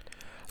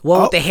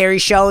 One with the hairy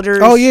shoulders.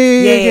 Oh,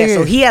 yeah.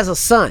 So he has a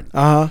son.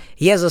 Uh-huh.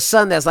 He has a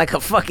son that's like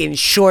a fucking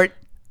short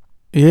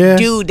Yeah.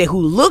 dude who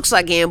looks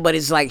like him, but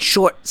is like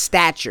short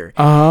stature.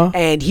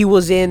 And he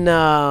was in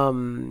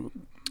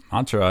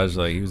Entourage,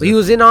 like he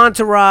was in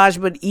Entourage,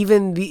 but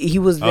even he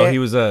was there. he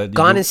was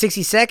Gone in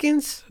 60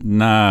 Seconds.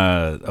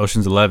 Nah,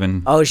 Ocean's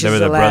 11. Ocean's They were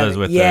the 11. brothers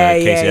with Yeah,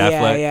 Casey yeah,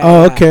 Affleck. yeah.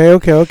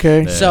 Oh,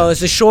 okay. So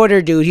it's a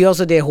shorter dude. He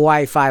also did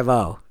Hawaii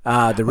 5-0,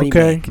 the remake.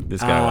 Okay.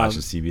 This guy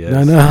watches CBS.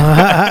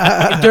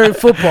 No. During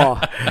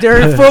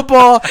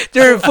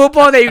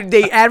football,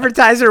 they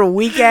advertise their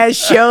weak ass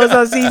shows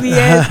on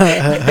CBS.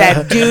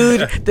 That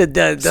dude,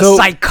 the So,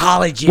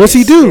 psychologist. What's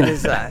he do?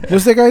 What's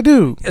What's that guy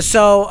do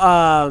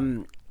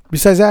So,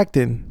 besides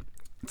acting?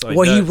 That's all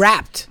well, he does.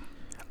 rapped.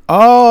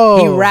 Oh,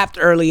 he rapped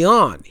early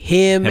on.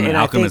 Him and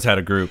Alchemist had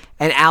a group.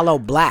 And Aloe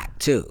Black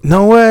too.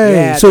 No way.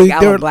 Yeah, so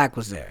Aloe Black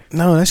was there.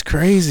 No, that's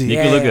crazy. You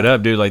can look it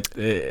up, dude. Like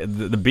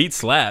the beat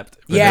slapped.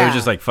 But they were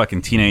just like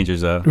fucking teenagers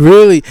though.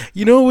 Really?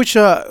 You know which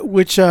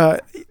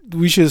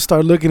we should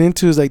start looking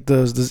into is like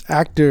those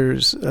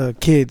actors,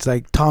 kids,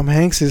 like Tom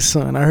Hanks'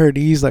 son. I heard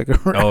he's like a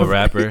rapper. Oh,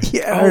 rapper?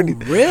 Yeah, I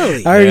heard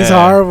really? I heard he's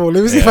horrible.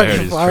 Let me see if I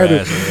can find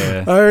it.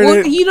 Yeah. I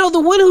heard it. You know, the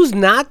one who's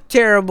not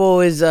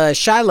terrible is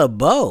Shia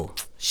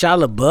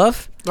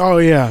LaBeouf. Oh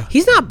yeah,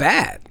 he's not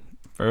bad.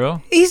 For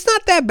real? He's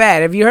not that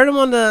bad. Have you heard him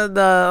on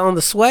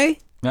the Sway?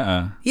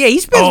 Yeah, he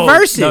spits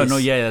verses. No,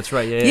 yeah, that's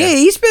right. Yeah,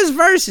 he spits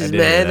verses,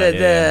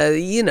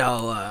 man. You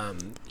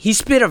he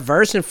spit a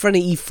verse in front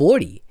of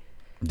E40.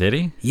 Did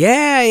he?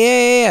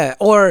 Yeah.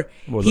 Or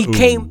he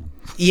came.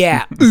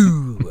 Yeah,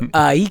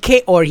 he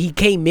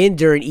came in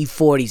during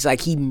E40s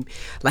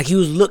like he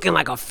was looking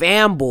like a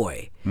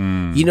fanboy.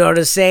 You know what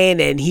I'm saying?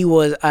 And he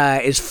was.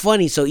 It's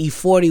funny. So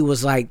E40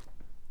 was like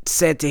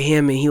said to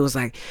him, and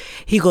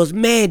he goes,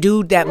 man,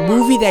 dude, that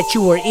movie that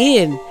you were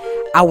in,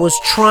 I was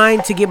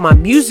trying to get my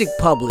music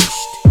published,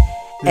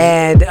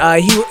 and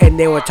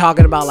they were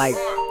talking about like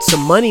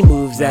some money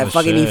moves that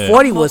fucking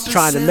E40 was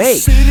trying to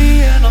make.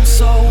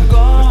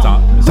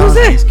 Who's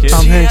that?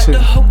 Tom Hanks. At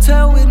the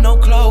hotel with no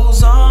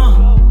clothes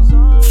on.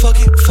 Fuck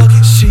it,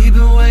 she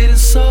been waiting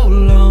so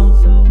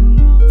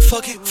long.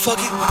 Fuck it,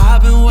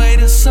 I've been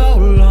waiting so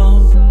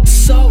long.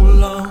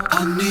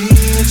 I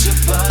need your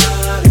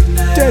body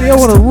now. Daddy, I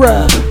wanna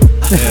rap.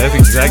 Yeah, that's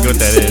exactly what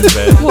that is,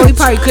 man. Well, he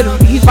probably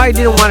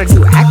didn't want to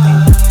do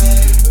acting.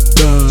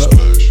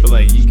 But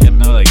like, you get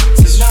no like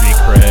street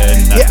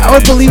cred. Yeah, I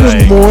would believe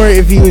it more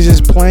if he was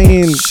just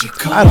playing.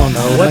 I don't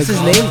know. What's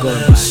his name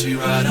going by? He's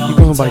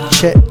going by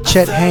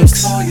Chet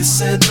Hanks.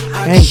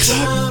 Hanks.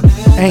 Oh,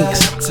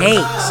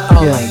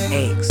 Yeah. like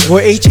Hanks.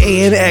 Or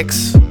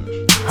HANX.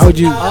 How would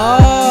you?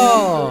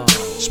 Oh,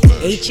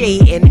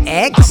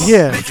 HANX.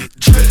 Yeah.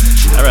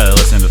 I'd rather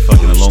listen to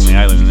fucking The Lonely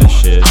Island than this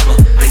shit.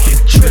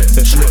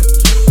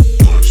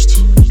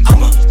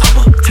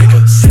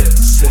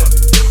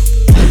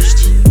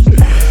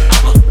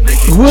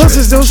 Who else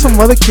is there? Some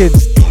other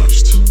kids.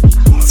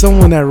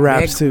 Someone that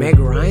raps too. Meg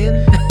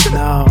Ryan.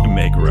 No.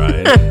 Meg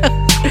Ryan.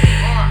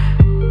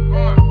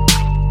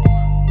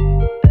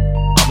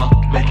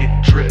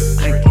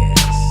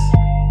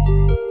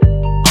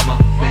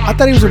 I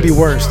thought he was gonna be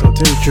worse though.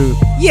 Tell you the truth.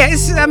 Yeah,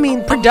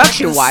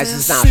 production wise,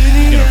 it's not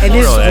bad, and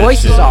his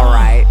voice is all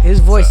right.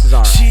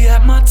 She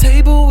at my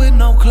table with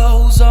no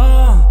clothes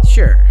on.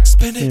 Sure.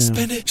 Spin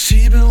it.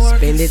 She been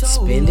working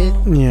Spin it.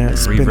 Yeah.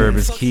 Reverb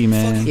is key,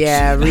 man.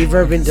 Yeah,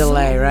 reverb and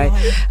delay, right?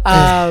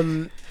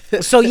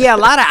 So yeah, a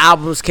lot of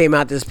albums came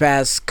out this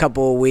past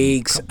couple of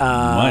weeks.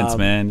 Months,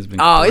 man. It's been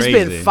it's crazy.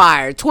 been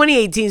fire.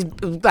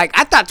 2018's like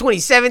I thought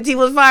 2017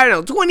 was fire.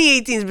 No,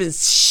 2018's been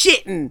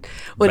shitting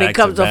when it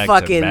comes to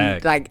fucking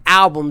like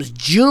albums.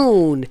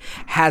 June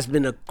has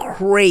been a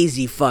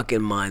crazy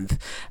fucking month.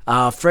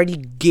 Freddie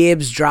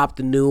Gibbs dropped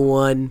a new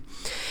one.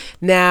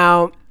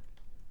 Now,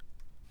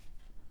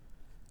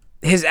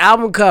 his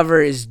album cover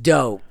is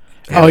dope.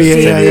 Oh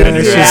yeah.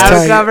 His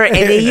album cover, and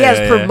then he has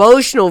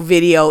promotional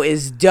video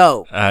is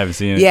dope. I haven't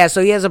seen it. Yeah,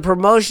 so he has a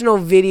promotional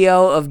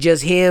video of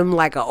just him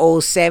like an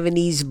old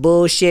 70s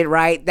bullshit,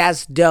 right?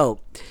 That's dope.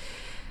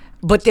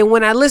 But then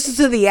when I listened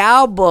to the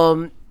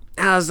album,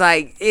 I was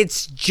like,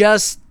 it's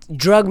just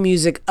drug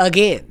music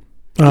again.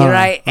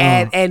 Right?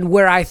 And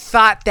where I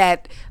thought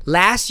that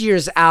last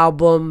year's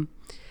album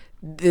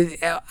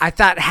I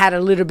thought had a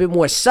little bit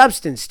more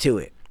substance to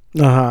it.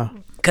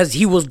 Because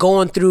he was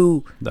going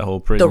through the whole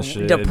prison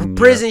shit. The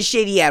prison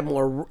shit. He had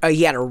more.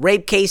 He had a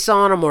rape case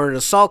on him, or an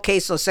assault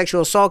case, or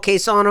sexual assault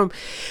case on him.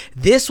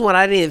 This one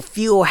I didn't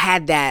feel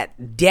had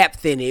that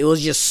depth in it. It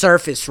was just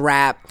surface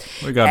rap.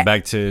 He got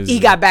back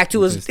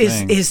to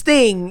his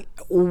thing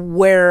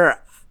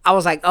where I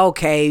was like,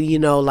 okay,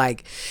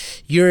 like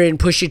you're in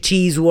Pusha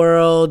T's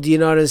world, you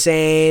know what I'm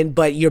saying?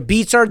 But your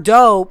beats are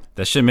dope.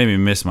 That shit made me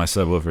miss my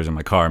subwoofers in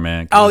my car,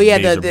 man. Oh yeah,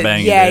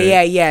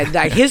 yeah.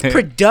 Like his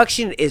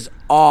production is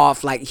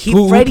off. Like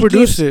who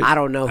produced it? I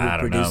don't know who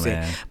produced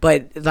it,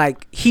 but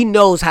like he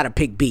knows how to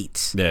pick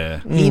beats.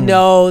 Yeah, he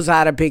knows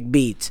how to pick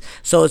beats.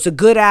 So it's a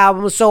good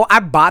album. So I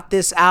bought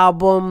this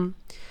album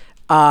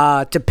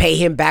to pay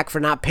him back for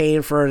not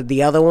paying for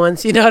the other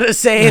ones. You know what I'm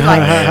saying?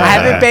 Like I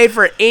haven't paid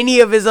for any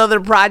of his other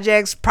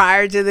projects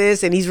prior to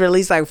this, and he's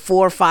released like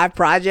 4 or 5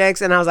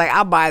 projects, and I was like,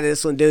 I'll buy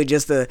this one, dude,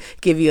 just to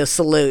give you a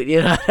salute.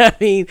 You know what I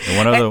mean? And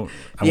one other I want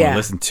to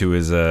listen to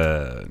is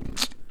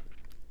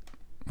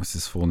what's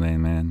his full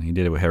name, man? He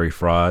did it with Harry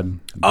Fraud.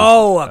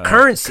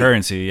 Currency.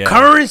 Currency, yeah.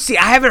 Currency.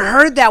 I haven't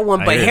heard that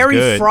one, but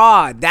Harry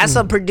Fraud, that's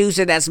a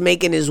producer that's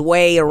making his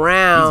way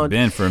around. He's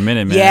been for a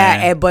minute, man.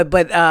 Yeah, but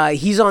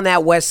he's on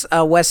that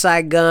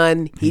Westside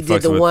Gunn. He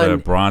did the one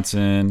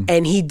Bronson,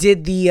 and he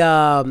did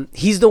the.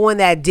 He's the one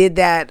that did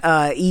that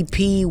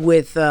EP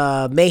with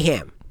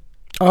Mayhem.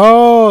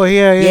 Oh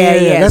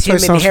yeah. That's why it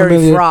sounds Harry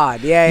familiar.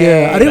 Fraud.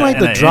 Yeah. I didn't like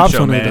the drops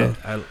on it though.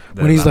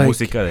 When he's like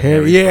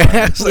Harry,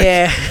 it's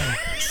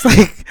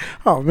like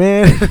Oh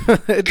man,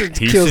 it just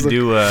He kills used to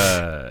him.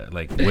 do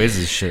like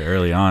Wiz's shit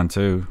early on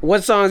too.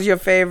 What song's your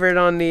favorite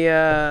on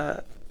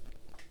the?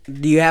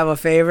 Do you have a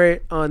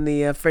favorite on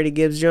the Freddie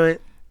Gibbs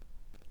joint?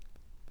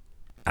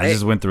 I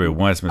just went through it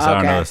once, but I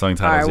don't know the song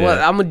titles All right, yet.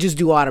 well, I'm gonna just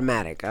do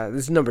automatic.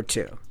 This is number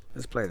 2.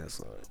 Let's play this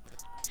one.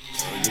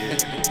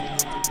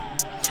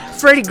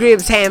 Freddie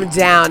Gibbs, hands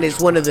down,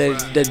 is one of the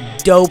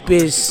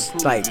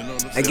dopest, like,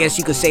 I guess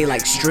you could say,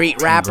 like,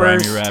 street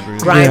rappers.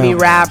 Grimy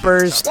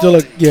rappers. Still,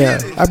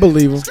 I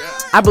believe him.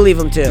 I believe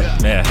him too.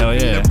 Yeah, hell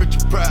yeah. But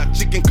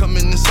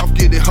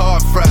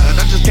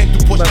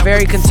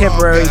very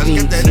contemporary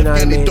beats, you know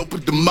what I mean? Little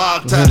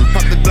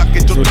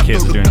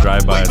kids are doing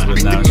drive-bys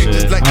with now and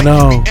shit. I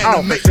know.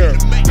 Oh, for sure.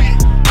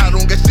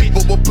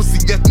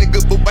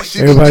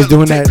 Everybody's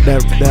doing that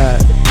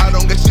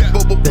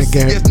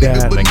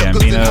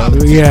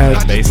Gambino. Yeah.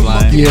 That bass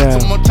line. Yeah.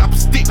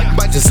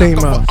 The same.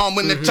 Well,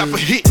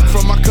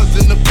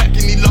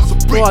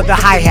 the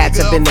hi-hats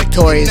have been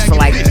notorious for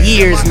like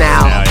years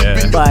now.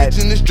 But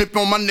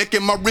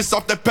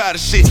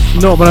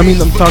no, but I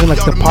mean, I'm talking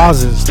like the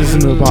pauses. Listen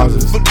to the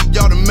pauses.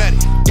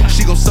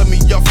 She gon' set me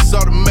off as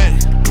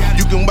automatic.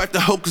 You can wipe the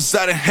hoe cause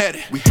I done had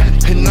it.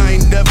 And I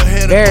ain't never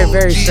had a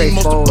very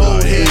straightforward.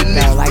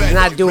 Like,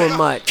 not doing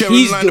much.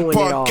 He's doing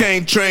it all.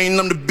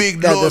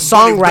 The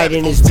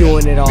songwriting is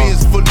doing it all. Yeah,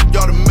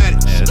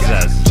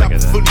 that's like a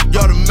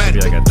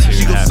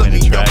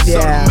 2.5-minute track.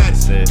 Yeah.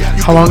 That's it.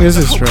 How long is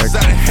this track?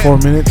 4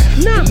 minutes?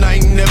 No.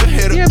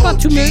 Yeah, about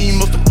 2 minutes.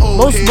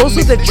 Most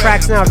of the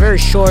tracks now are very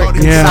short,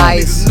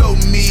 concise,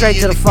 straight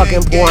to the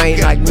fucking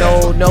point. Like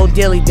no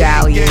dilly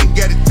dallying.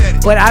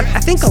 But I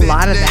think a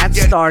lot of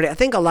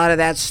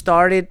that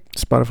started.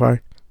 Spotify,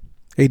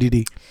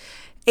 ADD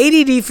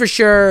for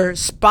sure.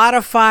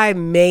 Spotify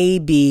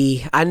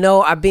maybe. I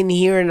know I've been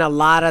hearing a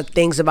lot of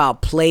things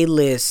about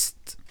playlists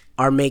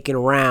are making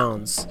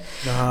rounds,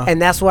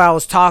 and that's why I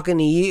was talking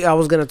to you. I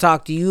was going to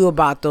talk to you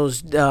about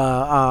those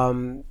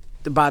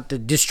about the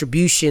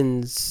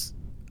distributions,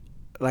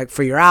 like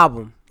for your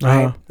album,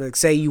 right? Like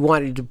say you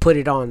wanted to put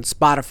it on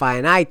Spotify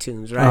and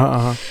iTunes,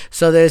 right?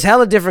 So there's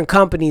hella different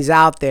companies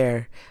out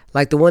there.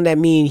 Like the one that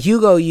me and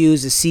Hugo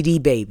use is CD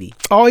Baby.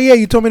 Oh yeah,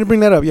 you told me to bring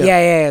that up.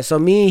 Yeah. So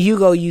me and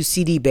Hugo use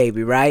CD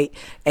Baby, right?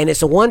 And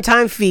it's a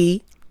one-time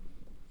fee,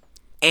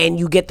 and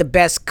you get the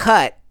best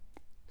cut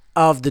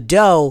of the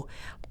dough.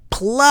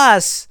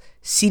 Plus,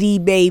 CD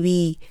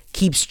Baby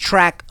keeps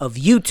track of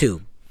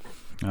YouTube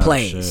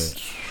plays.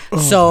 Shit.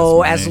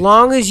 So as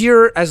long as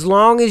you're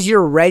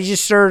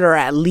registered or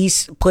at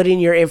least put in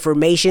your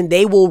information,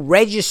 they will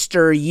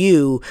register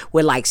you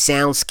with like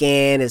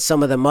SoundScan and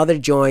some of them other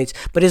joints.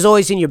 But it's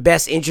always in your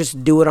best interest to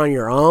do it on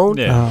your own.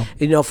 Yeah.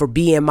 You know, for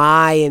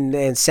BMI and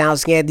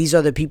SoundScan, these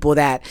are the people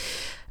that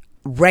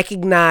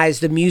recognize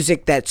the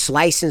music that's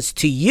licensed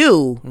to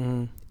you,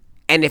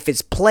 and if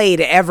it's played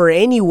ever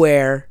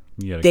anywhere,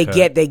 they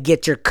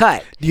get your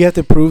cut. Do you have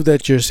to prove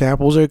that your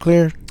samples are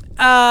clear?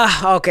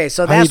 Okay,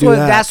 so that's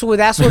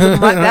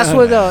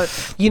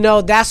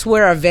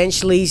where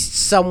eventually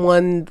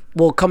someone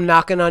will come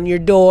knocking on your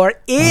door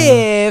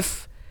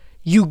if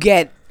you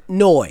get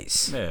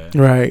noise. Yeah.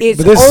 Right. It's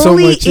but there's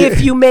only so much,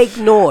 if you make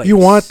noise. You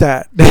want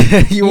that.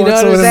 you want know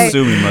what I'm saying?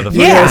 Sue me,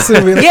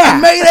 motherfucker. Yeah. I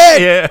made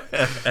it. Yeah.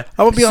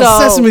 I'm gonna be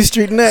on Sesame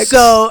Street next.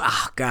 So,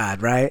 oh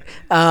God, right?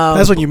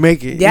 That's when you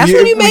make it. That's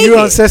when you make you're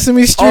it. on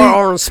Sesame Street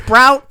or on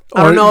Sprout.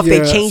 I don't know if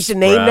they changed the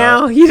name Sprout.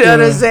 now. You know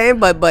what I'm saying?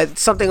 But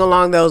something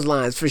along those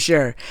lines for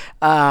sure.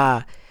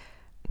 But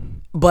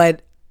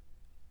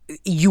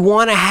you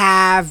want to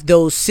have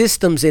those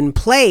systems in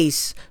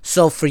place.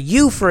 So for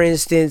you, for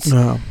instance,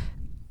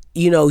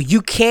 you know,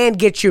 you can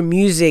get your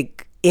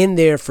music in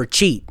there for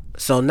cheap.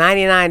 So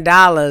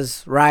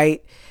 $99,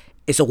 right?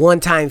 It's a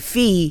one-time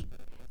fee,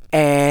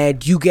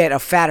 and you get a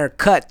fatter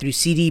cut through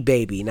CD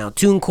Baby. Now,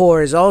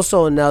 TuneCore is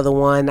also another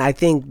one. I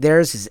think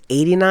theirs is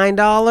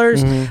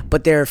 $89,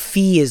 but their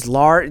fee is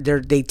large.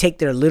 They take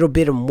their little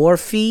bit of more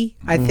fee,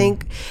 I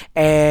think,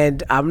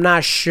 and I'm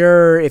not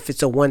sure if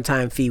it's a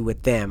one-time fee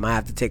with them. I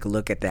have to take a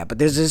look at that. But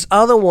there's this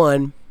other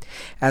one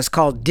that's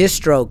called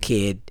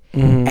DistroKid,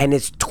 and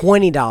it's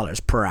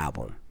 $20 per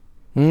album.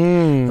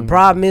 The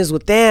problem is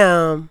with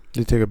them,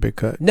 they take a big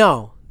cut.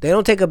 No, they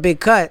don't take a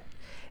big cut.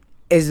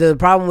 The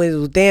problem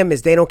with them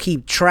is they don't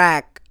keep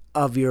track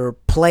of your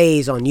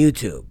plays on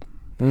YouTube.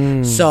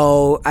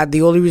 So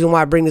the only reason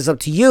why I bring this up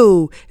to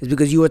you is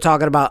because you were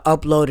talking about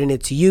uploading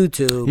it to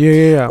YouTube.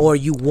 Yeah. Or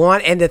you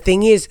want, and the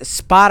thing is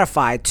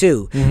Spotify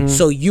too.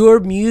 So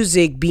your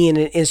music being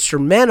an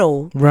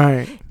instrumental,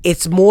 right?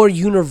 It's more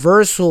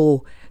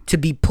universal to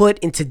be put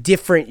into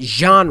different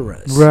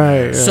genres.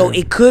 Right. So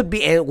it could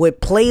be, and with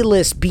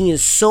playlists being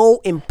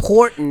so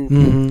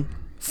important,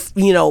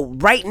 you know,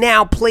 right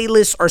now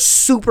playlists are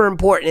super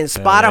important, and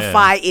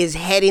Spotify is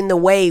heading the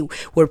way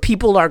where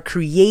people are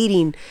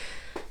creating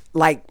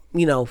like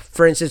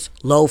for instance,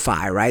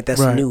 lo-fi, right? That's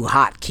a new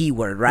hot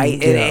keyword,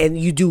 right? And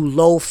you do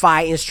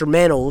lo-fi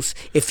instrumentals.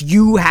 If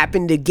you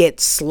happen to get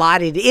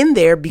slotted in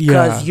there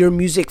because your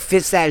music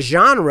fits that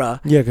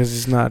genre. Yeah, because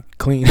it's not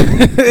clean.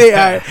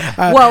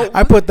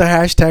 I put the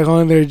hashtag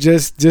on there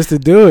just to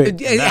do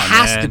it. It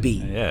has to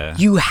be. Yeah.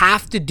 You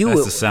have to do it.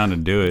 That's the sound to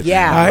do it.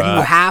 Yeah,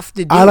 you have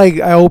to do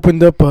it. I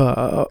opened up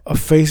a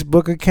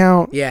Facebook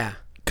account. Yeah.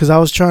 Because I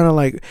was trying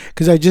to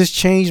because I just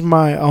changed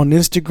on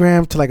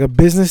Instagram to a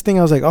business thing.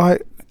 I was like,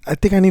 I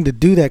think I need to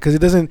do that because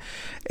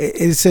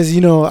it says,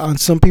 on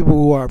some people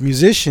who are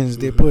musicians,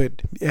 they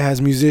put, it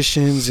has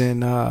musicians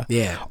and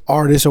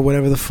artists or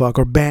whatever the fuck,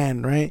 or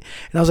band, right?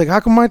 And I was like, how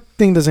come my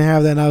thing doesn't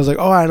have that? And I was like,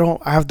 I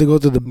have to go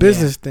to the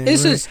business thing.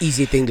 It's an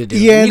easy thing to do.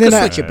 Yeah, you can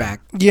switch it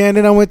back. Yeah, and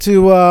then I went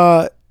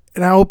to,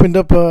 and I opened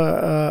up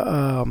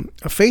a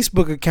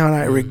Facebook account.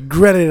 I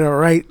regretted it,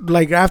 right?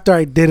 After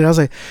I did it, I was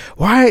like,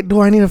 why do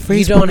I need a Facebook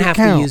account? You don't have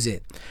to use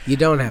it. You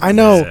don't have to. I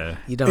know.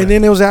 You don't. And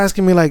then it was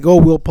asking me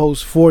we'll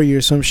post for you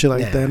or some shit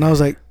like that. And I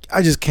was like,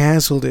 I just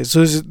canceled it.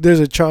 So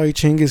there's a Charlie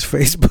Chinggis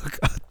Facebook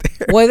out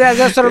there. Well,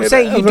 that's what I'm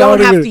saying. You don't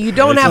have to. You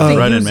don't have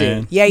to use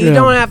it. Yeah, you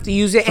don't have to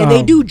use it. And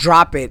they do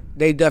drop it.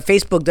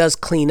 Facebook does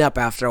clean up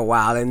after a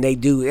while, and they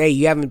do. Hey,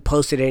 you haven't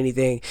posted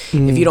anything.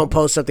 If you don't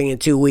post something in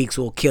 2 weeks,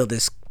 we'll kill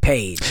this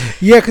page.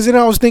 Yeah, because then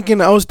I was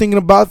thinking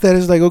about that.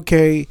 It's like,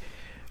 okay,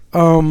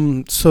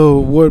 so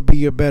what would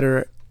be a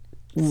better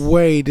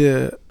way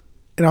to?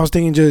 And I was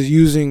thinking just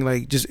using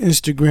just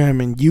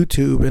Instagram and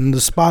YouTube and the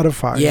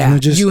Spotify. Yeah,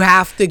 you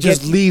have to do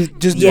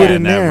it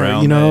in there,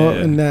 realm,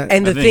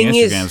 And the thing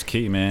is, Instagram's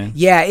key, man.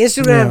 Yeah,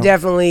 Instagram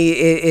definitely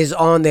is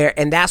on there,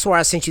 and that's where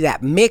I sent you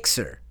that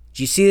mixer.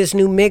 Did you see this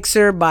new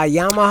mixer by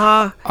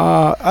Yamaha?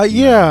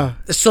 Yeah.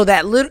 So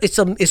that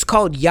it's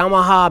called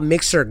Yamaha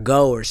Mixer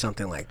Go or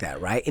something like that,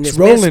 right? And it's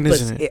Roland,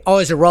 isn't it? Oh,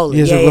 it's a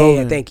Roland.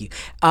 Yeah. Thank you.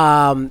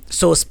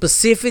 So it's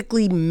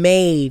specifically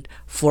made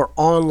for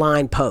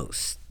online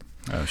posts.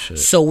 Oh shit.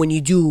 So when you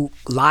do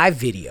live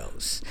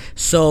videos,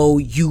 so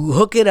you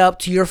hook it up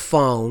to your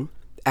phone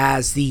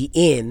as the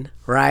in,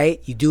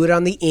 right? You do it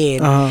on the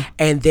in,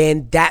 and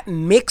then that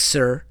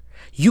mixer,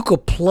 you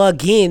could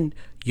plug in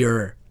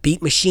your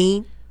beat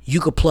machine. You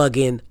could plug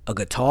in a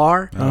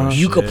guitar.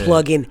 You could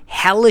plug in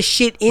hella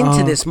shit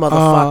into this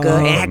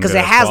motherfucker, because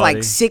it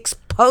has 6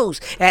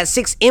 posts. It has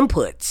 6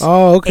 inputs.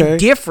 Oh, okay. And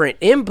different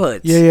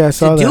inputs. Yeah, I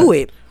saw to that. do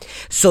it.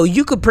 So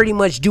you could pretty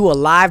much do a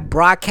live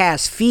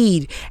broadcast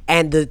feed,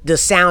 and the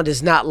sound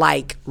is not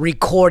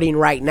recording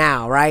right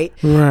now, right?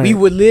 We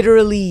would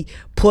literally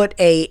put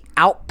a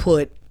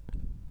output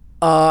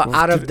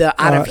out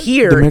of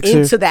here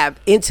into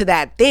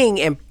that thing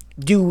and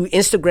do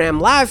Instagram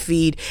live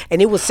feed,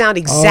 and it would sound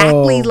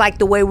exactly like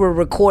the way we're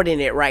recording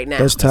it right now.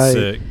 That's tight.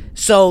 Sick.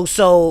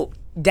 So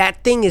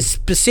that thing is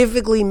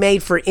specifically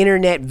made for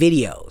internet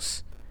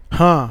videos.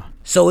 Huh.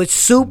 So it's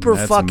super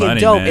fucking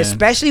money, dope, man.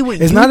 especially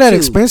with it's YouTube. not that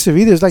expensive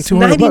either. It's like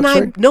 $200,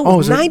 right? No,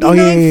 it's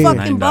 99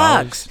 fucking $9.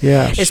 bucks.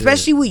 Yeah,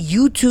 especially with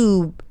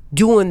YouTube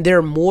doing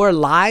their more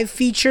live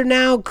feature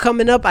now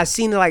coming up. I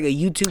seen a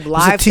YouTube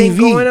live thing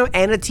going on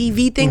and a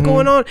TV thing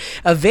going on.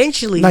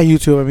 Eventually, not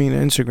YouTube. I mean,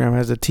 Instagram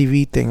has a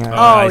TV thing.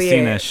 I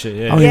seen that shit.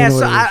 Yeah, yeah.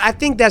 So I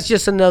think that's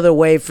just another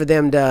way for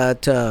them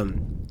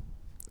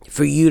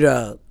for you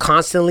to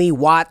constantly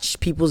watch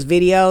people's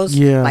videos,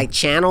 like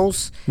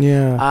channels.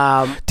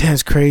 Yeah.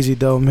 That's crazy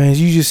though, man.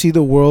 You just see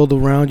the world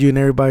around you, and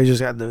everybody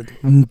just got their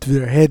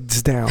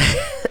heads down.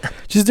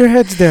 Just their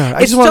heads down.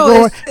 I just want to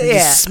go and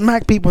just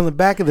smack people in the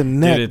back of the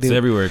neck. Dude, it's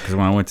everywhere. Because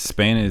when I went to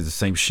Spain, it's the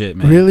same shit,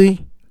 man.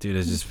 Really? Dude,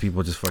 it's just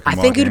people just fucking. I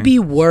think it'd be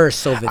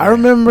worse over there. I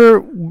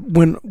remember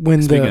when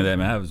Speaking of that,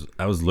 man,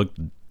 I was looked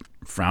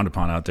frowned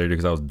upon out there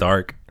because I was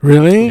dark.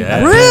 Really?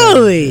 Yeah.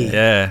 Really?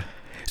 Yeah.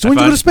 So when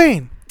you go to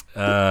Spain?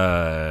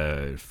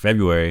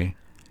 February.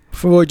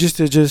 For just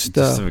a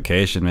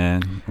vacation,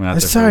 man. Went out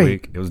there for a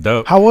week. It was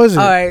dope. How was it?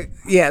 All right,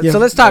 so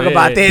let's talk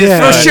about this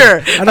for sure.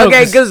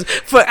 Okay, because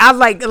I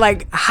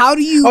like how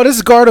do you? Oh, this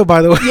is Gardo,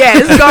 by the way. Yeah,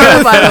 this is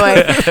Gardo, by the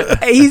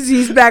way.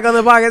 He's back on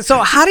the podcast. So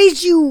how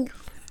did you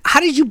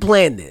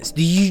plan this?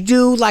 Did you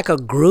do a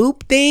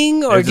group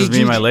thing, or did you? Just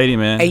me and my lady,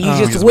 man. And you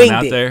just winged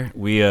out it. There.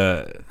 We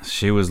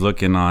she was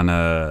looking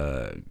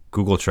on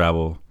Google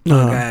Travel.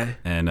 Okay.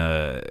 And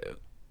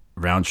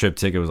round trip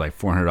ticket was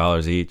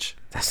 $400 each.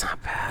 That's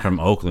not bad. From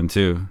Oakland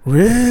too.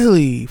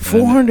 Really?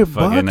 $400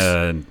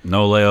 fucking,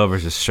 no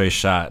layovers, just straight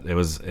shot. It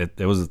was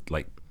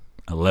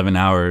 11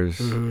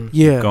 hours.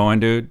 Yeah. Going,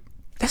 dude.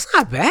 That's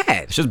not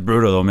bad. It's just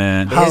brutal though,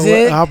 man. Is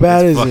it? How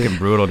bad is it? Fucking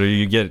brutal, dude.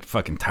 You get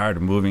fucking tired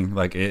of moving.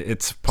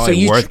 It's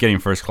probably worth getting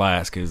first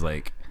class because you're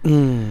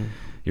in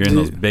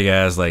those big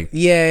ass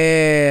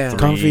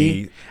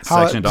comfy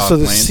sectioned off so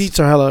the planes. Seats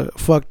are hella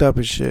fucked up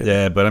and shit.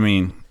 Yeah, but I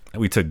mean,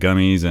 we took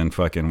gummies and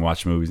fucking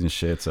watched movies and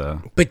shit. So,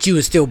 but you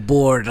were still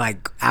bored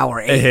hour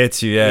 8. It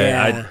hits you,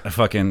 yeah. I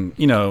fucking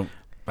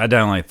I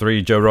download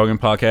 3 Joe Rogan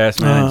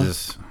podcasts, man.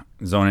 Just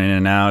zoning in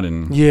and out,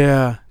 and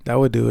yeah, that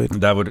would do it.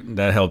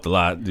 That helped a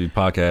lot, dude.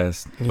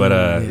 Podcast,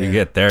 but you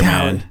get there,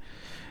 man.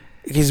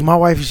 because my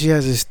wife, she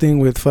has this thing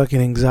with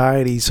fucking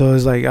anxiety. So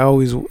it's like I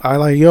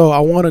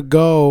want to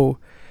go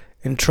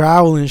and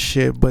travel and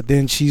shit, but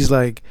then she's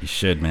like, you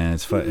should, man.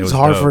 It's fun. It's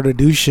hard for her to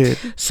do shit.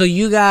 So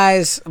you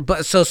guys,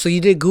 so you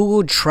did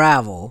Google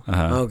Travel.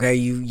 Okay,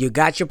 you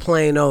got your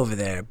plane over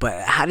there,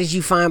 but how did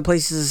you find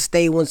places to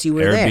stay once you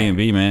were there?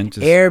 Airbnb, man.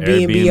 Just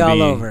Airbnb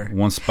all over.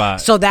 One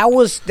spot. So that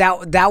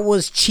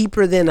was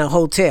cheaper than a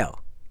hotel.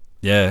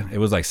 Yeah, it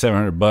was like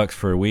 $700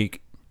 for a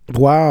week.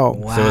 Wow.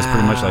 So it was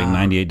pretty much like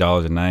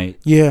 $98 a night.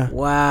 Yeah.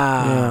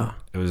 Wow. Yeah.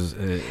 It was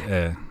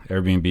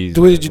Airbnb.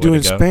 What did you do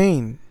in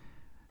Spain?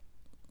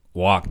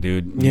 Walk,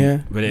 dude.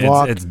 Yeah, but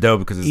it's dope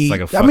because it's eat.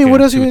 like a fucking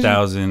what else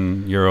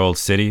 2,000-year-old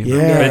city.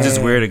 Yeah, but it's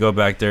just weird to go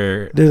back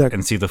there like,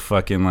 and see the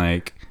fucking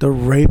like the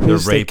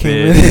rapists, like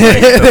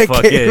the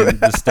fucking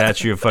the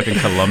statue of fucking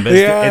Columbus.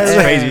 Yeah, it's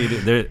crazy.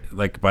 They're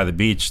like by the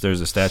beach.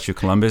 There's a statue of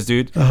Columbus,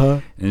 dude.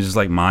 And it's just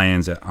like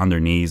Mayans on their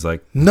knees,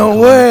 like no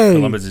way.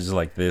 Columbus is just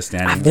like this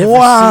standing.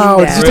 Wow,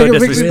 it's real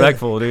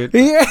disrespectful, dude.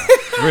 Yeah,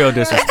 real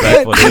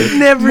disrespectful, dude.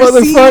 Never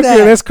motherfucker. Seen that.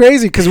 That's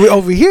crazy because we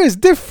over here is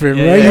different,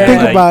 right? You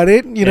think about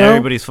it, you know.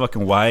 Everybody's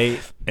fucking white,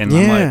 and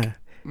I'm like,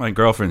 my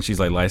girlfriend,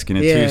 she's like light skinned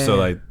too, so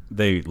like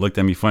they looked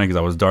at me funny because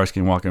I was dark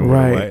skinned walking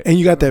right, white. and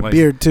you got that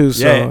beard too.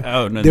 So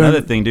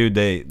another thing, dude,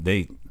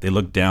 they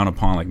look down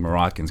upon like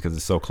Moroccans because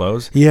it's so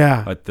close.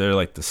 Yeah, like they're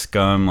like the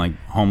scum, like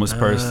homeless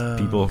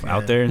people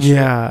out there. And shit.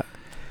 Yeah,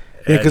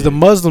 because the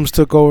Muslims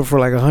took over for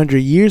like 100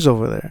 years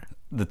over there.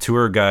 The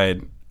tour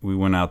guide, we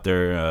went out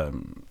there.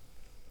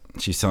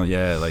 She's telling,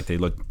 like they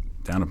look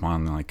down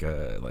upon like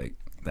the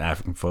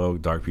African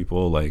folk, dark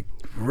people, like.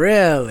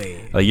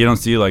 Really? Like you don't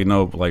see like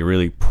no like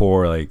really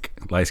poor like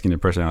light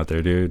skinned person out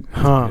there, dude.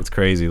 It's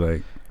crazy,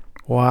 like.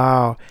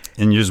 Wow.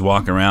 And you just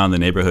walk around the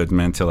neighborhood,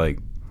 man, till like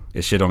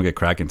this shit don't get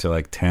cracking till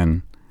like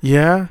 10.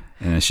 Yeah.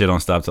 And the shit don't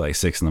stop till like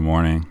 6 in the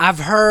morning. I've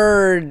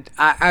heard.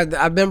 I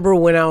remember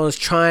when I was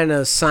trying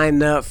to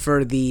sign up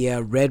for the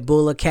Red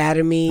Bull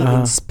Academy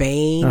in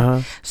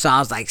Spain. So I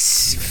was like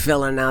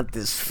filling out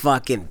this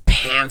fucking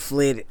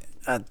pamphlet.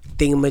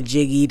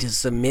 Thingamajiggy to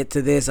submit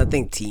to this. I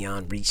think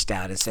Tion reached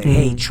out and said,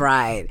 hey,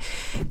 try it.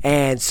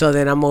 And so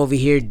then I'm over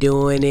here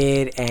doing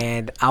it,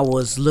 and I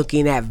was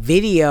looking at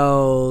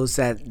videos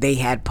that they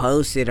had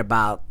posted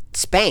about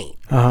Spain.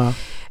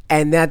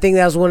 And I think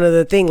that was one of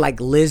the things, like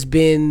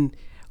Lisbon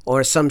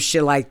or some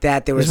shit like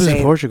that. They were saying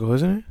in Portugal,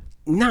 isn't it?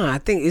 No, I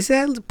think, is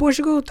that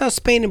Portugal? I thought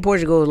Spain and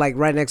Portugal were like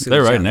right next to each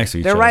other. They're right next to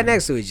each other. They're right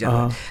next to each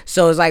other.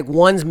 So it's like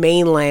one's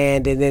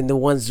mainland and then the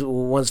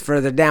one's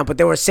further down. But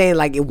they were saying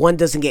like one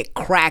doesn't get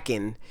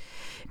cracking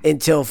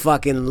until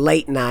fucking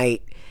late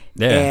night.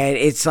 Yeah. And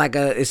it's like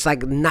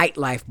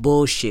nightlife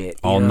bullshit.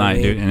 All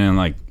night, dude. And then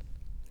like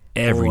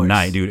every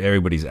night, dude,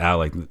 everybody's out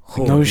like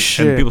no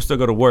shit. And people still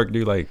go to work,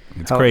 dude. Like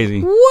it's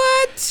crazy.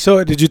 What?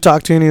 So did you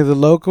talk to any of the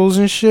locals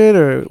and shit,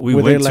 or we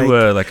went to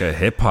a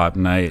hip hop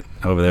night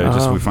over there?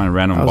 Just we find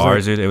random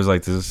bars, dude. It was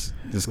like this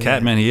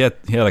cat, man. He had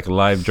like a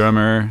live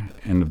drummer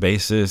and the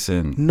bassist,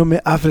 and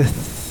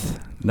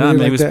man,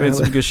 he was spitting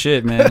some good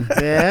shit, man.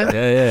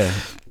 yeah.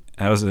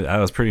 I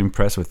was pretty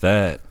impressed with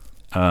that.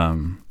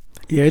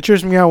 Yeah, it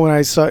trips me out when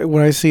I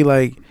see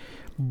like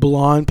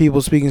blonde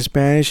people speaking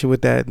Spanish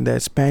with that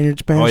Spanish.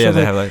 Oh yeah, they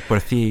like, have like por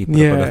ti,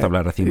 yeah,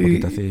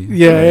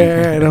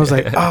 and I was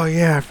like, oh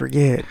yeah, I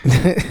forget.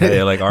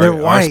 Yeah, like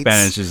our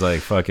Spanish is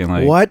like fucking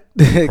like what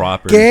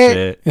proper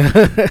shit.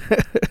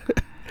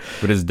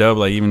 But it's dope.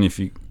 Like even if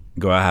you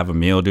go out have a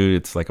meal, dude,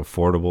 it's like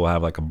affordable. I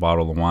have like a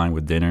bottle of wine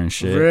with dinner and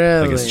shit.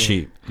 Really? Like it's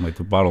cheap. Like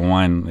the bottle of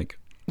wine, like.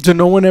 So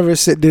no one ever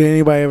said? Did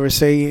anybody ever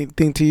say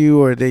anything to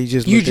you, or they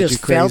just looked at you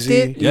felt crazy?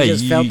 it? You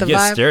just felt the get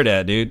vibe? stared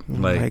at, dude.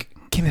 Like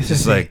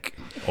just like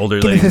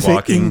older ¿Quién es ladies ese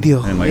walking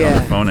indio? and like on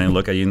the phone and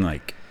look at you and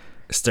like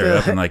stare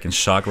up and like in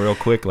shock real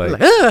quick, like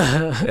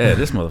yeah,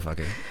 this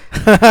motherfucker.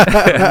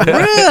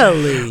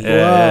 Really?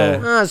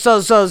 Wow.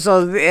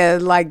 So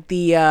like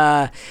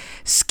the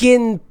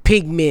skin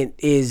pigment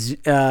is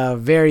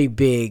very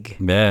big.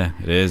 Yeah,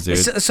 it is,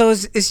 dude. So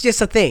it's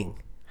just a thing.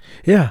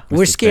 Yeah,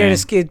 we're scared of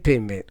skin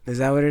pigment. Is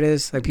that what it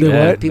is? Like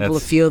people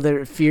feel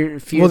their fear.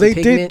 Well, they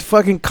the pigment? did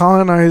fucking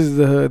colonize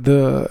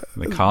the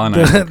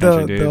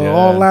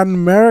all Latin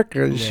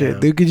America and shit,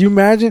 dude. Could you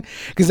imagine?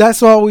 Because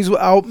that's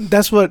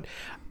what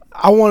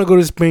I want to go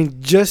to Spain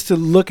just to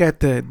look at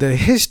the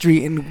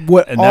history and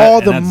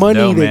all the money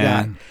dope, they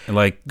got.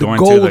 Like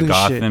going to the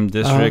Gotham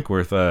district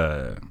with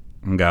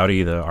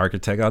Gaudi, the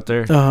architect out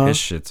there. His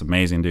shit's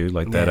amazing, dude.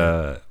 Like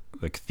that.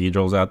 The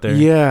cathedrals out there.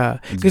 Yeah,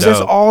 because that's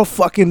all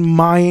fucking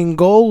Mayan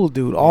gold,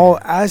 dude. All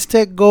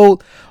Aztec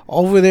gold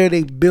over there.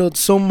 They built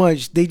so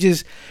much. They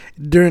just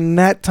during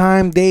that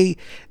time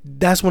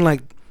that's when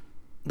like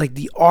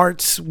the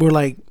arts were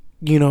like,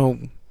 you know,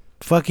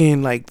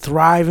 fucking like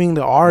thriving.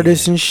 The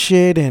artists and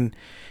shit and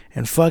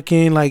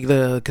fucking like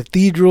the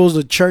cathedrals,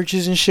 the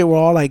churches and shit were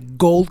all like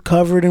gold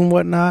covered and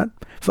whatnot.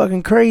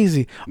 Fucking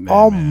crazy.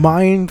 Man.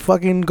 Mayan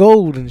fucking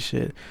gold and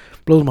shit.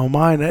 Blows my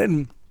mind.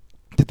 And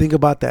to think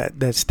about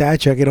that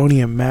statue, I could only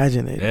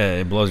imagine it. Yeah,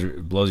 it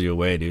blows you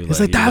away, dude. It's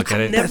like like, you look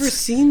at I've it. never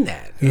seen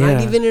that. Yeah.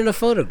 Not even in a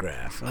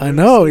photograph. I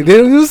know. They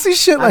don't see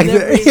shit like never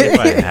that. If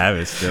I have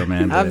it still,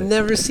 man. I've but-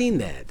 never seen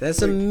that.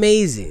 That's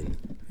amazing.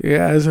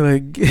 Yeah, it's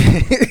like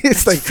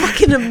it's like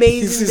Fucking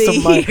amazing to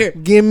hear.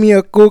 Give me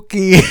a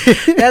cookie.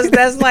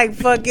 That's like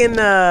fucking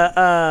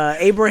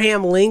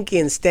Abraham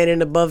Lincoln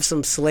standing above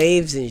some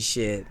slaves and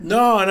shit.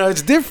 No,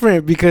 it's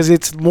different because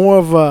it's more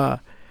of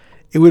a.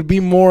 It would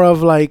be more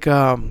of like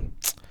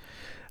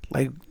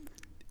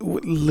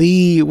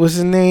Lee. What's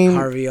his name?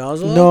 Harvey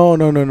Oswald. No.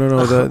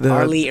 The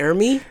R. Lee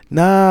Ermey.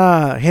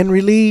 Nah, Henry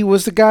Lee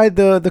was the guy,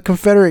 the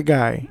Confederate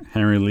guy.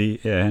 Henry Lee,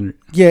 yeah, Henry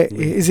Yeah,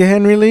 is it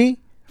Henry Lee?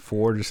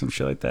 Ford or some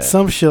shit like that.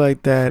 Some shit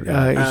like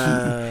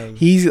that.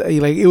 He's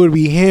like it would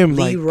be him,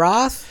 Lee like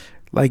Roth.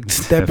 like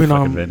stepping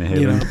on, Fucking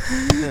you know.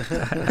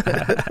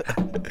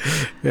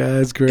 Yeah,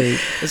 that's great.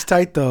 It's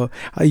tight though.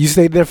 You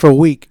stayed there for a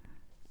week.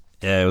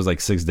 Yeah, it was like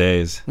 6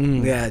 days.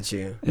 Got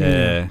you.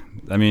 Yeah,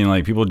 I mean,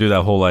 like people do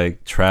that whole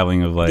like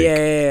traveling of like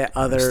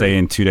other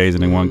staying 2 days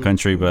in one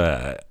country,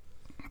 but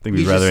I think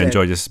we'd You rather just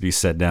enjoy just be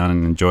set down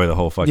and enjoy the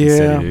whole fucking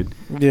city, dude.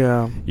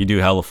 Yeah. You do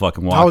hella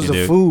fucking walking. How was the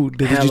dude. food?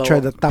 Did you Hello. try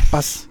the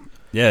tapas?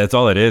 Yeah, that's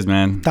all it is,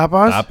 man.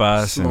 Tapas?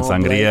 Tapas and Small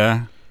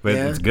sangria, but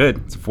Yeah. it's good.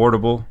 It's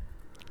affordable.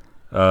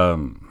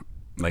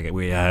 Like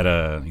we had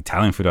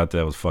Italian food out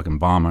there that was fucking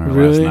bomb on our last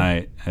Really?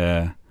 night.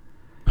 Yeah,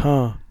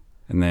 Huh.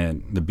 and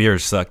then the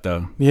beers suck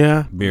though.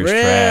 Yeah. Beer's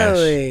trash.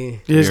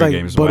 Really? It's Beer like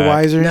game's whack.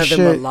 Budweiser and Nothing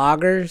but shit.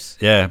 lagers.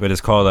 Yeah, but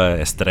it's called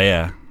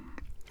Estrella.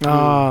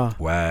 Ah.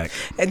 Whack.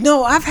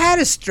 No, I've had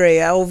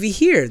Estrella over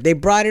here. They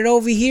brought it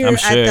over here I'm at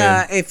sure.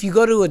 the. If you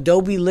go to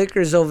Adobe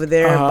Liquors over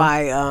there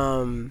by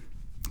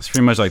It's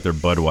pretty much like their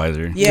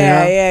Budweiser.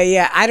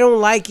 Yeah. I don't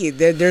like it.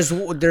 There's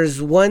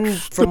one The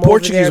from over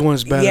Portuguese there.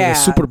 one's better. Yeah, The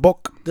Super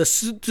Bock. the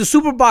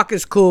Super Bock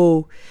is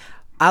cool.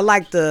 I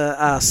like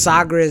the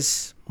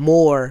Sagres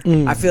more.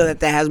 I feel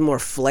that has more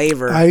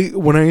flavor.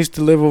 When I used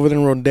to live over there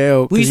in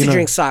Rodeo, we used to 'cause, you know,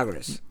 drink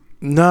Sagres.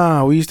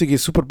 Nah, we used to get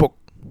Super Bock.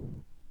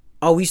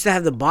 Oh, we used to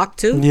have the Bock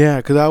too. Yeah,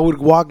 because I would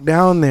walk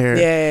down there.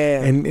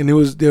 Yeah. And they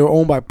were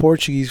owned by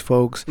Portuguese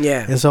folks.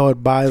 Yeah. And so I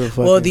would buy the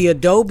fucking. Well, the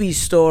Adobe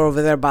store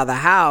over there by the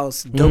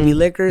house, Adobe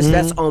Liquors,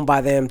 that's owned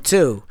by them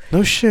too.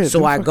 no shit. So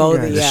them I fucking go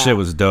guys. there. This Yeah. shit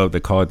was dope. They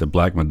call it the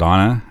Black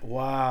Madonna.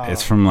 Wow.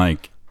 It's from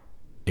like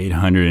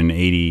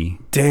 880.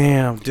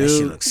 Damn, That shit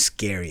dude. looks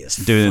scary as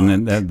fuck. Dude, and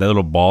then that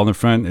little ball in the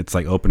front, it's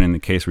like open in the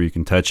case where you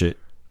can touch it,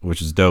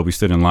 which is dope. We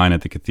stood in line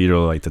at the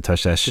cathedral like to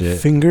touch that shit.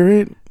 Finger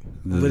it.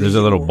 There's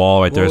a little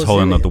ball right there. what It's was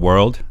holding in up it? the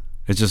world.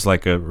 It's just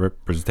like a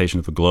representation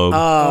of the globe.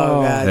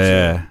 Oh, gotcha.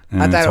 Yeah,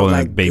 and I it's thought it was holding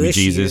like up baby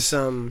Gushy or Jesus.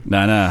 something.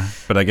 Nah.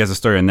 But I guess the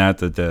story in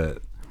that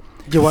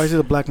Yeah, why is it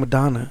the Black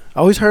Madonna? I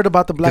always heard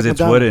about the Black because it's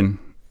Madonna. wooden,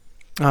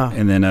 Ah.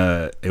 and then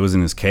it was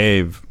in this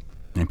cave,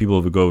 and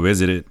people would go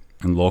visit it,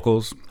 and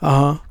locals.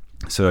 Uh huh.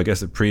 So I guess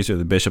the priest or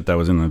the bishop that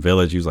was in the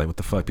village, he was like, "What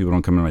the fuck? People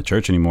don't come to my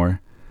church anymore."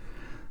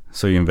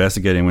 So he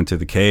investigated and went to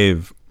the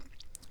cave,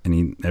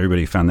 and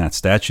everybody found that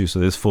statue. So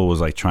this fool was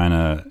like trying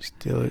to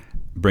Steal it.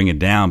 bring it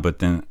down, but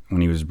then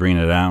when he was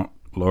bringing it out,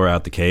 lower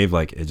out the cave,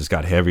 like it just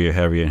got heavier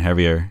and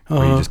heavier,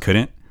 where you just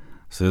couldn't.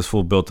 So this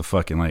fool built a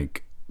fucking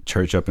like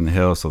church up in the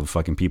hill, so the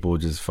fucking people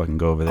would just fucking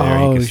go over there.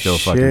 And Oh, he could still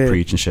fucking shit.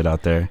 preach and shit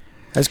out there.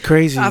 That's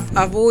crazy.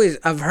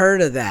 I've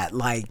heard of that,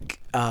 like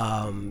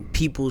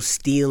people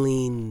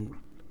stealing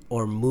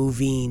or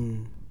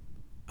moving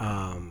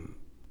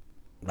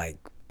like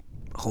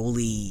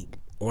holy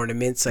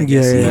ornaments, I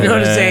guess, Yeah. you know what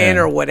I'm Yeah. saying,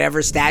 or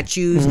whatever,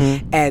 statues,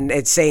 and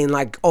it's saying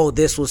like, oh,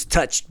 this was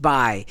touched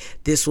by,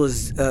 this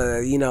was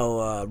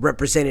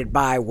represented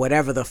by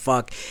whatever the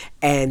fuck,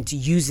 and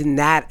using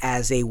that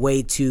as a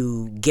way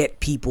to get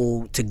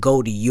people to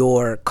go to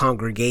your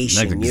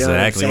congregation. That's you know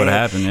exactly what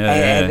I'm saying? happened,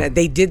 yeah, and yeah.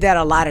 they did that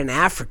a lot in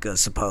Africa,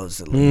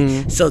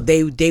 supposedly. So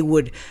they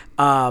would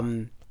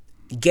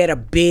get a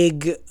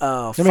big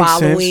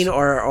following sense.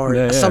 or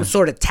Yeah, yeah. some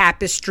sort of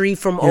tapestry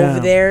from Yeah. over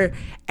there,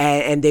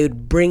 and they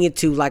would bring it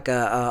to like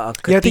a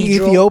yeah, I think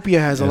cathedral. Ethiopia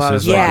has a It's lot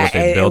of just stuff. like what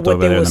they built what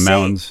over there in would the say-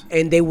 mountains.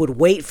 and they would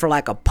wait for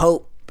like a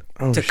pope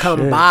to come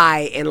shit.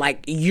 by, and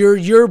like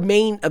your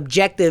main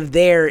objective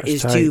there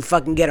is to tight.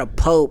 fucking get a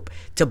pope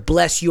to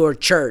bless your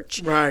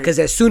church, Right. Because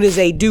as soon as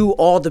they do,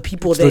 all the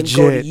people then go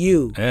to legit.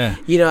 you. Yeah.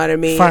 You know what I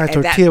mean? Fire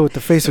And that- tortilla with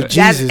the face of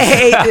that's, Jesus.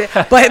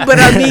 but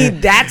I mean,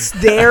 that's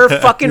their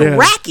fucking Yeah.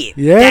 racket.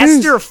 Yeah, it That's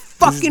is. their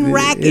fucking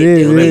racket, it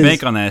is, dude. it They is.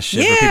 bank on that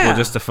shit for Yeah. people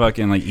just to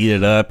fucking like eat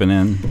it up, and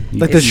then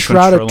Like the you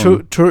Shroud of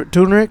control 'em.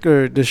 Tunic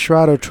or the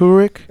Shroud of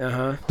Turik.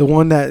 Uh-huh. The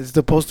one that is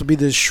supposed to be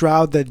the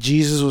shroud that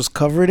Jesus was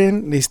covered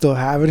in. They still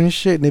have it and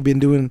shit. And they've been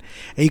doing,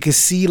 and you can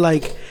see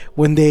like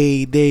when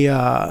they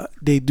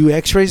do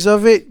X-rays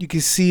of it, you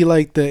can see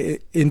like the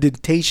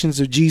indentations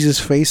of Jesus'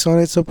 face on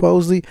it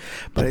supposedly,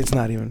 but it's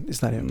not even.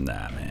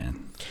 Nah, man.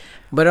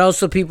 But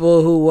also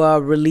people who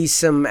released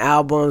some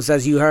albums,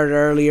 as you heard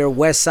earlier.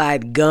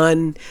 Westside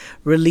Gunn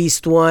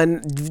released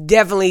one.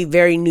 Definitely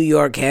very New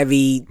York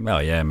heavy. Oh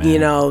yeah, man. You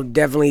know,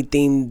 definitely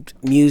themed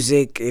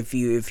music. If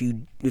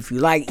you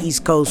like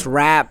East Coast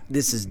rap,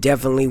 this is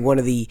definitely one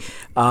of the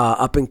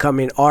up and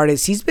coming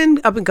artists. He's been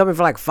up and coming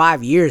for like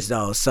 5 years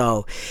though,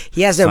 so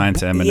he hasn't signed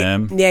to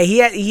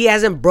Eminem. He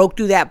hasn't broke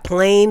through that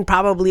plane,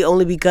 probably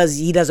only because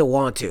he doesn't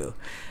want to.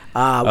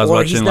 I was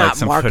watching like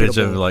some footage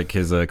of like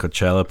his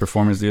Coachella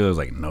performance deal. There was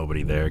like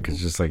nobody there because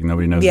just like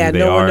nobody knows who they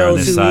no one are knows on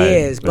this who side. he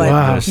is. But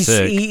wow.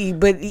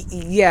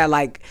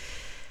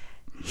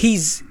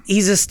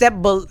 He's a step.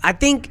 But I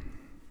think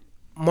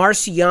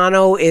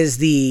Marciano is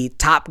the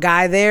top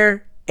guy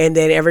there, and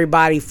then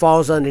everybody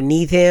falls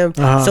underneath him.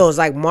 So it's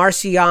like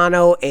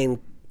Marciano and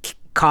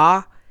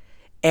Ka.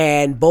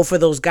 And both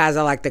of those guys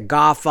are like the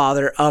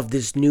godfather of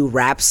this new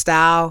rap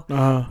style,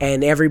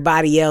 and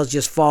everybody else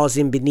just falls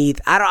in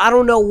beneath. I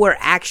don't know where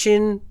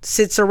Action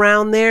sits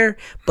around there,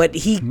 but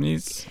he's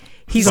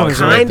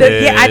kind of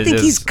I think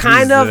he's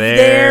kind of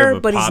there,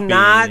 but he's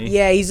not.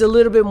 Yeah, he's a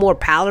little bit more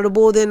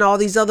palatable than all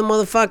these other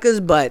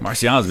motherfuckers. But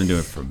Marciano's been doing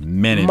it for a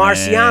minute.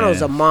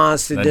 Marciano's a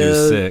monster, that dude.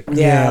 Dude's sick.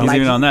 Yeah, he's like,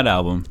 even on that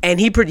album. And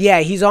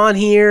he's on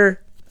here.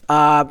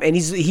 And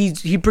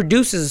he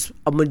produces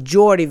a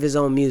majority of his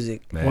own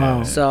music.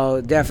 Wow.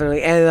 So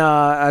definitely, and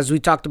as we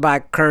talked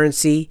about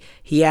Currency,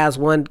 he has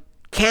one.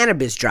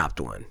 Cannabis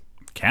dropped one.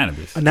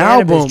 Cannabis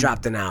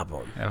Dropped an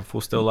album. Yeah,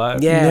 Fool Still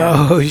Alive.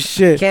 Yeah. Oh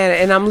shit.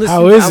 And I'm listening.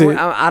 How is it?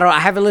 I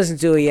haven't listened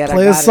to it yet.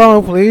 Play a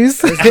song,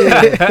 please.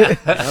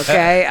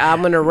 Okay,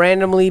 I'm gonna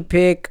randomly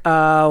pick.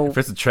 If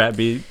it's a trap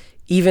beat,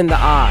 Even the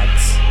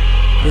Odds.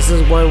 This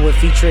is one with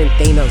featuring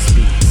Thanos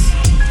beats.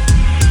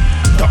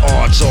 The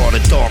odds are the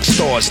dark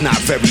stars not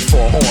very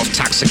far off.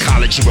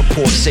 Toxicology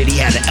reports said he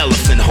had an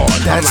elephant heart.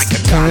 I'm like a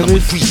collar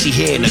with greasy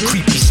hair and a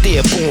creepy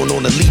stare. Born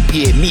on a leap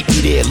year, meet me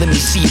there. Let me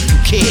see if you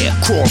care.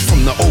 Crawl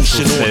from the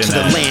ocean onto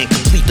the land.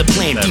 Complete the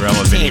plan. Deep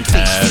tan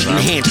face, feet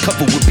and hands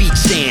covered with beach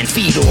sand.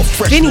 Feed off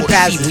fresh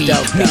water seaweed.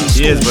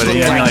 He is, but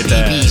he ain't like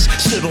that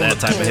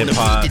type of hip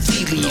hop.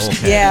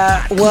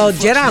 Yeah, well,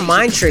 Jedi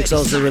Mind Tricks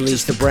also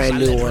released a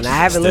brand new one. I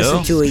haven't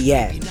listened to it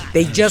yet.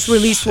 They just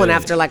released one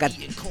after like a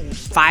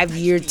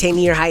 5-year,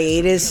 10-year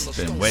hiatus.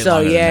 So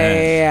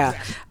yeah.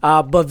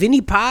 But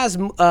Vinny Paz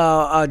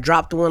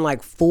dropped one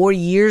like 4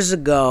 years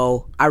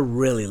ago. I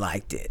really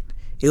liked it.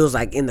 It was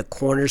like in the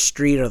corner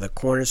street or the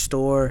corner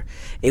store.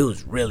 It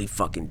was really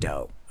fucking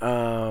dope.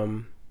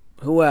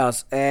 Who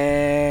else?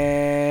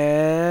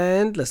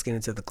 And let's get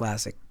into the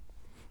classic.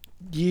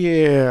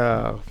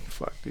 Yeah.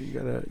 Fuck,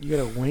 dude, you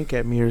gotta wink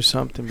at me or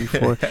something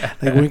before.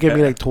 Like wink at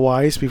me like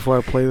twice before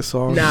I play the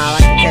song. Nah, I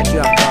can catch you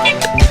off guard.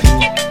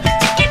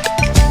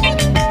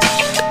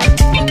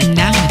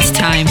 Now it's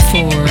time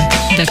for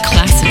the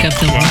classic of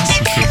the week.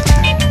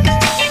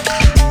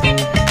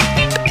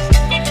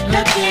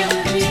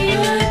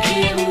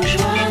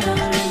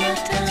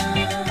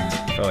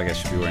 I feel like I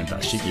should be wearing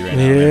dashiki right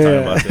now. Yeah.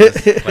 Talking about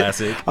this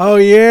classic. Oh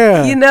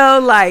yeah. You know,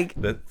 like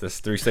this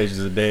 3 stages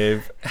of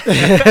Dave.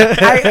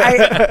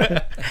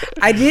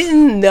 I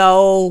didn't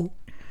know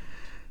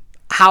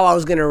how I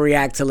was gonna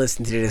react to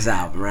listen to this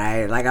album,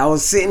 right? Like I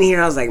was sitting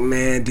here, I was like,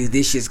 man, dude,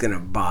 this shit's gonna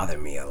bother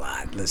me a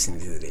lot listening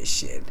to this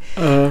shit.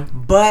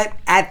 But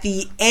at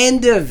the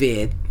end of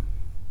it,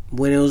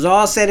 when it was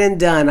all said and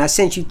done, I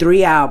sent you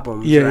 3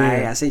 albums,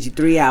 right? I sent you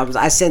 3 albums.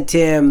 I sent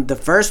him the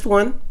first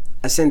one,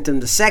 I sent him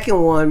the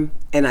second one,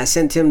 and I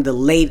sent him the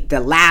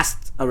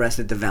last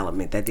Arrested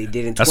Development that they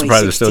did in 2016. I'm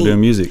surprised they're still doing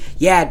music.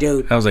 Yeah,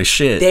 dude. I was like,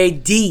 shit. They're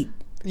deep.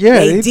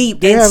 Yeah, they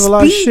deep. They have a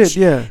lot of shit.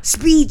 Yeah,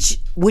 Speech,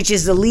 which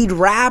is the lead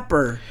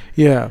rapper.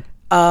 Yeah.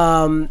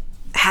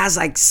 Has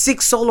like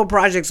 6 solo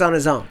projects on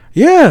his own.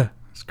 Yeah.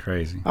 It's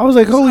crazy. I was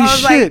like, holy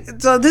shit.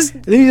 Like, so this,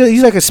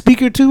 he's like a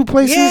speaker too,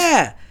 places.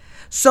 Yeah.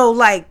 So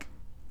like,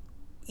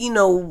 you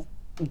know,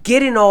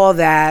 getting all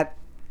that,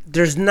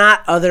 there's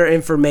not other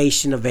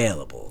information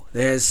available.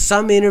 There's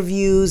some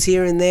interviews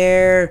here and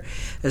there.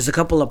 There's a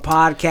couple of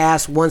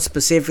podcasts, one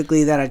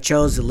specifically that I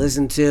chose to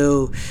listen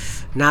to.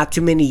 Not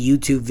too many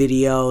YouTube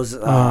videos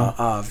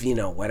of, you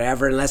know,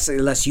 whatever,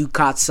 unless you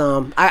caught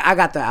some. I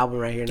got the album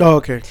right here now. Oh,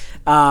 okay.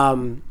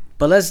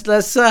 But let's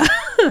let's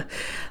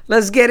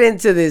get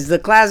into this. The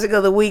classic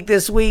of the week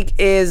this week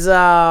is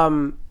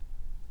not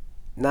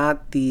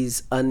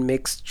these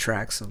unmixed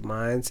tracks of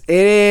mine.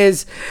 It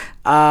is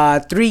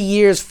 3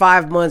 years,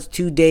 5 months,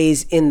 2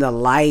 days in the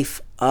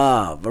life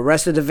of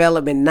Arrested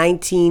Development,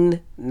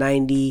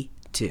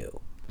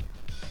 1992.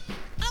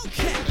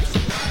 Okay,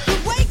 the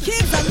way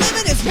kids are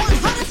living is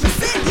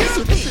 100%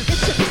 European.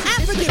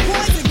 African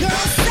boys and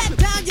girls, set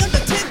down your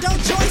Nintendo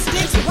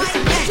joysticks right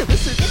now.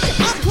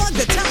 Unplug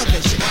the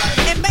television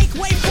and make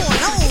way for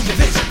an old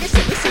vision,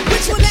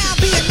 which will now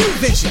be a new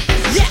vision.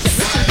 Yes,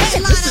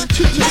 headliner,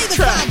 lay the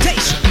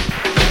foundation.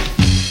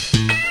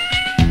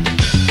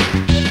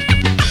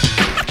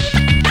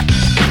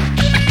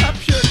 Clap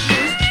your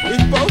ears with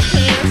both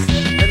hands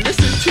and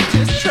listen to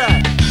this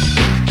track.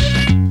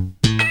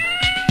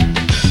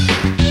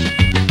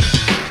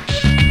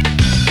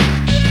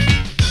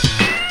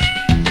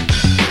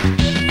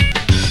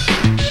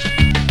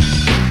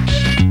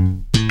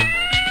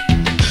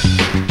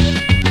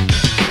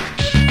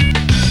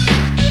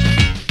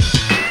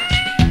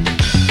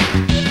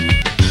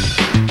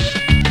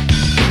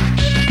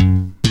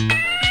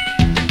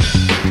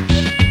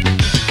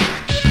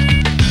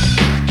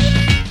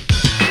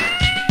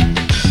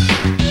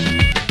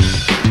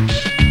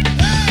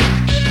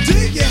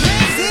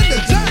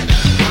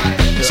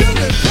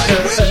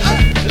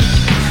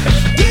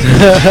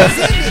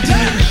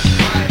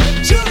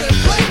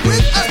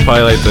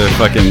 Probably like the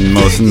fucking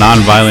most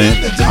non-violent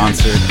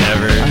concert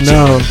ever. I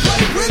know.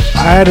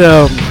 I had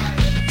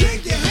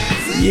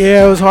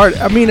yeah, it was hard.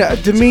 I mean,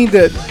 to me,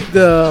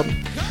 the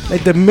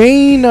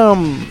main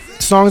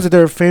songs that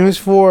they're famous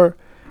for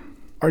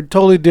are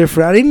totally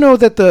different. I didn't know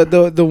that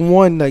the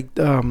one like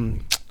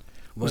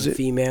was it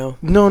female?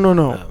 No.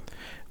 Oh.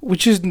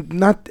 Which is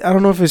not. I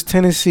don't know if it's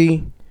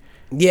Tennessee.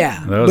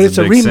 Yeah, but it's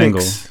a remix.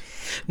 Single.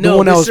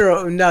 No,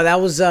 that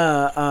was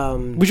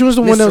which one was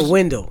the Mr. one that was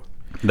Wendell?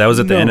 That was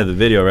at the end of the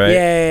video, right?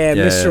 Yeah,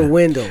 Mr.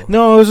 Wendell.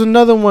 No, it was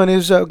another one. It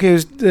was okay. It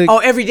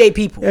was, Everyday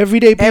People.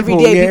 Everyday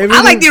People.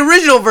 I like the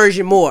original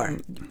version more.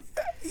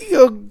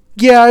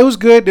 Yeah, it was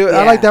good. Yeah.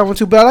 I like that one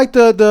too. But I like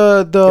the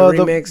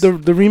remix.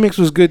 The remix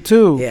was good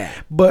too. Yeah.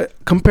 But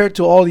compared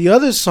to all the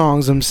other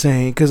songs, I'm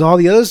saying, because all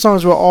the other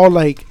songs were all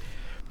like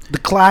the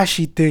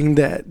clashy thing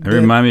that. It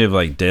reminded me of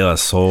like De La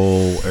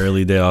Soul,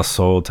 early De La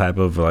Soul type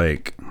of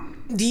like.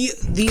 The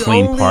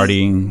clean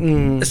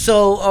partying.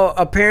 So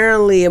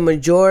apparently a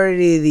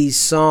majority of these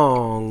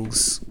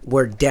songs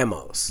were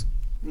demos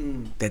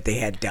that they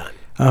had done.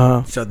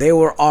 So they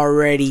were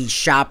already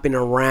shopping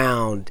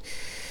around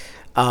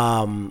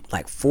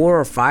like 4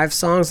 or 5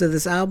 songs of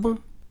this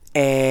album,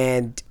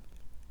 and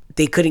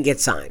they couldn't get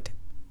signed.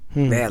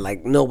 They had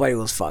like nobody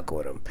was fucking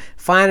with them.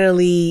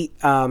 Finally,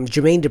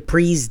 Jermaine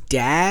Dupri's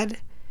dad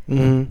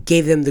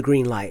gave them the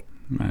green light.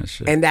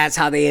 And that's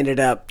how they ended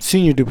up.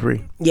 Senior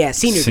Dupree. Yeah,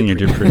 Senior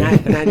Dupree.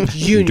 Not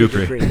Junior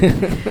Dupree.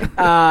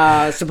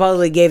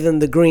 Supposedly gave them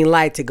the green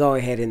light to go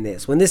ahead in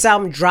this. When this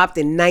album dropped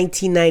in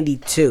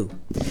 1992.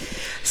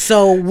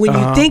 So when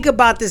you think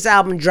about this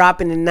album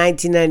dropping in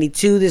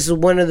 1992, this is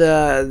one of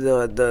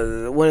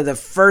the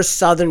first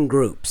Southern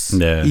groups.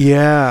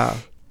 Yeah.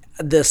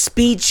 The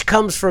Speech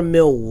comes from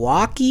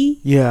Milwaukee.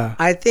 Yeah.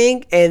 I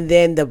think. And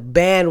then the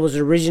band was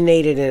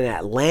originated in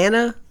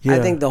Atlanta. Yeah.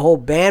 I think the whole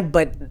band,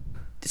 but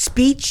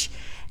Speech,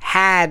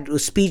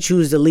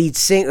 who's the lead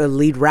singer,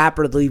 lead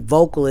rapper, the lead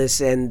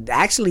vocalist, and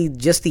actually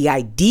just the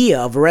idea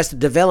of Arrested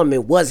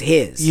Development was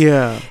his.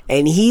 Yeah.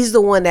 And he's the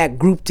one that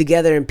grouped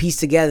together and pieced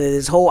together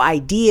this whole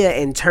idea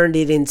and turned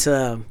it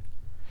into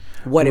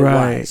what it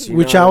was.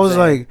 Which I was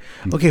like,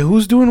 okay,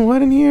 who's doing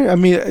what in here? I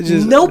mean,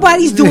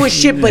 nobody's doing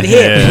shit but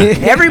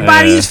him.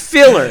 Everybody's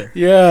filler.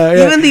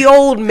 Yeah. Even the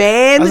old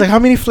man. I was like, how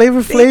many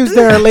Flavor Flavs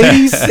there are,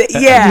 ladies?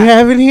 Yeah. You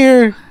have in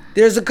here?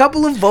 There's a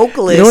couple of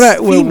vocalists,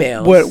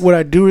 females. What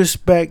I do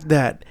respect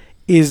that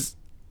is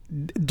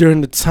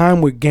during the time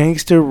where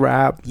gangster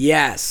rap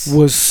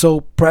was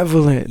so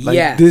prevalent.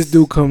 Like this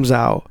dude comes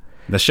out.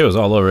 That shit was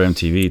all over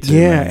MTV too.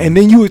 Yeah, man. And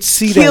then you would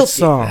see that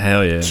song.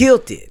 Hell yeah.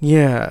 Killed it.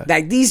 Yeah.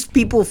 Like these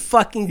people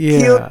fucking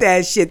killed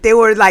that shit. They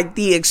were like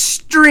the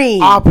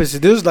extreme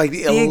opposite. This was like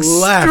the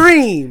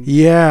extreme.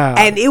 Yeah.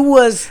 And it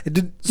was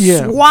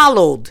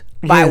swallowed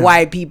by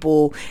white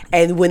people,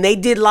 and when they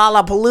did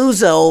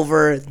Lollapalooza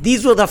over,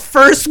 these were the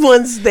first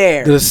ones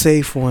there. The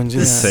safe ones,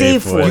 the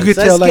safe ones. You could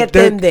tell like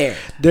them there.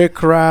 Their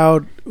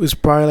crowd was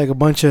probably like a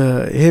bunch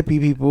of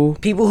hippie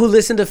people who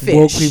listen to Fish,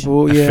 woke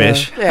people,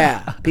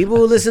 yeah, people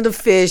who listen to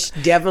Fish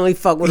definitely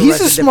fuck with. He's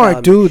a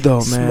smart dude, though,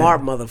 man.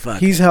 Smart motherfucker.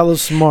 He's hella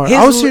smart.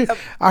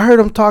 I heard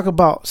him talk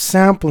about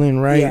sampling,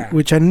 right? Yeah.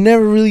 Which I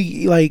never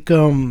really like.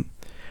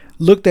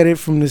 Looked at it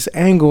from this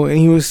angle, and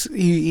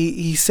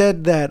he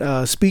said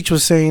that Speech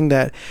was saying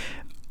that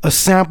a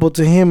sample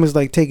to him is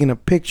like taking a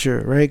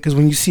picture, right? Because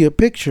when you see a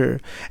picture,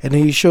 and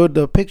then he showed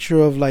the picture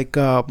of like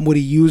what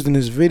he used in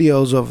his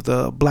videos of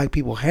the black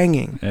people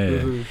hanging,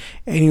 and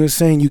he was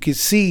saying you could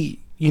see,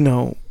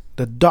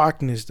 the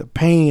darkness, the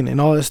pain, and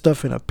all that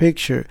stuff in a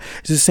picture.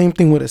 It's the same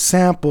thing with a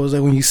sample. It's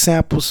like when you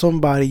sample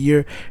somebody,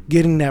 you're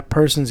getting that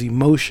person's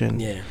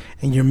emotion,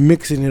 and you're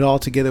mixing it all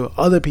together with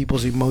other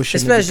people's emotion.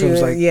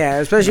 Especially,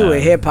 especially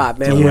with hip hop,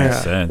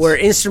 man, where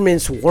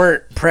instruments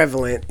weren't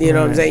prevalent. You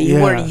know what I'm saying? You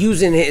weren't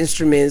using the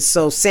instruments,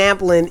 so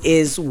sampling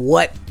is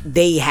what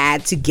they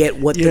had to get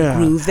what the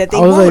groove that they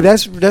wanted. I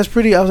was like, that's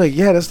pretty. I was like,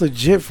 yeah, that's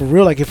legit for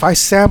real. Like if I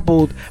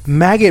sampled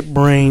Maggot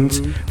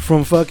Brains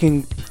from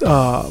fucking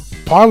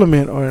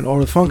Parliament or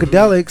the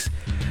Funkadelics,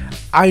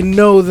 I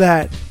know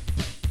that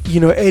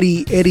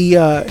Eddie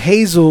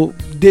Hazel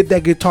did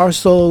that guitar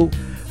solo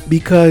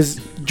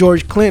because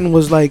George Clinton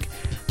was like,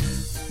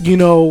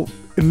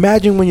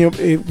 imagine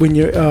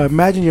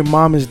imagine your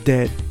mom is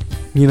dead,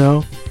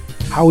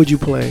 how would you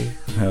play?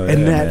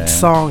 And that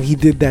song, he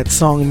did that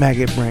song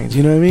Maggot Brains,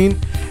 you know what I mean?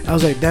 I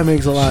was like, that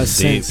makes a lot of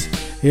sense.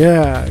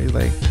 Yeah,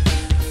 like.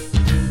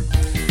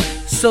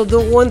 So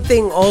the one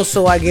thing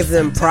also I give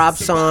them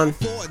props on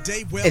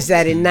is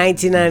that in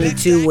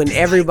 1992 when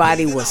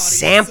everybody was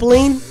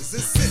sampling,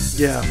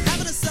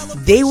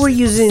 they were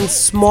using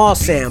small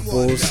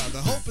samples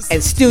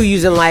and still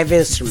using live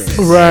instruments.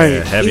 Right.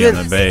 Yeah, heavy on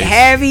the bass.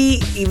 Heavy,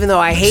 even though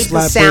I hate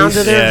the sound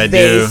of their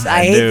bass.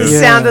 I hate the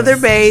sound of their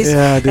bass.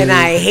 And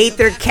I hate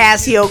their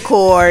Casio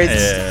chords.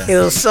 Yeah. It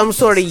was some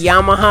sort of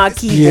Yamaha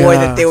keyboard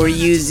that they were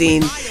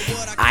using.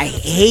 I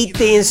hate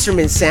the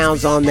instrument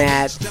sounds on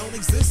that.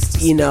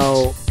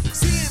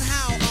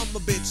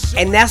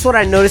 And that's what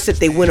I noticed that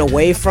they went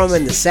away from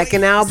in the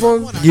second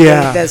album.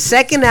 Yeah. The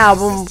second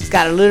album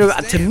got a little,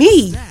 to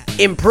me,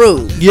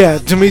 improved. Yeah,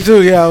 to me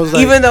too. Yeah, I was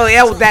like, even though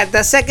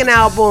that second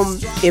album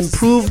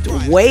improved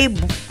way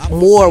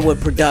more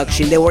with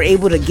production, they were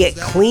able to get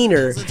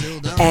cleaner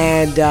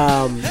and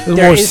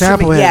more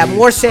sample heavy.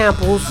 more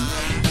samples.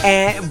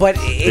 But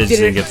it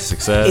didn't get the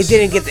success. It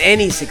didn't get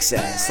any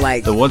success.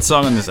 Like the one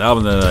song on this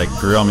album that like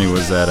grew on me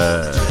was that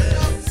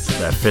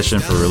 "Fishing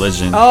for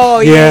Religion."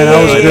 Oh yeah,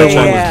 that was a good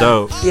one. That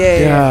was dope.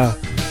 Yeah.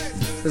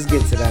 Let's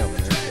get to that one.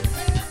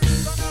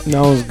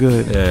 That was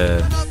good.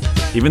 Yeah.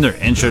 Even their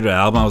intro to the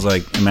album, I was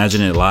like,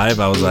 imagine it live.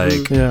 I was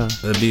like, yeah,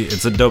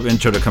 it's a dope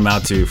intro to come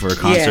out to for a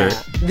concert.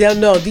 Yeah.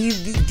 No,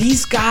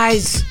 these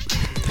guys.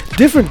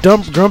 Different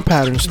drum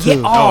patterns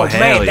too. Yeah,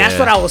 man, that's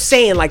what I was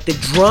saying. Like the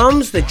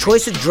drums, the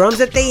choice of drums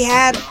that they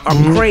had are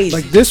crazy.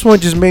 Like this one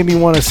just made me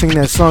want to sing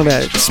that song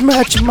that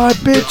 "Smash My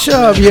Bitch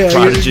Up." Yeah,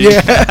 Prodigy.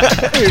 yeah.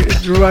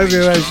 It reminds me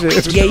of that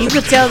shit. Yeah, you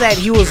could tell that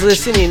he was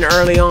listening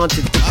early on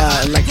to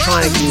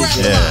electronic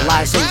music.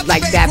 Yeah. So,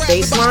 like that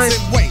bass line.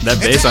 That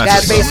bass line.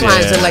 That bass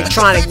line is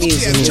electronic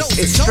music.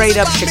 It's straight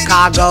up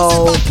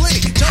Chicago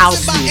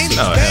house music.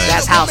 Oh, yeah.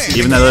 That's house music.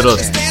 Even that little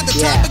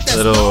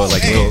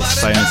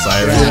silent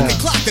siren. Yeah.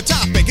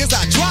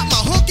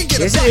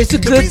 It's a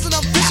good.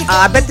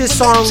 I bet this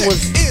song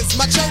was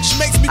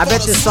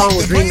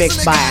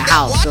remixed by a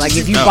house. Like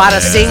if you bought a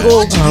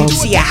single, you'd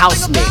see a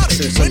house mix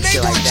or some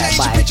shit like that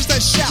by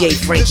DJ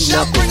Frankie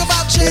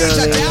Knuckles. You know what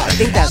I mean? I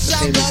think that's the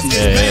famous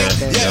DJ.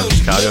 Yeah,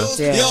 Chicago.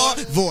 Yeah.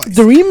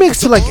 The remix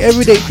to like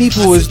Everyday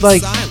People is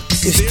like,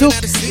 it's still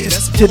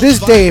to this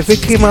day. If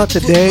it came out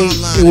today,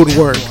 it would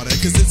work.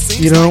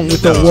 You know,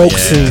 with the woke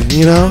scene.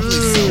 You know,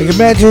 like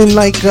imagine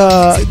like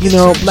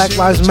Black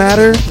Lives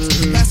Matter.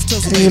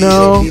 You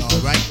know,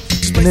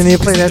 and then they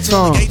play that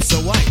song.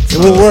 It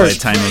will work. Like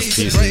timeless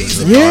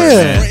pieces.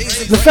 Yeah,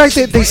 the fact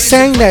that they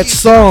sang that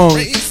song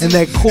and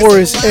that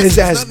chorus is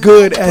as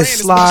good as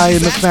Sly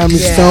and the Family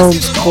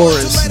Stone's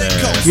chorus.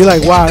 Yeah. You're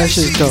like, wow, that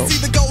shit's dope.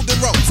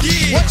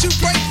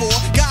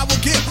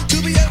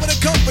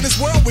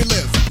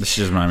 This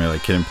shit reminds me of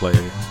like Kid and Play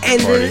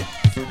Party.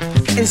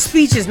 And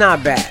Speech is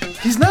not bad.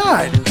 He's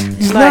not.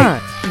 He's like,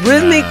 not.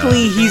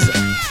 Rhythmically, he's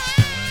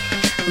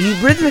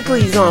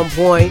on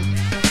point.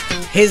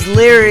 His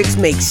lyrics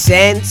make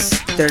sense.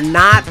 They're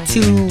not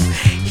too.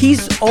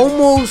 He's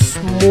almost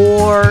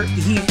more.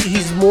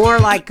 He's more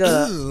like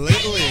a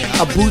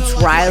Boots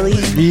Riley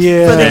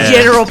for the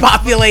general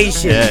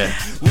population. Yeah.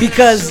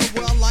 Because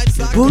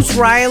Boots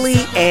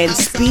Riley and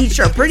Speech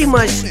are pretty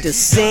much the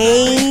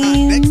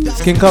same.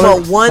 Skin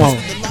color. But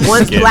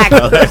one's black.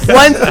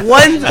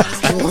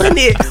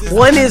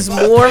 One is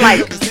more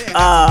like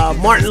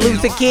Martin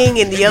Luther King,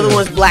 and the other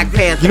one's Black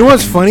Panther. You know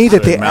what's funny?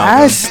 That they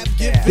asked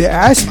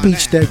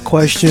Speech that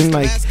question.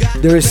 Like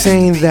they were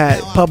saying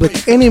that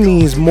Public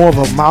Enemy is more of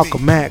a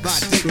Malcolm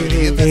X,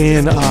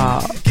 and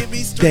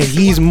that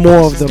he's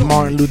more of the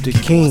Martin Luther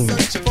King.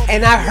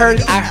 And I heard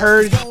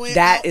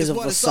that is a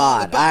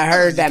facade. I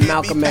heard that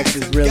Malcolm X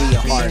is really a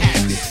hard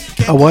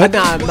ass. A what?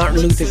 Nah, Martin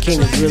Luther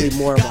King is really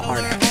more of a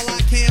hard ass.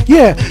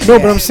 Yeah, no,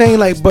 but I'm saying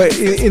like, but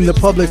in the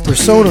public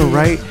persona,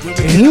 right?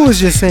 And he was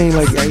just saying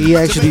like he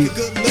actually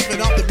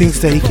thinks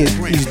that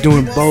he's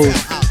doing both.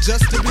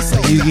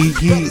 Like, he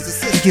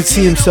can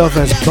see himself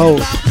as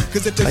both.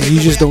 Like you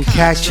just don't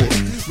catch it,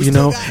 you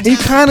know. And you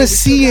kind of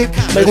see it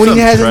like when he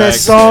has in that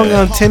song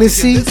on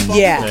Tennessee.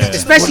 Yeah,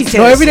 especially Tennessee.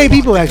 No, Everyday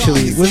People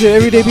actually. Was it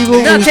Everyday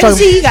People? No,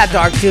 Tennessee he got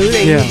dark too.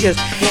 And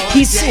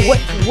he's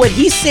what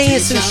he's saying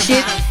some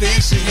shit.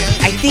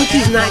 I think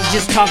he's not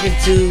just talking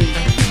to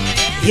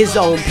his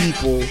own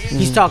people.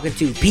 He's talking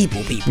to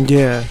people.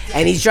 Yeah.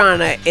 And he's trying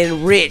to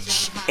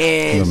enrich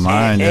and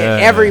mind,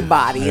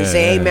 everybody and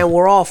say, hey man,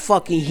 we're all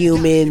fucking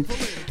human.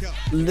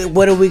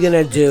 What are we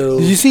gonna do?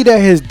 Did you see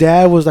that his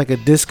dad was like a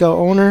disco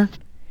owner?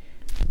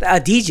 A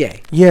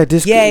DJ. Yeah,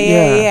 disco.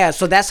 Yeah.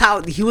 So that's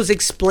how he was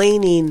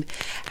explaining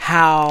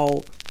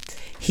how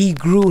he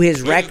grew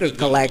his record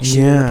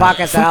collection. Yeah, the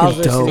podcast that I was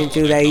listening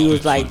to, that he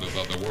was like,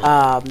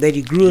 that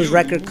he grew his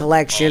record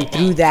collection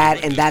through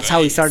that, and that's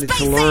how he started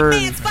to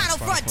learn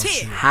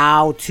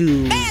how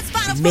to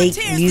make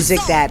music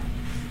that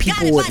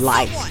people would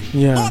like.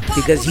 Yeah.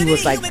 Because he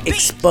was like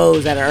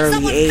exposed at an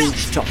early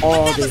age to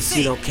all this,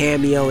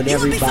 Cameo and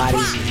everybody.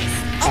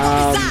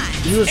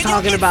 He was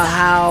talking about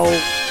how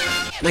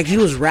like he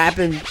was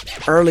rapping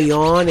early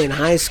on in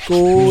high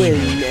school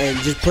and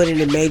just putting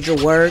in major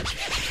work.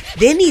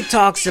 Then he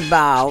talks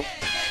about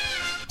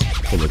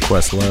for the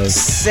Questlove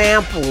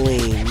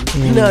sampling.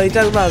 No, he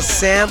talks about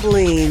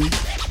sampling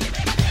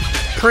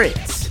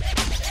Prince.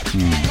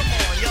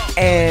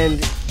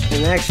 And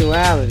in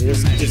actuality,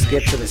 let's just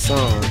get to the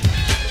song.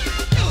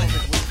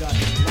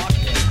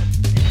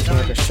 So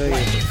I can show you the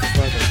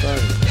fucking.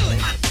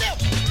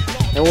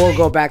 And we'll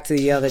go back to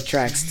the other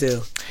tracks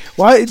too.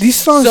 Why these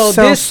songs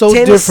sound so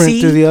different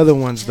to the other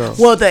ones though?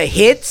 Well, the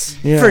hits,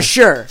 for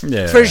sure.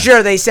 Yeah. For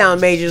sure they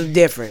sound majorly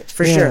different.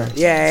 For sure.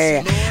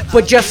 Yeah.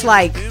 But just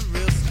like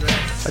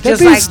that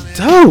beat's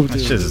dope.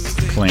 That shit is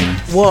clean.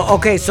 Well,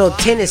 okay, so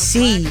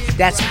Tennessee,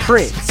 that's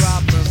Prince.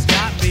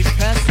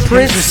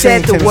 Prince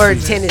said the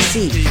word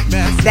Tennessee.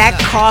 That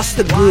cost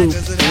the group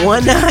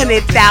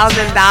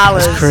 $100,000.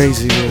 That's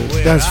crazy, dude.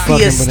 That's fucking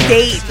the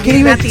estate,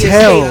 not the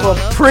estate, but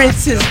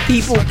Prince's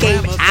people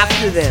came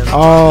after them.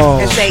 Oh,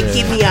 and say,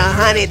 give me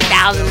 $100,000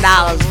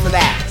 for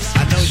that.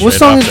 What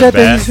song is that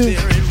that you said?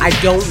 I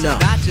don't know.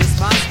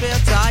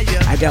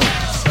 I don't.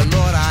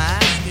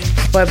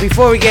 But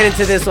before we get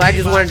into this one, I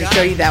just wanted to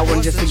show you that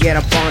one just to get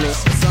up on it.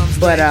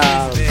 But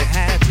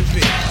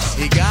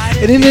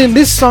and then in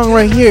this song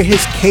right here,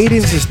 his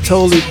cadence is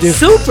totally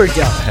different. Super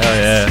dope. Hell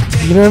yeah.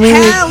 You know what I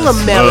mean? Hella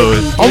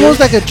melody. Almost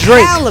like a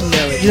Drake. Hella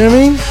melody. You know what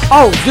I mean?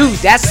 Oh, dude,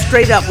 that's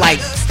straight up like,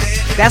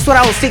 that's what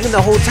I was thinking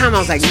the whole time. I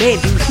was like, man,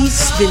 dude,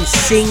 he's been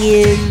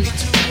singing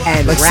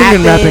and like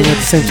rapping, rapping at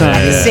the same time.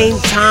 At the same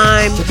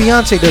time. But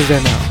Beyonce does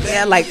that now.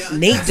 Yeah, like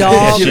Nate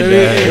Dogg. You know what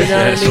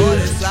I mean?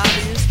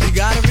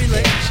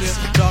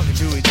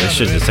 This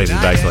shit just takes us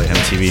back to like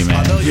MTV,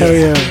 man. Hell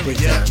yeah.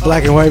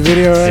 Black and white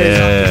video, right?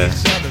 Yeah.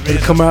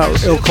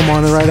 It'll come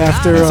on right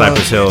after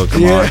Cypress Hill,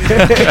 come on.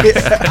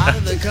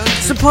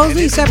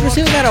 Supposedly Cypress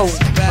Hill got a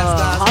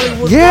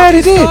Hollywood. Yeah,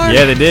 they did. Star?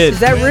 Yeah, they did. Is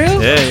that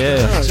real? Yeah,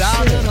 yeah. Oh, shit.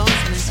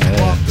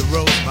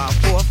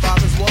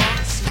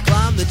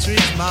 The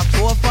trees my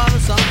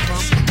forefathers hung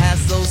from,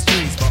 ask those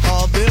trees for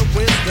all their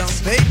wisdom.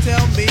 They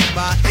tell me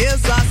my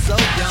ears are so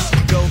young.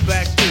 Go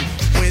back to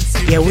whence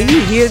you. Yeah, when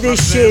you hear this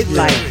shit,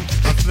 like,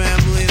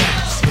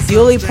 the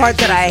only part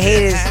that I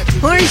hate is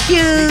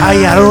horseshoes. I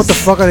don't know what the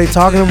fuck are they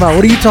talking about.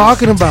 What are you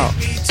talking about?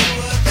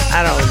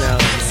 I don't know.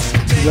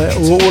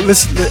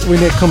 Let's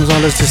when it comes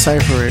on, let's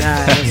decipher it.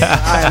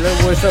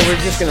 Alright, so we're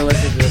just gonna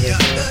listen to this.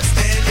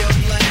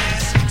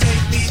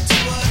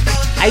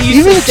 I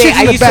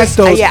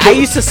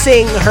used to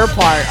sing her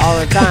part all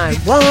the time.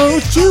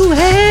 Won't you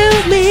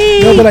help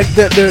me? No, but like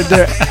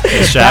the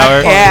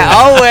shower. Yeah,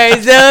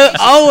 always.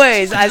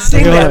 I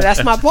sing that.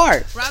 That's my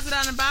part.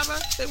 Razadon and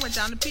Baba, they went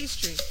down to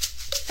Peachtree.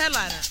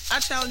 Headliner, I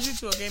challenge you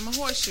to a game of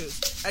horseshoes.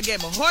 A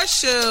game of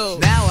horseshoes.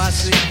 Now I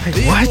see.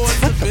 Like, what?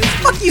 What the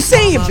fuck you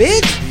saying,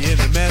 bitch? It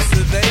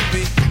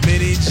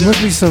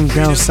must be some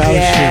down south shit.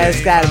 Yeah,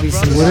 it's gotta be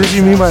some. What did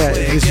you mean by that?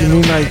 Did you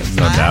mean like?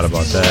 No doubt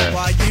about that.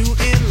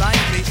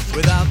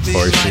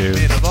 Horseshoe.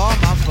 Is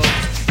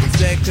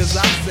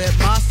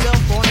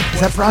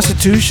that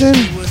prostitution?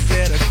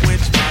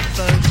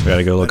 We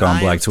gotta go look on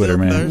Black Twitter,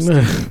 man.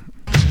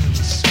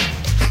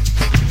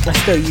 I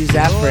still use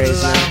that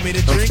phrase, man.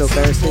 I'm still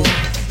thirsty.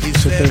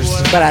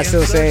 But I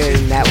still say it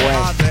in that way.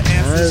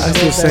 I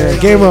still say a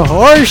game of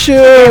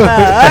horseshoe.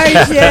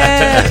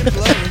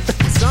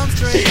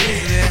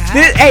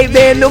 Hey,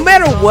 man, no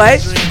matter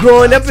what,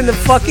 growing up in the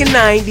fucking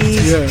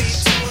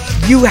 90s,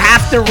 you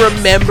have to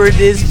remember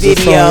this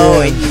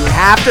video, and you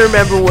have to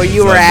remember where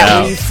you were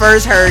at when you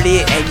first heard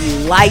it, and you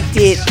liked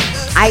it.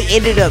 I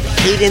ended up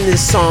hating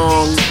this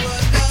song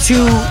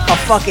to a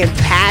fucking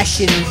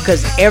passion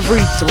because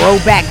every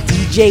throwback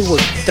DJ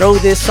would throw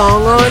this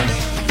song on,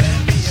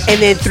 and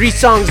then 3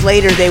 songs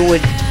later they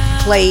would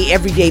play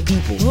Everyday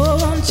People.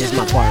 Here's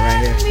my part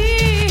right here.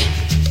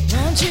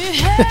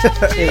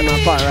 Here's my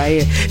part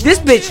right here. This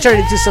bitch turned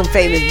into some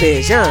famous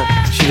bitch, huh?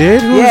 She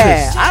did? Who Yeah, is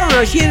this? I don't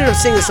know. She ended up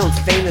singing some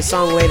famous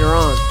song later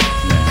on,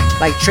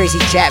 like Tracy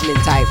Chapman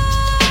type.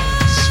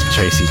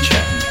 Tracy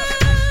Chapman.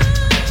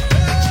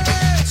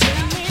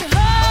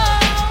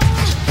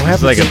 What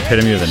It's happened like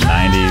epitome of the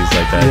 90s,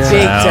 like that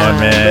Big sound, time,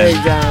 man.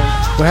 big time.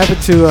 What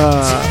happened to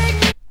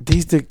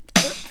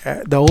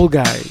the old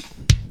guy?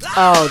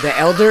 Oh, the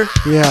elder?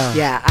 Yeah.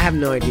 Yeah, I have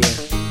no idea.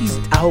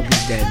 I hope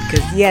he's dead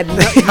because he had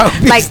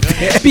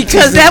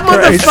because that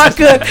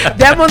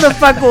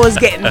motherfucker was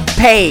getting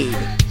paid.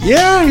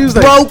 Yeah, he was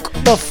like broke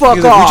the fuck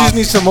like, off. We just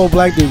need some old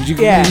black dudes. You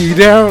Yeah.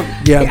 down?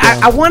 Yeah.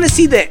 I want to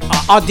see the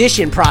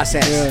audition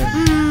process. Yeah.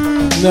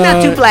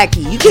 Not too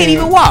blacky. You can't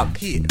even walk.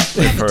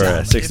 For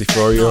a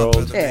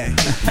 64-year-old. Yeah.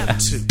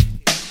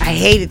 I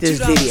hated this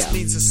video.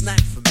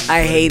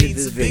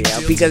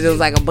 Because it was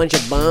like a bunch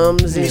of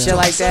bums and shit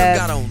like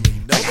that.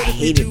 Like, I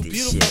hated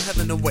this shit.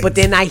 But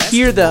then I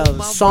hear the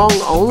song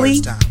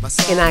only,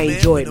 and I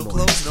enjoy it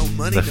more.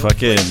 The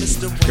fucking, I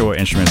forget what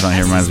instruments on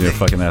here reminds me of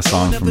fucking that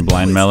song from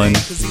Blind Melon.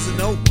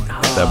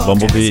 That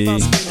Bumblebee.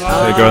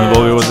 The girl in the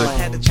Bumblebee, was it?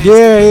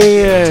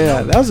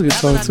 Yeah. That was a good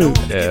song too.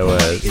 Yeah, it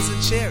was.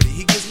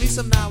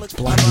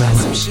 Blind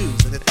Melon.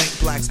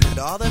 I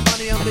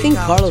think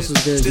Carlos was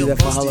going to do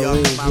that for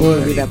Halloween. He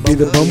was gonna Be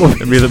the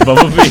Bumblebee. Be the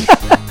Bumblebee.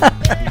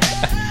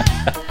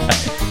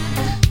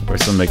 Or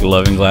some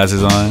McLovin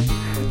glasses on.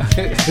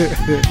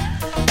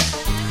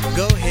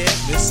 Go ahead,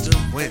 Mr.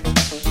 Win.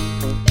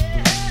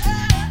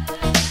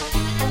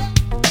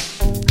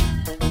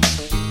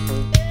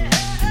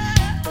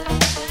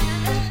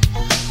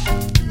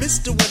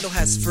 Mr. Window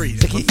has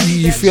freedom.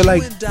 You feel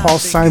like Paul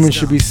Simon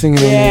should be singing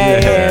on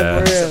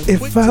Yeah, for real.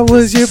 If I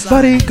was your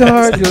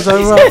bodyguard, you know what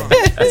I'm talking about?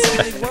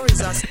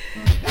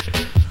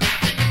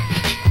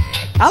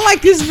 I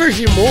like this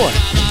version more.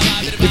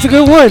 It's a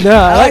good one.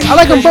 I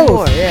like them both.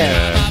 More,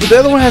 yeah. But the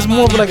other one has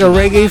more of like a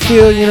reggae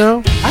feel, you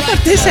know? I thought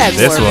this had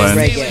This more one.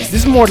 reggae. This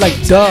is more like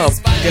dub.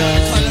 You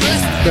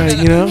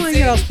know? I want to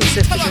get all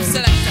specific.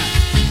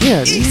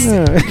 Yeah,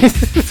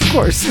 of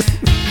course.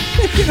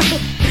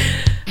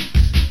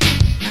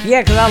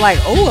 Yeah, because I was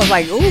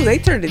like, they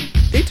turned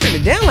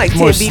it down like 10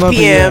 More slumpy,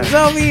 BPMs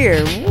over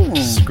here. Ooh.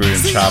 Screw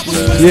and chop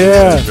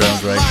the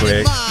drums right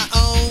quick.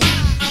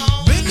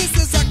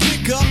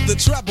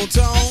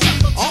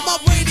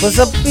 But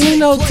some,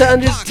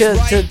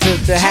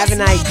 to have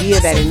an idea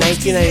that in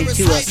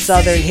 1992 a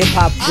Southern hip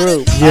hop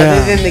group,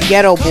 other than the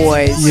Ghetto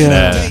Boys,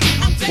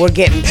 were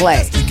getting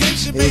play.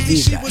 It was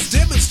these guys.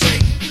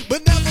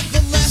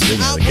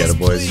 Speaking of the Ghetto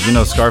Boys, did you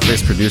know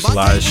Scarface produced a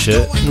lot of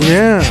shit?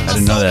 Yeah. I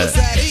didn't know that.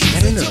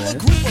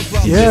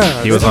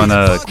 Yeah. He was on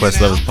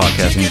Questlover's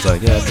podcast and he's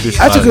like, yeah, I produced a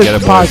That's lot a of good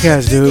Ghetto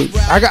podcast, Boys. dude.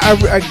 I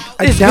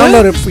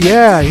downloaded it.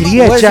 Yeah, he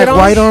had Jack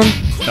White on.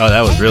 Oh,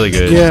 that was really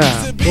good.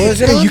 Yeah.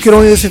 You can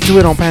only listen to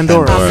it on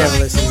Pandora.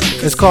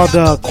 It's called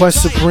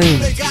Quest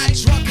Supreme.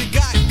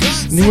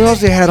 And what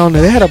else they had on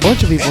there? They had a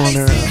bunch of people on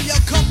there.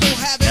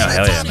 Yeah,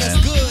 hell yeah, man.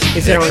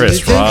 Is it on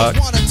Chris Rock?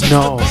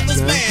 No,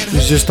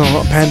 it's just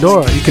on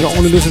Pandora. You can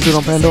only listen to it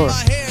on Pandora.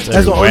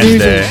 That's the only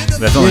Wednesday.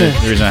 reason. That's the only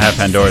reason I have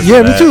Pandora.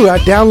 Yeah, me too. I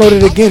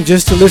downloaded it again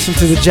just to listen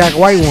to the Jack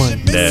White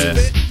one. Yeah.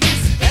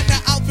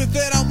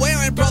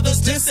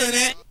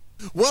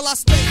 Well, I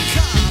stay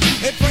calm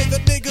and pray the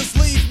niggas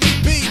leave me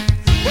be.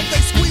 But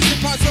they squeezing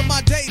parts of my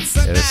dates.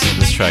 Yeah,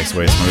 this track's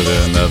way smoother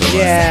than the other one.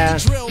 Yeah.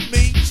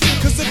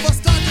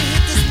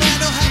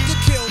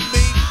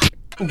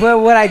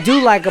 But what I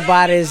do like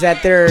about it is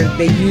that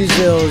they use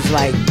those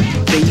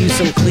they use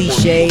some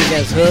cliches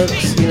as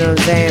hooks, you know what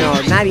I'm saying?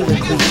 Or not even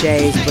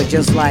cliches, but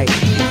just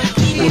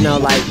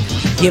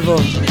give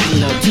them,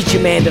 teach a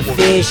man to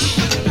fish.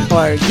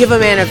 Or give a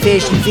man a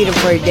fish, you feed him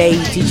for a day,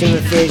 you teach him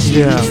to fish,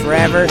 he eats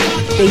forever.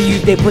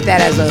 They put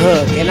that as a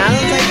hook, and I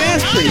was like,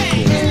 that's pretty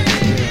cool.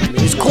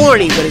 It's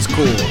corny, but it's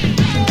cool.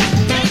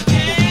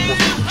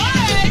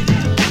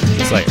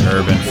 It's like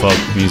urban folk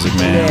music,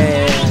 man.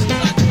 Yeah.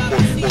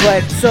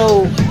 But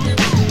so,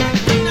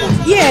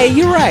 yeah,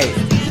 you're right.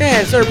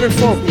 Yeah, it's urban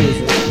folk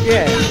music.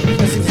 Yeah,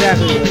 that's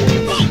exactly what it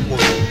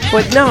is.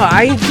 But no,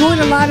 I enjoyed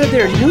a lot of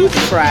their new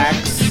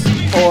tracks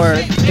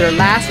or their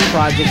last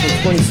project from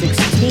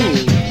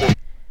 2016.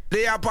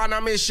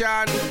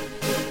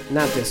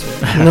 Not this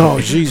one. No,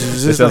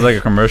 Jesus. This sounds like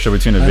a commercial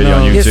between a video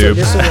on YouTube.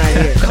 This one right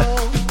here.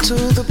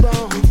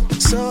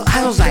 I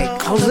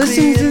was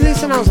listening to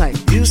this and I was like,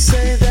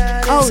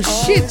 oh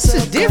shit, this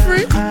is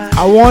different.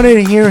 I wanted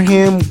to hear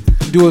him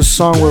do a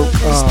song with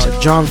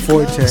John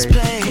Forte.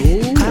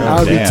 That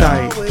would be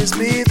tight.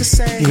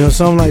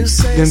 Something like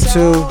them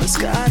two.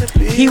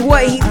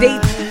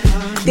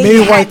 Maybe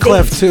White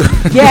Clef too.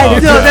 Yeah,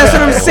 that's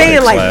what I'm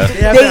saying. Like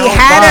they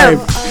had a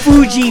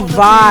Fuji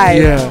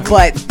vibe,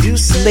 but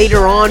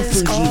later on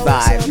Fuji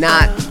vibe,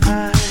 not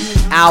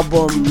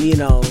album.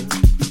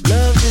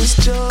 Love is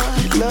joy,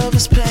 love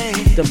is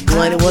pain. The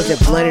blended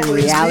blended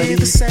reality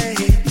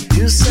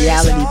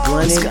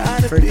blended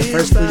for the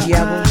first Fuji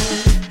album.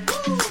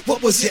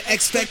 What was your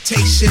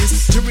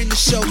expectations during the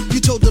show? You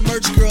told the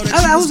merch girl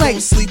that I was like,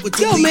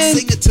 yo, man,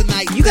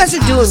 you guys are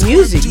doing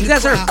music. You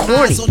guys aren't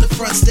corny.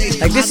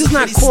 Like, this is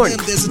not corny.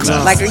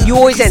 No. Like, you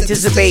always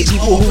anticipate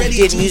people who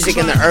did music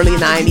in the early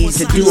 90s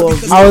to do a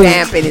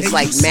revamp, and it's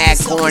like mad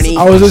corny.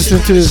 I was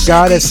listening to this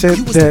guy that said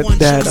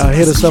that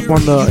hit us up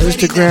on the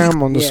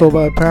Instagram on the Soul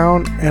by the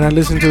Pound, and I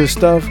listened to his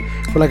stuff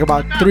for like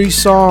about 3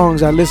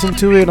 songs. I listened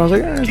to it and I was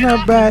like, it's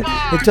not bad,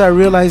 until I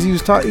realized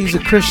he's a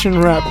Christian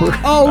rapper.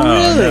 Oh,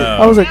 really? No.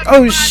 I was like,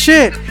 oh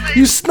shit,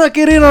 you snuck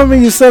it in on me,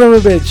 you son of a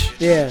bitch.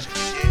 Yeah.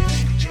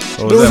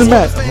 What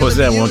was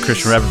that one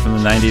Christian rapper from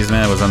the 90s,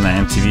 man? It was on that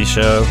MTV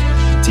show,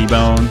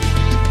 T-Bone.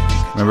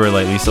 Remember,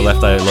 like, Lisa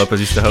Left Eye Lopez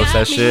used to host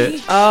that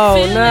shit?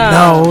 Oh, no.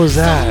 No, what was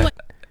that?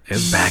 It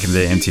was back in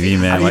the MTV,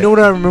 man. You know what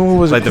I remember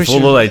was like the full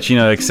little like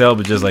Chino XL,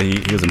 but just like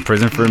he was in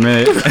prison for a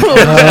minute.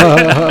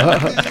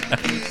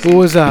 What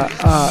was that?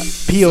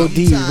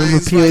 POD. Remember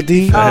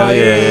POD? Hell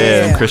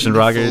yeah. Christian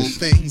rockers.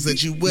 Things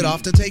that you would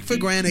often take for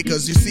granted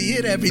because you see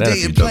it every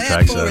day and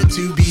plan for it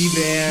to be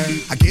there.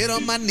 I get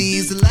on my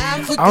knees and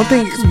laugh. I don't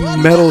think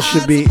metal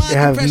should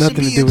have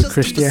nothing to do with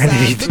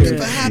Christianity. Dude.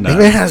 No. If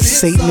it has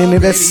Satan in it,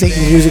 that's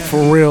Satan music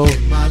for real.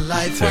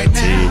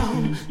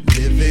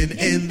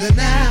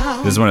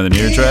 This is one of the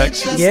newer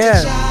tracks?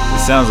 Yeah. It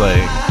sounds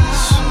like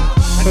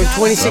from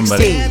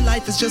 2016.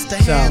 Life is just a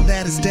hand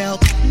that is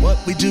dealt. What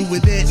we do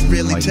with it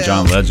really like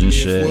John Legend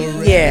shit.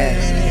 Yeah.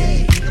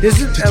 This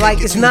is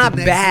like, it's not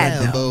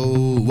bad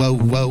though.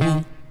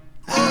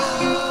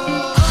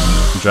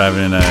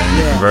 Driving in a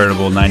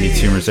convertible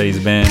 92 Mercedes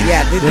Benz.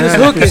 Yeah, this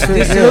hook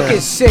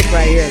is sick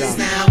right here though.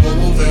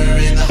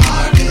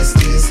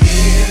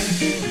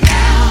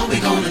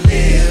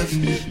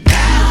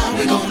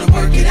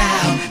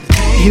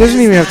 He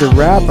doesn't even have to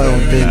rap, I don't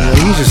think. Nah,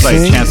 he just like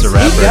sings. Chance the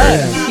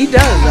Rapper. He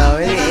does though.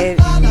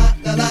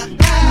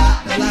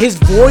 His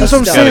voice. That's what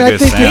I'm saying. I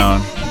think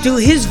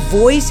dude, his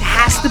voice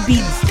has to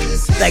be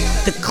like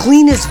the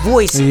cleanest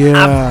voice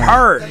I've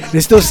heard.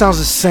 It still sounds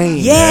the same.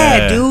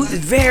 Yeah, dude.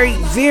 Very,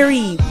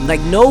 very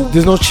like no.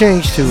 There's no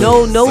change to it.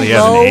 No so he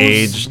lows. hasn't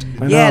aged.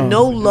 Yeah,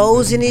 no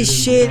lows in his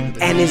shit,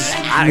 and he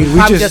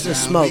probably doesn't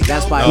smoke.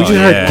 That's why we just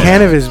heard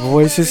Cannabis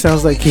voice. It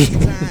sounds like he.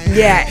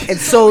 Yeah, and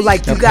so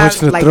like you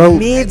got like throat.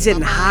 mids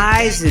and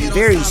highs and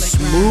very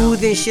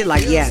smooth and shit.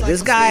 Like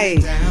this guy.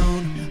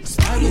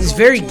 He's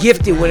very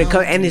gifted when it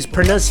comes, and his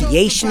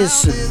pronunciation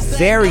is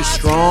very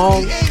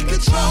strong.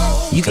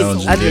 You can,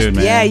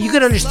 you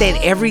can understand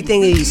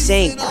everything that he's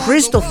saying,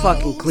 crystal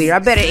fucking clear. I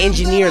bet an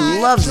engineer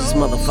loves this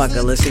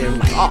motherfucker listening.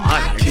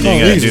 Like, you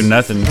gotta do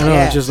nothing.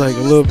 I know, just like a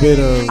little bit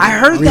of. I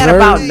heard that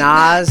about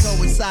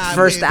Nas'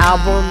 first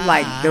album.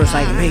 Like, there was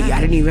like, hey, I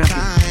didn't even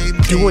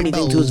have to do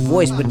anything to his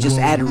voice, but just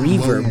add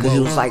reverb because it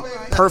was like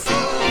perfect.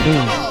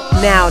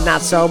 Now,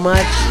 not so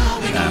much.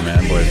 Nah, man,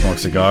 that boy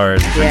smokes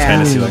cigars and drinks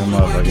Hennessy like a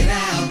motherfucker.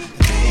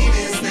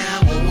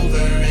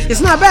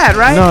 It's not bad,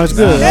 right? No, it's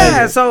good.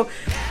 Yeah, so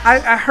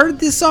I heard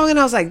this song and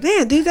I was like,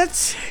 man, dude,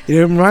 that's... It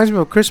reminds me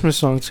of a Christmas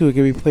song, too. It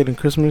can be played in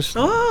Christmas.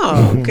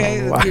 Oh,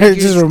 okay. It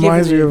just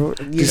reminds me of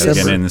December.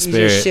 Getting in the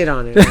spirit. You just shit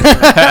on it.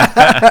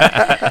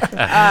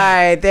 All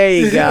right, there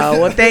you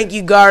go. Well, thank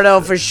you,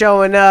 Gardo, for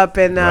showing up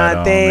and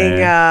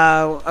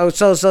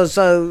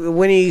So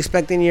when are you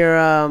expecting your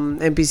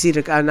MPC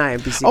to... not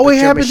MPC, what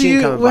happened to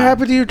you? What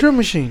happened to your drum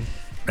machine?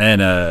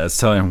 And I was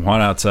telling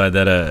Juan outside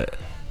that I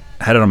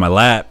had it on my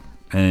lap.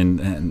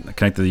 And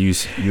connected the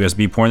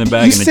USB port in the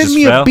back, and it just fell.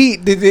 You sent me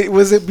a beat.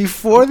 Was it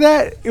before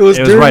that? It was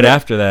right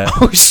after that.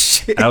 Oh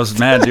shit! I was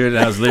mad, dude.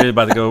 I was literally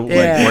about to go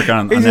work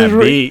on that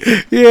beat.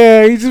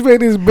 Yeah, he just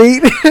made his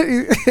beat.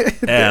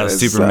 Yeah, I was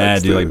super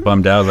mad, dude. Like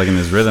bummed out, like in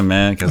this rhythm,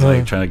 man, because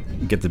like trying to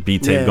get the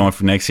beat tape going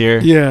for next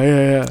year.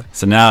 Yeah.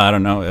 So now I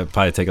don't know. It'll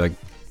probably take like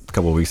a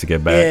couple of weeks to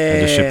get back.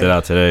 I just shipped it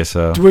out today.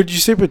 So where'd you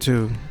ship it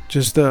to?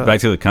 Just back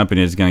to the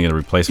company. It's gonna get a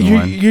replacement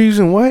one. You're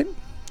using what?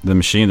 The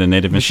machine, the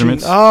Native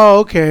Instruments. Oh,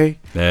 okay.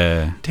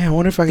 Yeah. Damn, I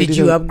wonder if I could Did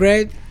you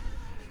upgrade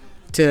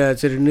to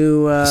the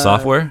new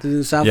software? The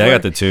new software? Yeah, I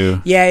got the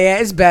 2. Yeah,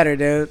 it's better,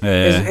 dude.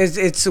 Yeah.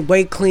 It's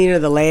way cleaner.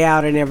 The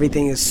layout and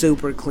everything is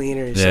super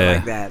cleaner and shit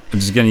like that. I'm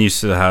just getting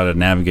used to how to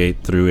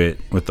navigate through it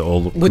with the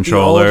old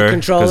controller.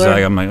 Because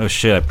I'm like, oh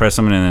shit, I press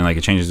something and then like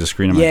it changes the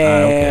screen. I'm like,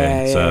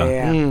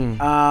 okay.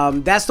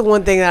 That's the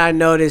one thing that I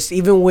noticed.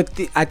 Even with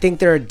I think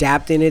they're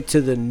adapting it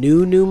to the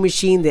new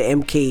machine, the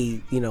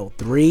MK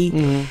 3.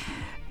 Mm-hmm.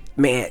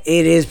 Man,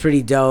 it is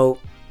pretty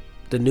dope.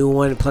 The new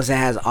one, plus it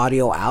has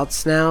audio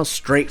outs now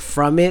straight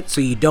from it,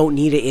 so you don't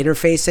need an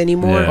interface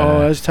anymore. Yeah. Oh,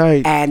 that's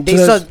tight. And they've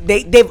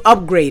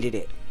upgraded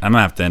it. I'm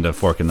gonna have to end up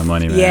forking the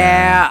money, man.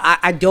 Yeah,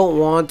 I don't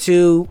want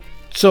to.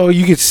 So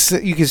you could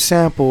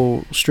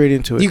sample straight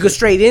into it. You could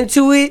straight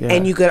into it,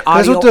 and you could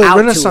audio out. That's what the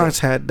Renaissance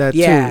had. That too.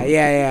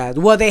 Yeah.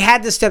 Well, they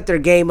had to step their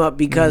game up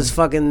because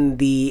fucking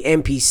the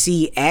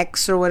MPC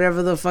X or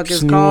whatever the fuck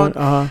it's called.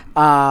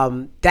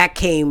 That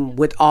came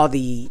with all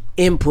the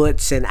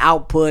inputs and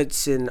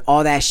outputs and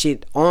all that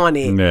shit on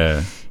it.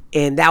 Yeah.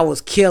 And that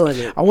was killing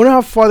it. I wonder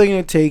how far they're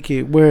gonna take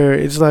it. Where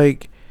it's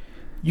like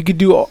you could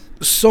do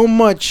so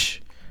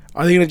much.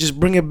 Are they gonna just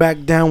bring it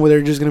back down? Where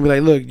they're just gonna be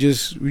like, look,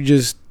 just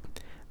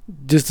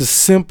the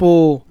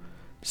simple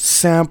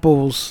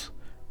samples,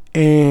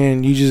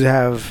 and you just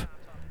have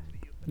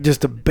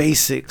just the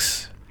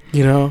basics,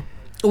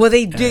 Well,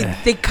 they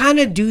kind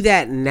of do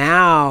that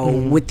now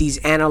with these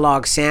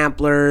analog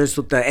samplers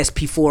with the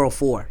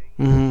SP404.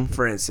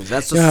 For instance,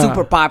 that's a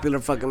super popular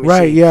fucking machine.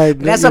 Right? Yeah,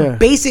 that's a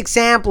basic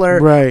sampler.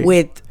 Right.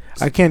 With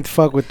I can't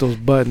fuck with those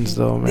buttons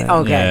though, man.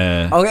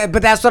 Okay,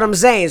 but that's what I'm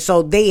saying.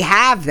 So they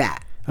have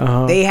that.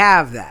 They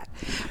have that,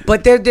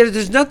 but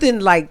there's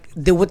nothing like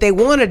what they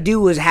want to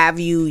do is have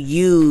you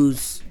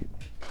use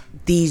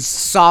these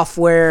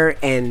software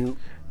and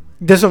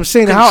that's what I'm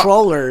saying.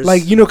 Controllers,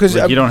 because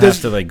you don't have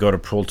to like go to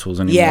Pro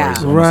Tools anymore. Yeah,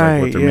 it's almost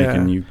like what they're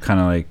making you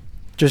kind of like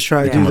just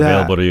try to do that.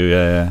 Available to you.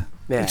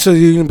 Yeah. So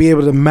you're gonna be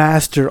able to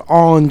master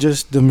on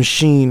just the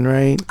machine,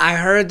 right? I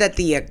heard that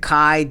the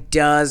Akai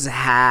does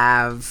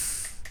have.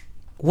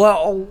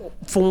 Well,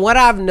 from what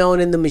I've known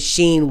in the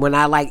machine, when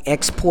I like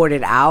export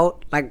it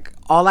out, like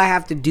all I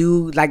have to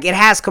do, like it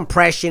has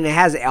compression, it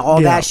has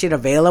all that shit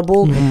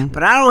available,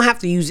 but I don't have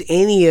to use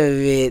any of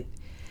it.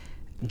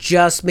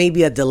 Just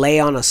maybe a delay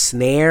on a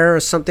snare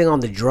or something on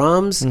the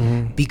drums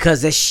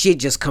because that shit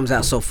just comes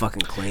out so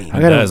fucking clean.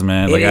 It does,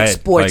 man. It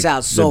exports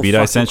out so fucking clean. The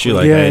beat I sent you,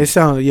 it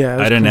sounded,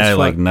 I didn't add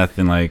like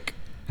nothing like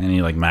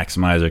any like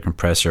maximizer,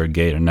 compressor, or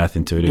gate or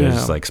nothing to it. It was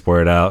just like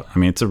export it out. I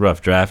mean, it's a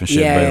rough draft and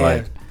shit, but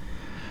like.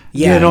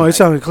 Yeah, no, it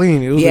sounded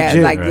clean. It was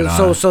legit. Like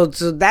so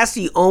that's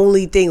the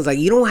only things. Like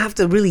you don't have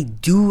to really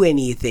do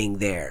anything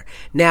there.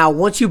 Now,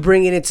 once you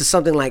bring it into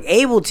something like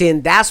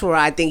Ableton, that's where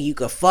I think you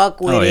could fuck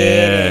with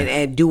it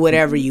and do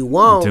whatever you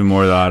want. Do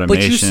more of the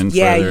automation.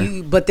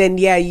 But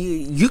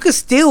you could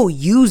still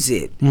use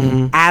it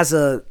as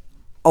a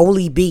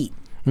only beat.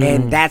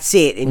 And that's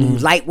it. And you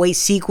lightweight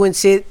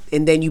sequence it,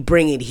 and then you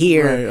bring it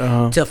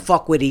here to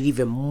fuck with it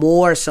even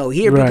more so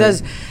here.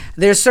 Because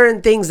there's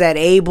certain things that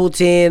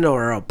Ableton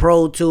or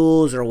Pro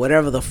Tools or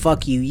whatever the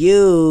fuck you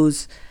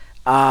use,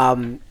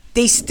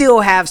 they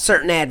still have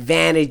certain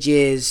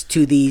advantages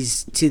to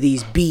these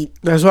beat.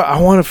 That's why I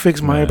want to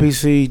fix my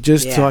MPC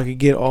just so I could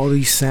get all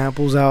these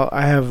samples out.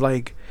 I have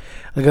like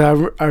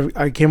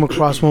I came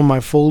across one of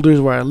my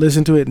folders where I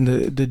listened to it and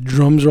the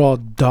drums are all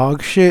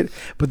dog shit,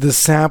 but the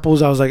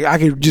samples I was like I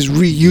could just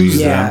reuse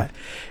that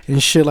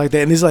and shit like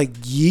that. And it's like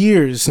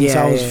years since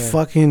I was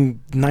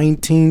fucking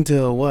 19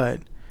 to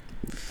what?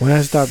 When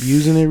I stopped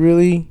using it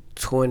really?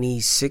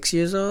 26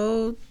 years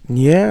old.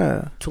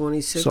 Yeah,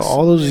 26. So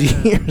all those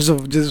years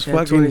of just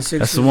fucking.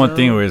 That's the one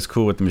thing where it's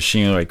cool with the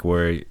machine, like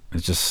where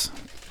it's just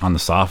on the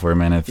software,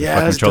 man. If the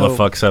fucking controller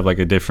fucks up like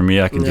it did for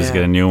me, I can just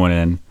get a new one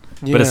in.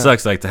 Yeah. But it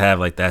sucks like to have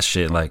like that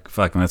shit. Like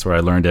fucking, that's where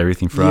I learned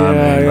everything from.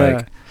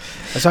 Like,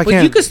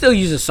 but you can still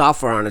use the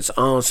software on its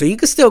own, so you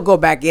can still go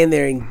back in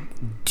there and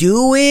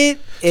do it.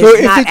 So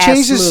if it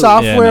changes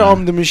software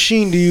on the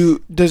machine,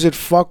 does it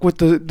fuck with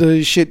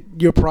the shit,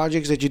 your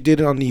projects that you did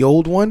on the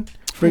old one?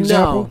 For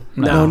example,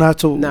 no,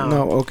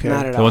 okay.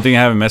 Not at all. The one thing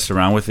I haven't messed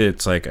around with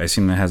it's like I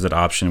seen it has that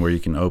option where you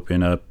can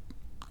open up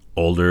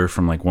older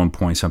from like 1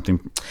 point something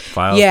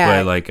files,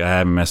 but like I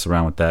haven't messed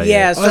around with that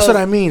yet. So that's what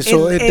I mean.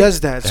 So it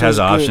does that. It has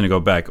the option to go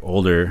back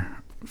older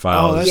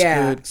files. Oh, that's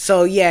good.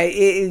 So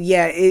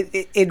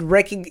it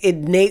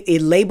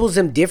labels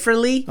them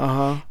differently.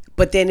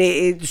 But then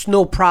it's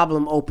no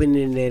problem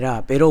opening it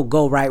up. It'll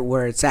go right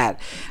where it's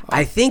at.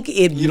 I think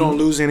you don't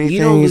lose anything. You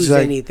don't lose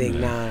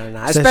anything.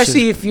 No.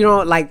 Especially if you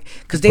don't like,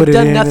 because they've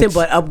done nothing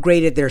but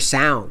upgraded their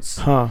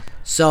sounds.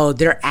 So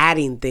they're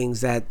adding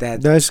things that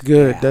that's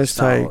good. That's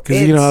tight.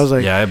 Because I was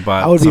like, I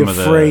bought would some be of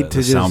afraid the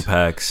to sound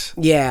packs.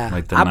 Yeah,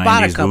 like the I 90s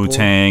bought a couple.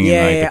 Wu-Tang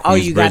and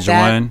like the Queensbridge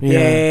one.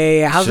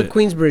 Yeah. How's the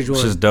Queensbridge one?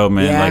 It's just dope,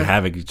 man. Like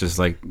Havoc just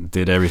like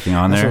did everything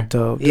on there. That's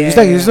so dope. It's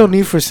like there's no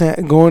need for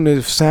going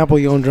to sample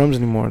your own drums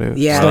anymore, dude.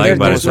 Yeah, I like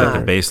about it, like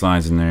the bass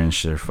lines in there and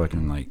shit are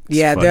fucking like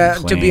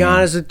to be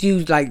honest with you,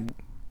 like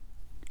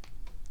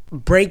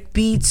break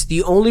beats.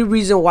 The only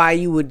reason why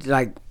you would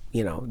like.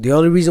 The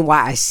only reason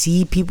why I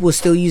see people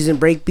still using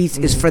break beats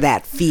is for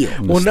that feel.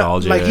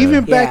 Nostalgia. Like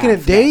even back in the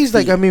days,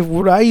 like I mean,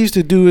 what I used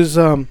to do is,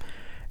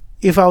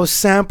 if I was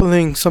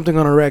sampling something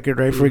on a record,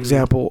 right? For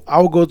example,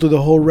 I would go through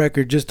the whole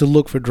record just to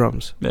look for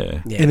drums,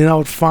 and then I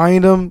would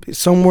find them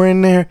somewhere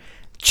in there,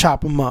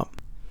 chop them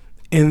up,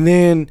 and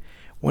then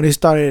when they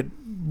started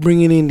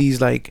bringing in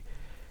these like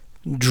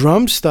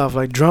drum stuff,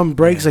 like drum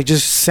breaks, like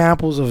just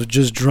samples of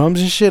just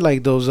drums and shit,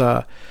 like those,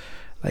 what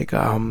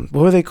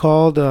were they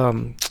called?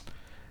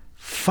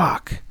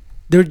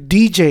 They're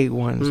DJ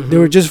ones. They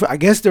were just, I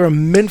guess they were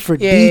meant for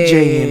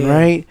DJing,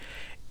 right?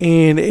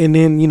 And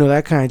then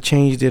that kind of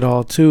changed it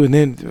all too. And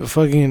then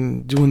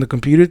fucking when the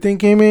computer thing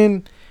came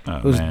in,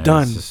 it was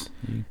done.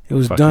 It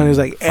was done. It was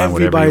like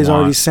everybody's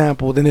already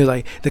sampled. And there's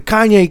like the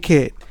Kanye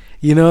kit,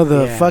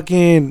 the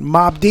fucking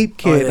Mobb Deep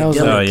kit. I was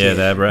like,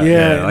 that, right?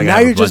 Yeah. Like now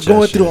you're just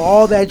going through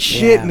all that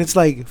shit, and it's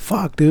like,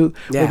 fuck, dude.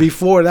 Well,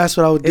 before that's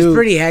what I would do. It's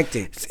pretty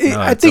hectic.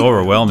 I think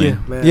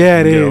overwhelming.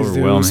 Yeah, it is.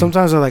 Dude.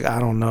 Sometimes I'm like, I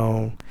don't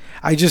know.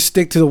 I just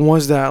stick to the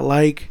ones that I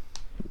like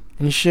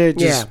and shit.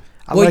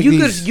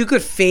 You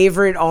could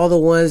favorite all the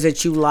ones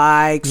that you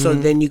like, so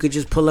then you could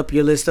just pull up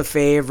your list of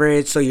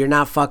favorites, so you're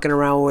not fucking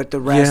around with the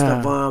rest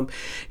of them.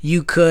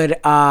 You could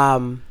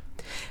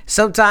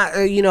sometimes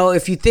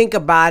if you think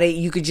about it,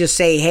 you could just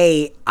say,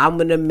 hey, I'm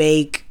gonna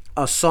make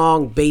a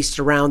song based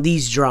around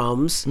these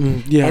drums,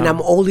 and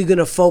I'm only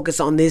gonna focus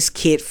on this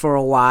kit for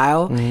a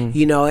while,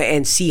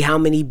 and see how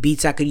many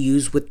beats I could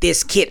use with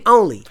this kit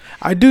only.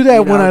 I do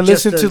that when I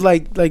listen to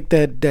like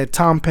that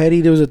Tom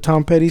Petty. There was a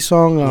Tom Petty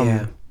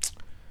song,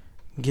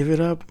 Give It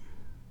Up.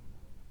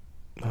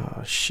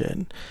 Oh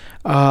shit,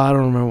 I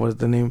don't remember what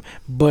the name,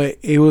 but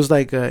it was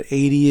like a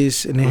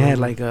 80s, and it had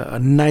like a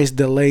nice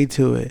delay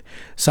to it.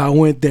 So I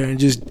went there and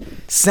just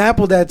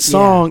sampled that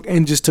song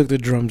and just took the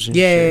drums and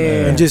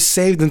and just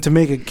saved them to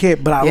make a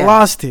kit. But I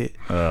lost it,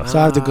 so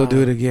I have to go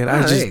do it again.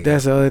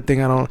 That's the other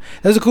thing I don't.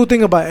 That's the cool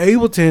thing about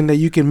Ableton, that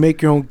you can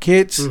make your own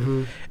kits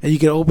and you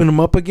can open them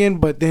up again.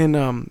 But then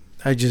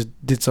I just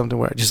did something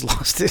where I just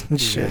lost it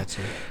and shit.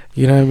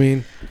 You know what I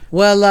mean?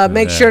 Well,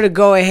 make sure to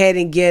go ahead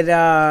and get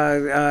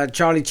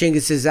Charlie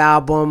Chingis'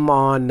 album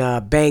on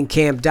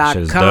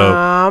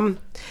Bandcamp.com.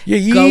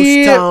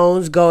 Ghost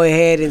Tones. Go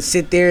ahead and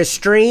sit there,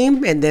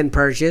 stream, and then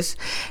purchase.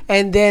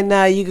 And then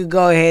you could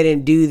go ahead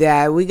and do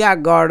that. We got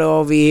Gardo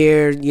over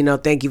here.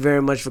 Thank you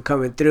very much for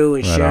coming through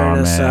and sharing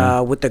us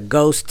with the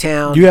Ghost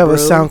Town. You have a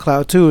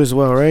SoundCloud too as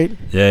well, right?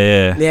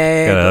 Yeah.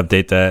 Gotta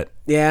update that.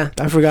 Yeah.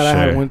 I forgot I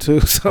had one too.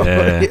 So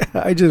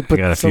I just put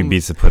got a few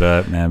beats to put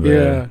up, man.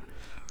 But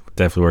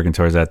definitely working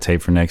towards that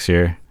tape for next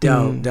year.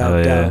 Dope.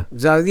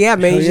 So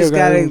man, you just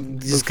gotta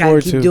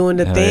keep doing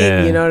the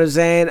thing. You know what I'm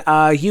saying?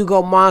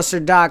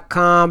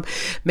 HugoMonster.com.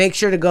 Make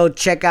sure to go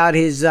check out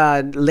his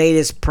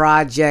latest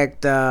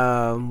project.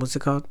 What's it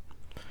called?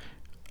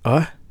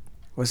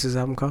 What's his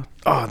album called?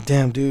 Oh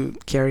damn,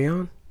 dude. Carry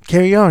On.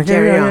 Carry on.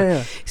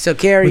 Yeah. So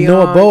Carry With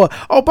On. Noah Boa.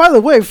 Oh, by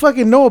the way,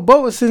 fucking Noah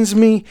Boa sends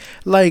me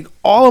like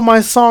all of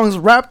my songs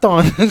rapped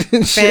on.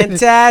 And shit.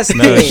 Fantastic.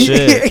 No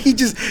shit.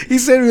 he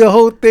sent me the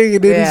whole thing,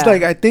 and then Yeah. he's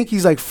like, I think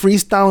he's like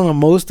freestyling on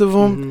most of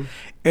them.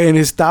 And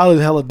his style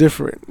is hella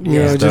different. You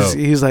know, just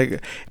he's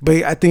like,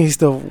 but I think he's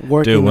still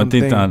working. Dude, one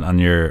thing on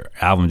your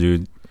album,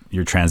 dude,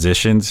 your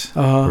transitions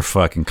were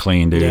fucking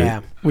clean, dude. Yeah.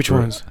 Which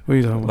ones? What are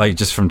you talking about? Like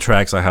just from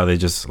tracks, like how they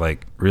just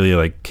like really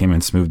like came in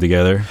smooth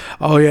together.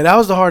 Oh yeah, that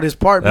was the hardest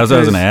part. That was what I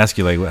was gonna ask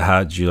you. Like,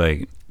 how did you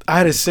like? I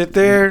had to sit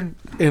there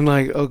and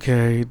like,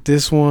 okay,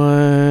 this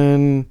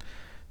one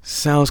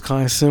sounds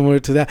kind of similar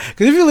to that.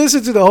 Because if you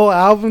listen to the whole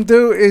album,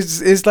 dude,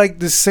 it's like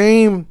the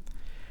same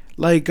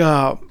like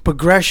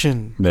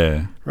progression.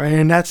 Yeah. Right,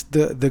 and that's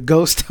the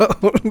ghost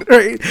tone,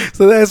 right?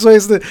 So that's why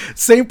it's the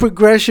same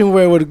progression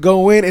where it would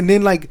go in, and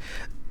then like,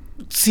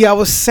 see, I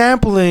was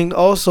sampling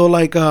also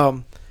like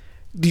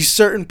these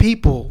certain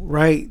people,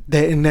 right?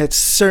 That in that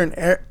certain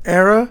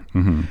era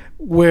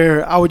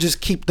where I would just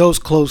keep those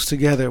close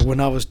together when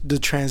I was the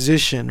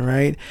transition,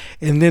 right?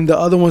 And then the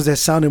other ones that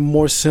sounded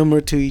more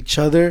similar to each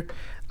other,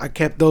 I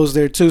kept those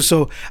there too.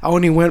 So I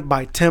only went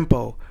by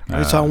tempo,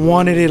 right? So I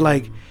wanted it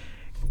like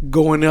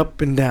going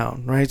up and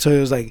down, right? So it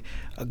was like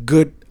a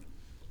good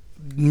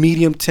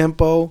medium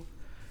tempo,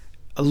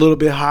 a little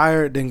bit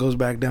higher, then goes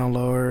back down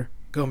lower,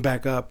 going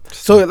back up.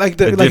 So like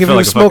if you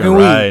were smoking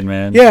weed, ride,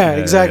 man. Yeah,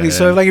 exactly. Yeah.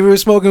 So like if you were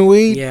smoking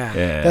weed,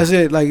 that's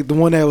it. Like the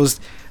one that was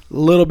a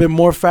little bit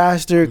more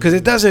faster, because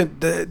it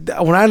doesn't.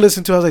 When I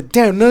listened to it, I was like,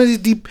 damn, none of these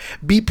deep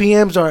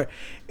BPMs are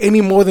any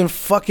more than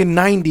fucking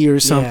 90 or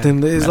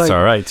something. It's that's like,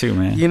 all right too,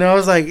 man. You know,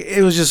 it's like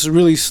it was just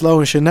really slow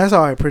and shit. And that's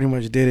how I pretty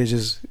much did it.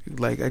 Just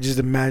like I just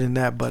imagined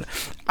that, but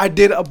I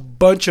did a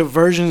bunch of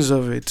versions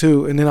of it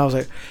too. And then I was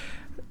like,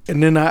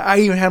 and then I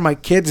even had my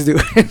kids do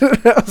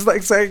it. I was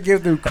like, so I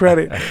give them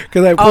credit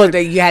because I put,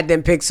 you had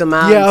them pick some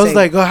out. Yeah, I was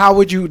like, oh, how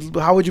would you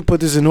put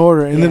this in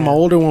order? And then my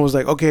older one was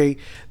like, okay,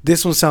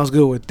 this one sounds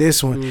good with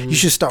this one. You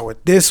should start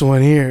with this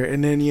one here,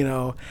 and then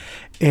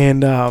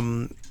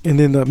and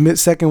then the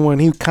second one,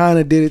 he kind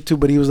of did it too,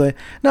 but he was like,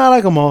 no, I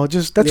like them all.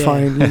 Just, that's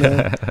fine, you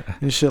know,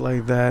 and shit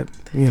like that,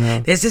 you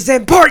know. This is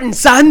important,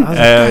 son.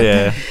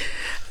 Yeah.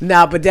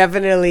 No, but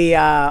definitely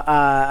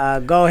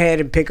go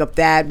ahead and pick up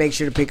that. Make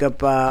sure to pick up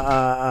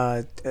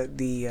the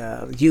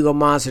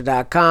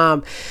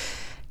HugoMonster.com.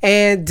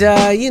 And,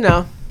 you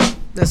know,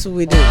 that's what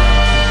we do.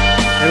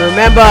 And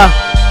remember,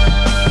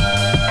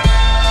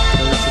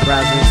 go with your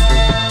browsers.